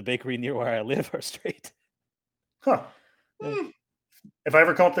ones at the bakery near where I live are straight. Huh. If I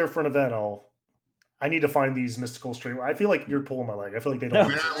ever come up there for an event, I need to find these mystical straight. I feel like you're pulling my leg. I feel like they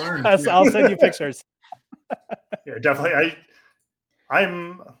don't. I'll send you pictures. Yeah, definitely.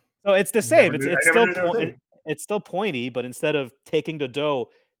 I'm. So it's the same. It's still pointy, but instead of taking the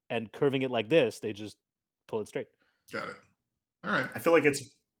dough and curving it like this, they just pull it straight. Got it. All right. I feel like it's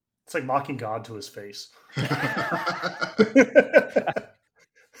like mocking God to his face.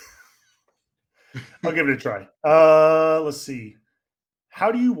 I'll give it a try. Let's see.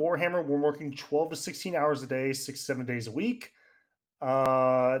 How do you Warhammer when working 12 to 16 hours a day, 6-7 days a week?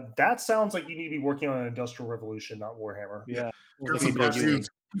 That sounds like you need to be working on an Industrial Revolution, not Warhammer. Yeah. You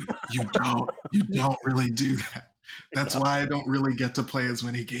don't really do that. That's why I don't really get to play as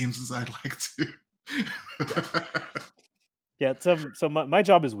many games as I'd like to. Yeah, so my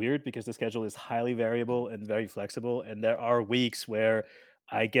job is weird because the schedule is highly variable and very flexible, and there are weeks where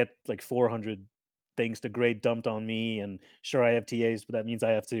I get like 400 things to grade dumped on me, and sure I have TAs, but that means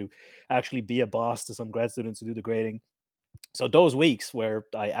I have to actually be a boss to some grad students to do the grading. So those weeks where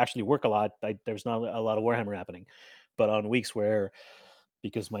I actually work a lot, there's not a lot of Warhammer happening. But on weeks where,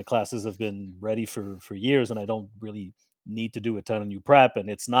 because my classes have been ready for years and I don't really need to do a ton of new prep and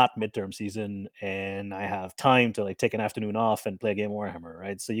it's not midterm season and I have time to like take an afternoon off and play a game of Warhammer,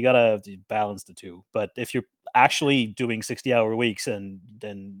 right? So you gotta balance the two. But if you're actually doing 60-hour weeks, and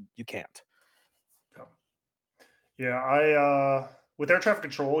then you can't. Yeah, I with air traffic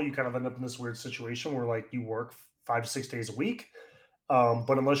control, you kind of end up in this weird situation where like you work 5 to 6 days a week,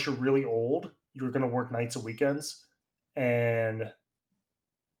 but unless you're really old, you're going to work nights and weekends. And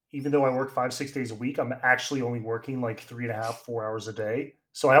even though I work 5-6 days a week, I'm actually only working like 3.5-4 hours a day.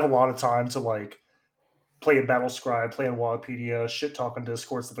 So I have a lot of time to like playing Battlescribe, playing Wikipedia, shit talking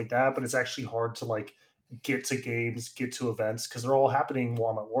Discord, stuff like that. But it's actually hard to like get to games, get to events because they're all happening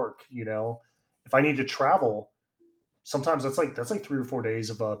while I'm at work. If I need to travel, sometimes that's like 3 or 4 days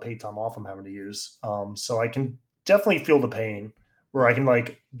of paid time off I'm having to use. So I can definitely feel the pain where I can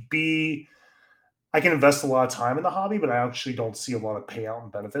I can invest a lot of time in the hobby, but I actually don't see a lot of payout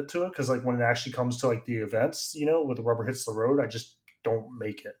and benefit to it because like when it actually comes to like the events, where the rubber hits the road, I just don't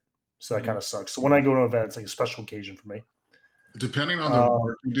make it. So that kind of sucks. So when I go to events, it's like a special occasion for me. Depending on the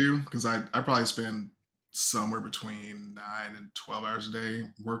work you do, because I probably spend somewhere between 9 and 12 hours a day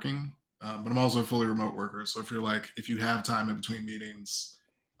working, but I'm also a fully remote worker. So if you have time in between meetings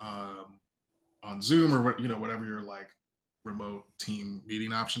on Zoom or whatever your like remote team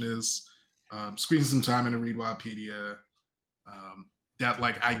meeting option is, squeezing some time in to read Wikipedia. That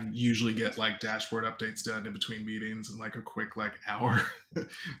like I usually get like dashboard updates done in between meetings and like a quick like hour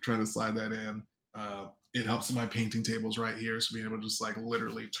trying to slide that in. It helps in my painting tables right here, so being able to just like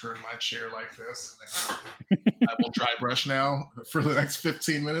literally turn my chair like this, and then I will dry brush now for the next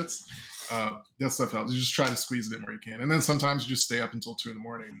 15 minutes. That stuff helps. You just try to squeeze it in where you can, and then sometimes you just stay up until 2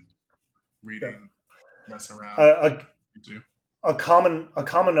 a.m. reading, messing around. A common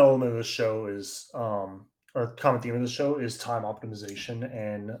element of the show is, or common theme of the show is time optimization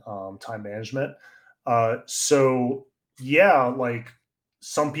and time management. So yeah, like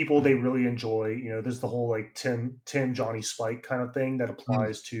some people they really enjoy. There's the whole like Tim, Johnny, Spike kind of thing that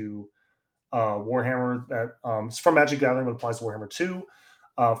applies to Warhammer. That it's from Magic Gathering, but applies to Warhammer 2.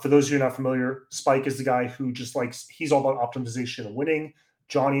 For those of you not familiar, Spike is the guy who just likes he's all about optimization and winning.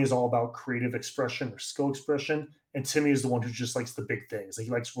 Johnny is all about creative expression or skill expression, and Timmy is the one who just likes the big things. Like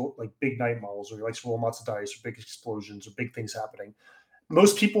he likes like big night models, or he likes rolling lots of dice, or big explosions, or big things happening.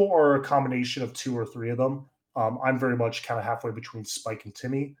 Most people are a combination of 2 or 3 of them. I'm very much kind of halfway between Spike and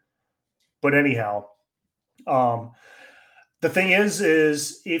Timmy. But anyhow, the thing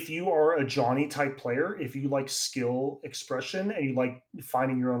is if you are a Johnny type player, if you like skill expression and you like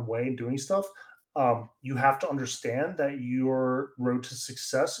finding your own way and doing stuff, you have to understand that your road to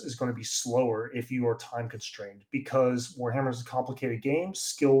success is going to be slower if you are time constrained because Warhammer is a complicated game.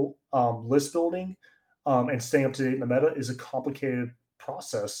 Skill list building and staying up to date in the meta is a complicated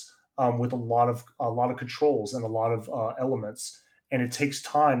process with a lot of controls and a lot of elements, and it takes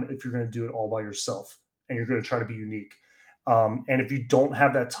time if you're going to do it all by yourself and you're going to try to be unique. And if you don't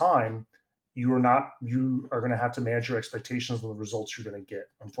have that time, you are going to have to manage your expectations on the results you're going to get.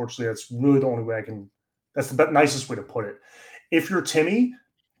 Unfortunately, that's really the only way that's the nicest way to put it. If you're Timmy,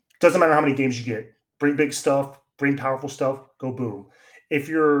 doesn't matter how many games you get, bring big stuff, bring powerful stuff, go boom. If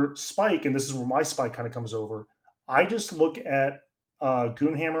you're Spike, and this is where my Spike kind of comes over, I just look at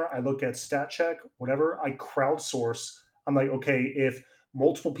Goonhammer, I look at stat check, whatever, I crowdsource. I'm like, okay, if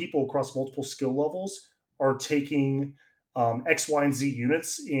multiple people across multiple skill levels are taking X, Y, and Z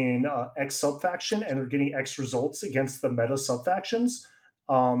units in X subfaction and are getting X results against the meta subfactions,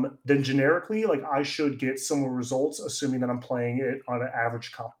 then generically, like I should get similar results, assuming that I'm playing it on an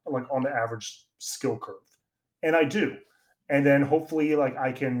average on the average skill curve, and I do. And then hopefully, like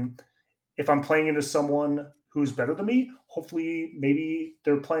I can, if I'm playing into someone who's better than me, hopefully maybe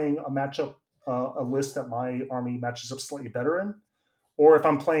they're playing a matchup, a list that my army matches up slightly better in, or if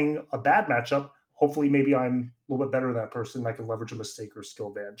I'm playing a bad matchup, hopefully maybe I'm a little bit better than that person and I can leverage a mistake or skill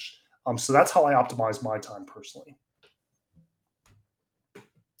advantage. So that's how I optimize my time personally.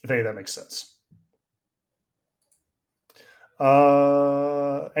 If any of that makes sense.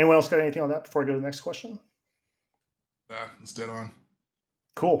 Anyone else got anything on that before I go to the next question? It's dead on.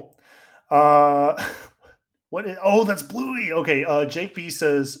 Cool. That's Bluey. Okay. Jake B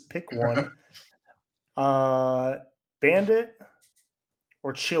says pick one. Bandit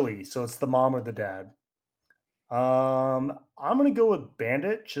or Chili. So it's the mom or the dad. I'm gonna go with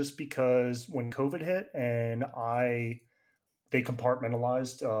Bandit just because when COVID hit and they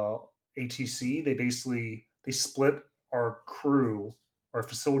compartmentalized ATC, they split our crew, our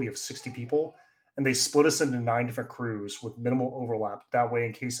facility of 60 people, and they split us into 9 different crews with minimal overlap. That way,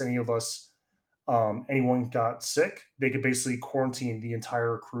 in case anyone got sick, they could basically quarantine the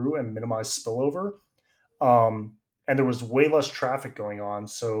entire crew and minimize spillover. And there was way less traffic going on,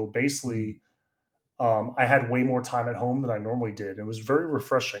 so basically I had way more time at home than I normally did. It was very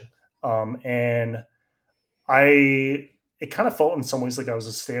refreshing. And it kind of felt in some ways like I was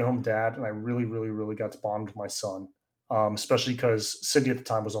a stay-at-home dad, and I really, really, really got to bond with my son, especially because Cindy at the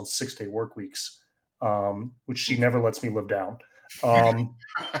time was on 6-day work weeks, which she never lets me live down.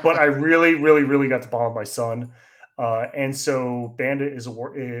 But I really, really, really got to bond with my son. And so Bandit is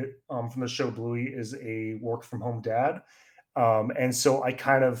from the show Bluey is a work from home dad. And so I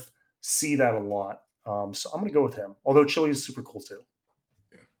kind of see that a lot. So I'm going to go with him. Although Chili is super cool too.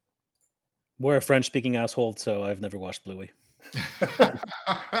 We're a French-speaking household, so I've never watched Bluey.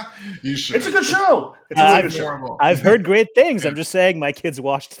 You should. It's a good show. It's a really good show. I've heard great things. I'm just saying my kids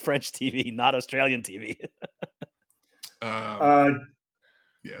watched French TV, not Australian TV. Yeah,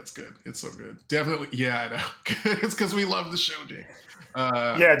 it's good. It's so good. Definitely. Yeah, I know. It's because we love the show, Jake.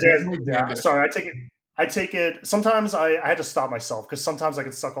 Yeah, Dan. Yeah, sorry, I take it. Sometimes I had to stop myself because sometimes I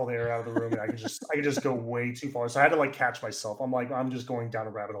could suck all the air out of the room and I could just go way too far. So I had to like catch myself. I'm just going down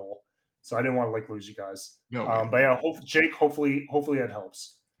a rabbit hole. So I didn't want to like lose you guys. No, but yeah, Jake, hopefully it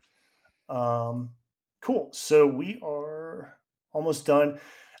helps. Cool. So we are almost done.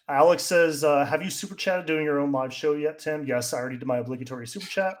 Alex says, have you super chatted doing your own live show yet, Tim? Yes, I already did my obligatory super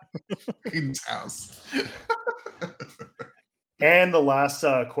chat. In house. And the last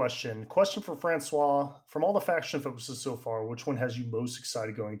question for Francois. From all the faction focuses so far, which one has you most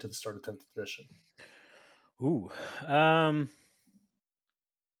excited going to the start of 10th edition? Ooh.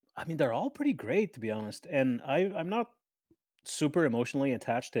 I mean, they're all pretty great, to be honest. And I'm not super emotionally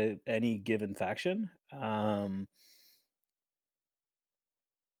attached to any given faction.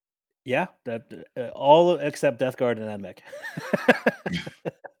 Yeah, that all except Death Guard and Admech.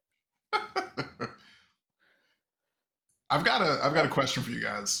 I've got a question for you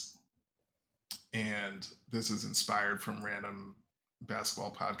guys, and this is inspired from random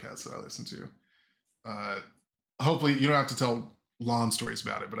basketball podcasts that I listen to. Hopefully, you don't have to tell long stories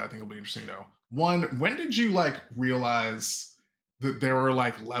about it, but I think it'll be interesting to know. One, when did you like realize that there were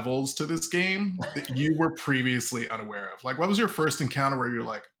like levels to this game that you were previously unaware of? Like, what was your first encounter where you're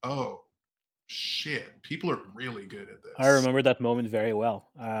like, oh shit, people are really good at this? I remember that moment very well.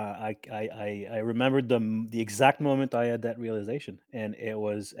 I remembered the exact moment I had that realization, and it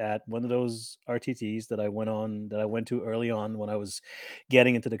was at one of those RTTs that I went to early on when I was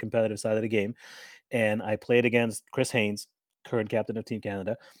getting into the competitive side of the game, and I played against Chris Haynes, current captain of Team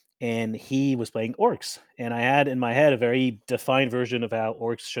Canada, and he was playing orcs, and I had in my head a very defined version of how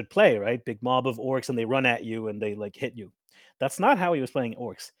orcs should play. Right, big mob of orcs, and they run at you and they like hit you. That's not how he was playing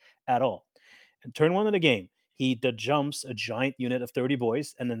orcs at all. And turn one of the game, he jumps a giant unit of 30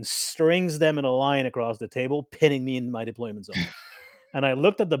 boys and then strings them in a line across the table, pinning me in my deployment zone. And I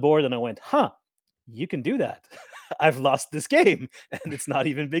looked at the board and I went, huh, you can do that. I've lost this game and it's not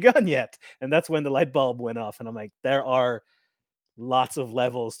even begun yet. And that's when the light bulb went off. And I'm like, there are lots of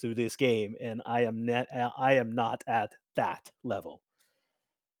levels to this game, and I am not at that level.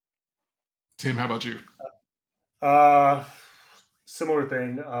 Tim, how about you? Similar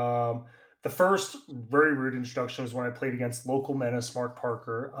thing. The first very rude introduction was when I played against local menace Mark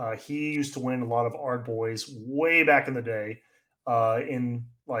Parker. He used to win a lot of Ard Boys way back in the day. In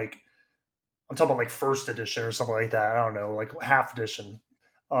like, I'm talking about like first edition or something like that. I don't know, like half edition.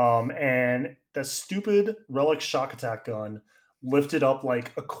 And that stupid relic shock attack gun lifted up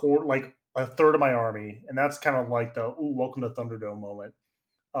like a third of my army, and that's kind of like the "Ooh, welcome to Thunderdome" moment.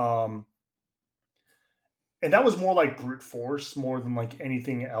 And that was more like brute force more than like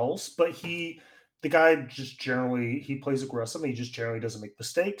anything else. But the guy just generally, he plays aggressive. And he just generally doesn't make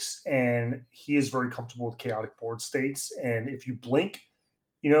mistakes, and he is very comfortable with chaotic board states. And if you blink,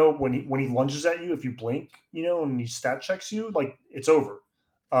 when he lunges at you, if you blink, and he stat checks you, like it's over.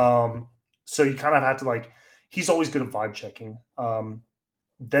 So you kind of have to like, he's always good at vibe checking.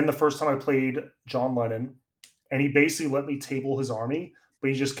 Then the first time I played John Lennon, and he basically let me table his army,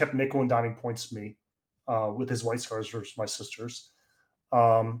 but he just kept nickel and diming points to me with his White Scars versus my sisters.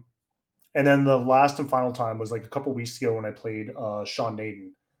 And then the last and final time was like a couple weeks ago when I played Sean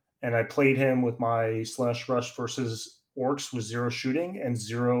Naden, and I played him with my Slash Rush versus Orcs with 0 shooting and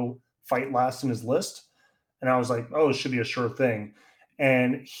 0 fight last in his list. And I was like, oh, it should be a sure thing.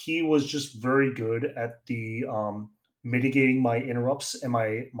 And he was just very good at the mitigating my interrupts and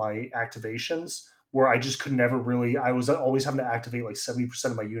my activations, where I just could never really, I was always having to activate like 70%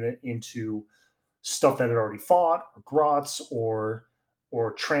 of my unit into stuff that had already fought, or grots, or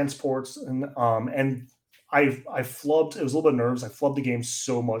transports. And I flubbed. It was a little bit of nerves. I flubbed the game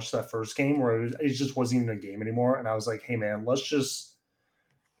so much that first game where it just wasn't even a game anymore. And I was like, hey man,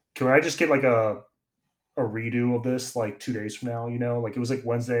 can I just get like a redo of this like 2 days from now? Like it was like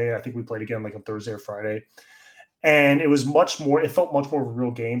Wednesday. I think we played again like on Thursday or Friday. And it was it felt much more of a real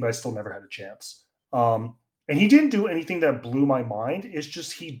game, but I still never had a chance. And he didn't do anything that blew my mind. It's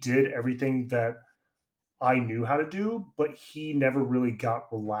just he did everything that I knew how to do, but he never really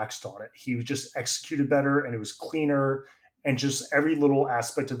got relaxed on it. He was just executed better, and it was cleaner, and just every little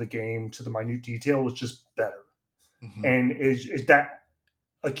aspect of the game to the minute detail was just better. Mm-hmm. And is that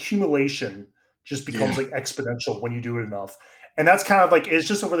accumulation just becomes like exponential when you do it enough. And that's kind of like, it's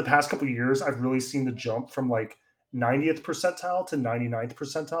just over the past couple of years, I've really seen the jump from like 90th percentile to 99th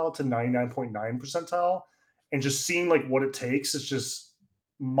percentile to 99.9 percentile. And just seeing like what it takes is just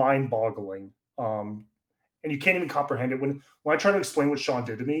mind boggling. And you can't even comprehend it. When I try to explain what Sean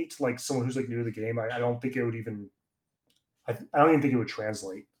did to me to like someone who's like new to the game, I don't think it would even, I don't even think it would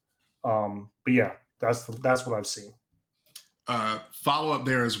translate. But yeah, that's what I've seen. Follow up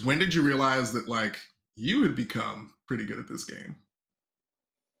there is, when did you realize that like you had become pretty good at this game?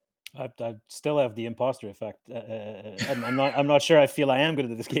 I still have the imposter effect. I'm not sure I feel I am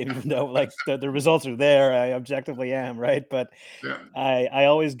good at this game, even though like the results are there. I objectively am, right? But Yeah. I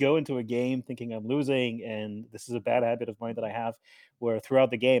always go into a game thinking I'm losing, and this is a bad habit of mine that I have, where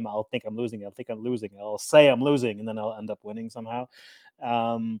throughout the game I'll think I'm losing, I'll say I'm losing, and then I'll end up winning somehow.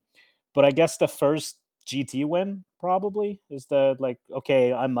 But I guess the first GT win probably is the like,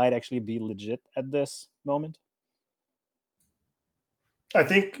 okay, I might actually be legit at this moment. I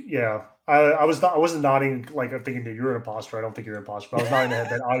think, yeah. I wasn't nodding like I'm thinking that you're an imposter. I don't think you're an imposter, but I was nodding my head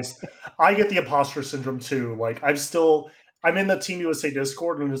that I get the imposter syndrome too. Like I'm in the Team USA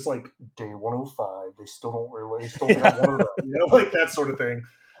Discord and it's like day 105. They still don't really have one of them, you know, like that sort of thing.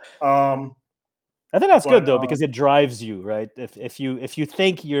 I think that's good though, because it drives you, right? If you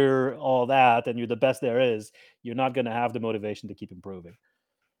think you're all that and you're the best there is, you're not going to have the motivation to keep improving.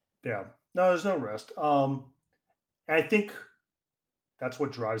 Yeah, no, there's no rest. And I think that's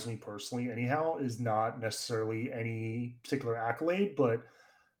what drives me personally, anyhow, is not necessarily any particular accolade, but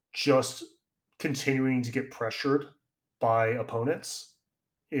just continuing to get pressured by opponents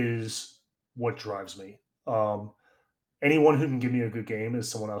is what drives me. Anyone who can give me a good game is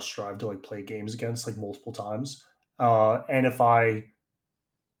someone I'll strive to like play games against like multiple times. And if I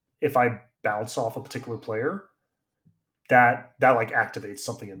bounce off a particular player, that like activates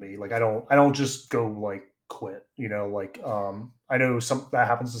something in me. Like I don't just go like quit, you know, like I know that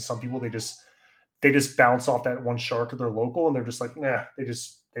happens to some people. They just bounce off that one shark at their local and they're just like, nah, they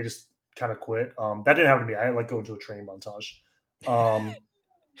just kind of quit. That didn't happen to me. I like go into a training montage.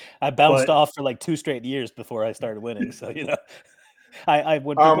 I bounced off for like 2 straight years before I started winning. So, you know, I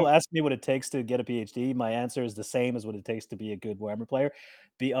when people ask me what it takes to get a PhD, my answer is the same as what it takes to be a good Warhammer player: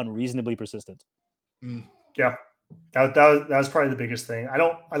 be unreasonably persistent. Yeah, that was probably the biggest thing.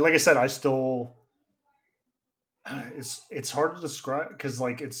 Like I said, I still, it's hard to describe because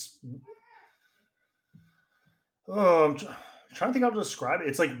like I'm trying to think how to describe it.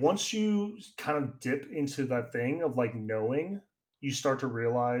 It's like once you kind of dip into that thing of like knowing, you start to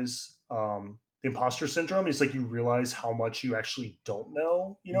realize the imposter syndrome is like you realize how much you actually don't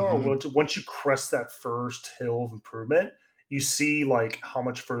know, you know, or once you crest that first hill of improvement, you see like how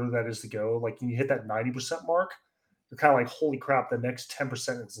much further that is to go. Like when you hit that 90% mark, you're kind of like, holy crap, the next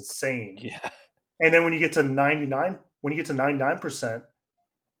 10% is insane. Yeah. And then when you get to 99%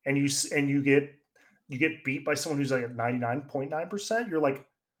 and you get beat by someone who's like at 99.9%, you're like,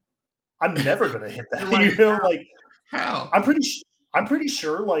 I'm never gonna hit that. Like, you know, like how? I'm pretty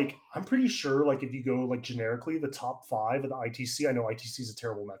sure like if you go like generically the top 5 of the ITC, I know ITC is a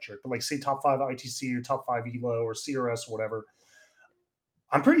terrible metric, but like say top 5 ITC or top 5 ELO or CRS or whatever,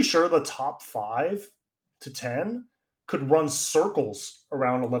 I'm pretty sure the top 5 to 10 could run circles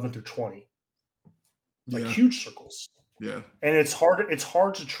around 11 through 20, like huge circles. Yeah. And it's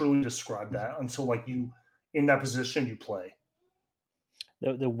hard to truly describe that until like you in that position you play.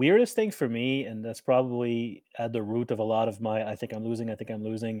 The weirdest thing for me, and that's probably at the root of a lot of my I think I'm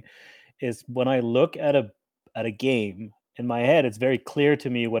losing, is when I look at a game, in my head, it's very clear to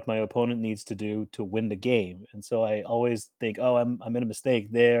me what my opponent needs to do to win the game. And so I always think, oh, I'm in a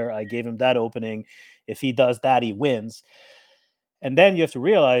mistake there. I gave him that opening. If he does that, he wins. And then you have to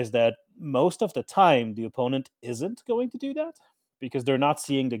realize that most of the time the opponent isn't going to do that because they're not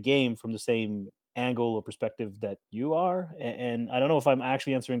seeing the game from the same angle or perspective that you are. And I don't know if I'm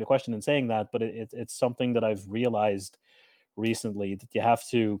actually answering the question in saying that, but it's something that I've realized recently, that you have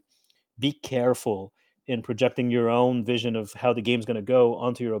to be careful in projecting your own vision of how the game's going to go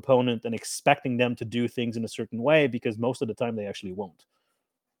onto your opponent and expecting them to do things in a certain way, because most of the time they actually won't.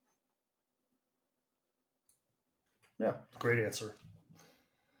 Yeah, great answer.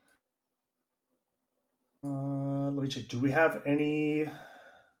 Let me check. Do we have any?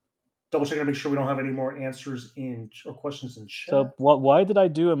 Double checking to make sure we don't have any more answers or questions in chat. So why did I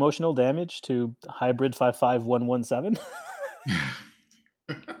do emotional damage to hybrid 55117?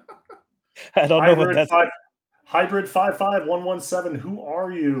 I don't know what that's. Hybrid 55117. Who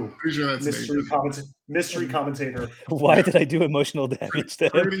are you? Pretty sure that's mystery commentator. Why did I do emotional damage to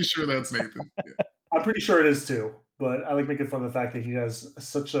him? Pretty sure that's Nathan. Yeah. I'm pretty sure it is too, but I like making fun of the fact that he has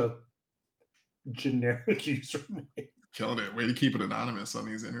such a generic username. Killing it. Way to keep it anonymous on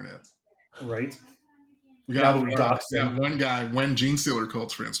these internets. Right. We Now got that we doxed him. one guy. When Gene Stealer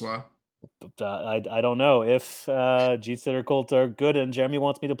cults, Francois? I don't know if Gene Stealer Colts are good and Jeremy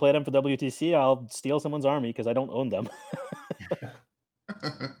wants me to play them for WTC. I'll steal someone's army because I don't own them,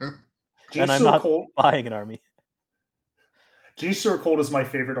 Gene and I'm Stealer not Colt. buying an army. Gene Stealer Colt is my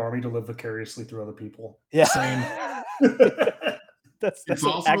favorite army to live vicariously through other people. Yeah. That's It's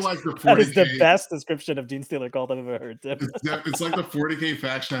also like the that is the 40K. best description of Gene Stealer Cult I've ever heard, Tim. It's like the 40K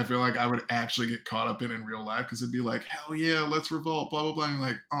faction I feel like I would actually get caught up in real life because it'd be like, hell yeah, let's revolt, blah, blah, blah. And you're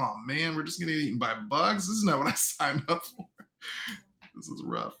like, oh man, we're just going to get eaten by bugs? This is not what I signed up for. This is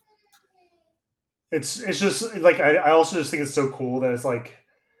rough. It's just like I also just think it's so cool that it's like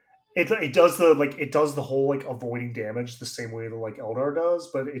it does the whole like avoiding damage the same way that like Eldar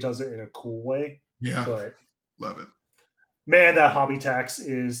does, but it does it in a cool way. Yeah. But love it. Man, that hobby tax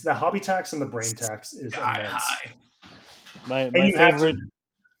and the brain tax is immense. My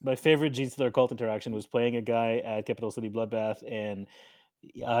favorite Gene Stealer Cult interaction was playing a guy at Capital City Bloodbath, and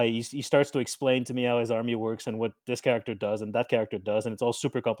he starts to explain to me how his army works and what this character does and that character does, and it's all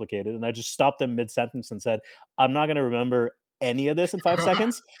super complicated. And I just stopped him mid-sentence and said, I'm not going to remember any of this in 5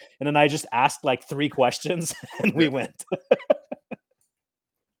 seconds. And then I just asked like 3 questions, and we went.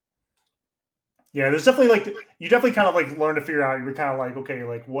 Yeah, there's definitely you definitely kind of like learn to figure out. You're kind of like, okay,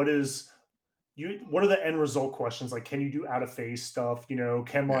 like what are the end result questions? Like, can you do out of phase stuff? You know,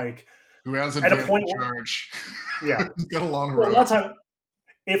 can like who has at a point charge? Yeah, got a long road. road. A lot of time,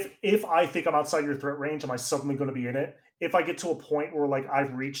 if I think I'm outside your threat range, am I suddenly going to be in it? If I get to a point where like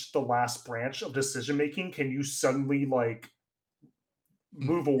I've reached the last branch of decision making, can you suddenly like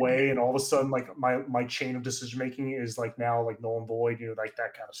move away and all of a sudden like my chain of decision making is like now like null and void? You know, like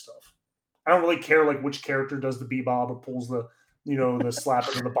that kind of stuff. I don't really care like which character does the bebob or pulls the the slap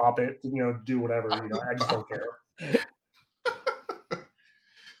it or the bop it, do whatever. I just don't care.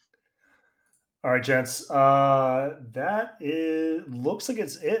 All right, gents. That looks like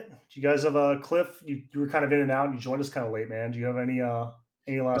it's it. Do you guys have Cliff? You were kind of in and out, and you joined us kind of late, man. Do you have any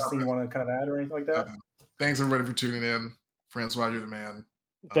last thing you want to kind of add or anything like that? Thanks everybody for tuning in. Francois, you're the man.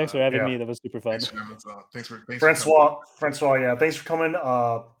 Thanks for having me. That was super fun. Thanks for Francois. Yeah, thanks for coming.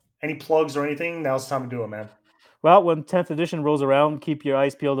 Any plugs or anything? Now's the time to do it, man. Well, when 10th edition rolls around, keep your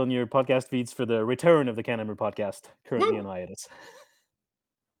eyes peeled on your podcast feeds for the return of the Canhammer podcast, currently on hiatus.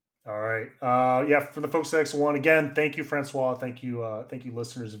 All right. For the folks at X1, again, thank you, Francois. Thank you,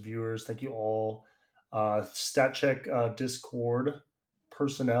 listeners and viewers. Thank you all. Stat Check Discord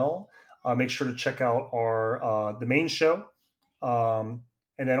personnel. Make sure to check out our the main show, and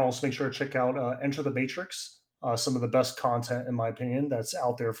then also make sure to check out Enter the Matrix. Some of the best content, in my opinion, that's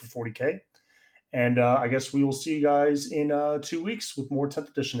out there for 40K. And I guess we will see you guys in 2 weeks with more 10th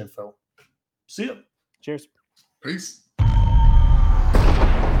edition info. See ya. Cheers. Peace.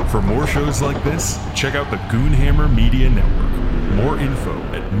 For more shows like this, check out the Goonhammer Media Network. More info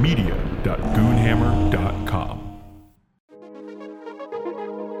at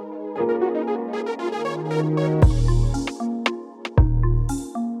media.goonhammer.com.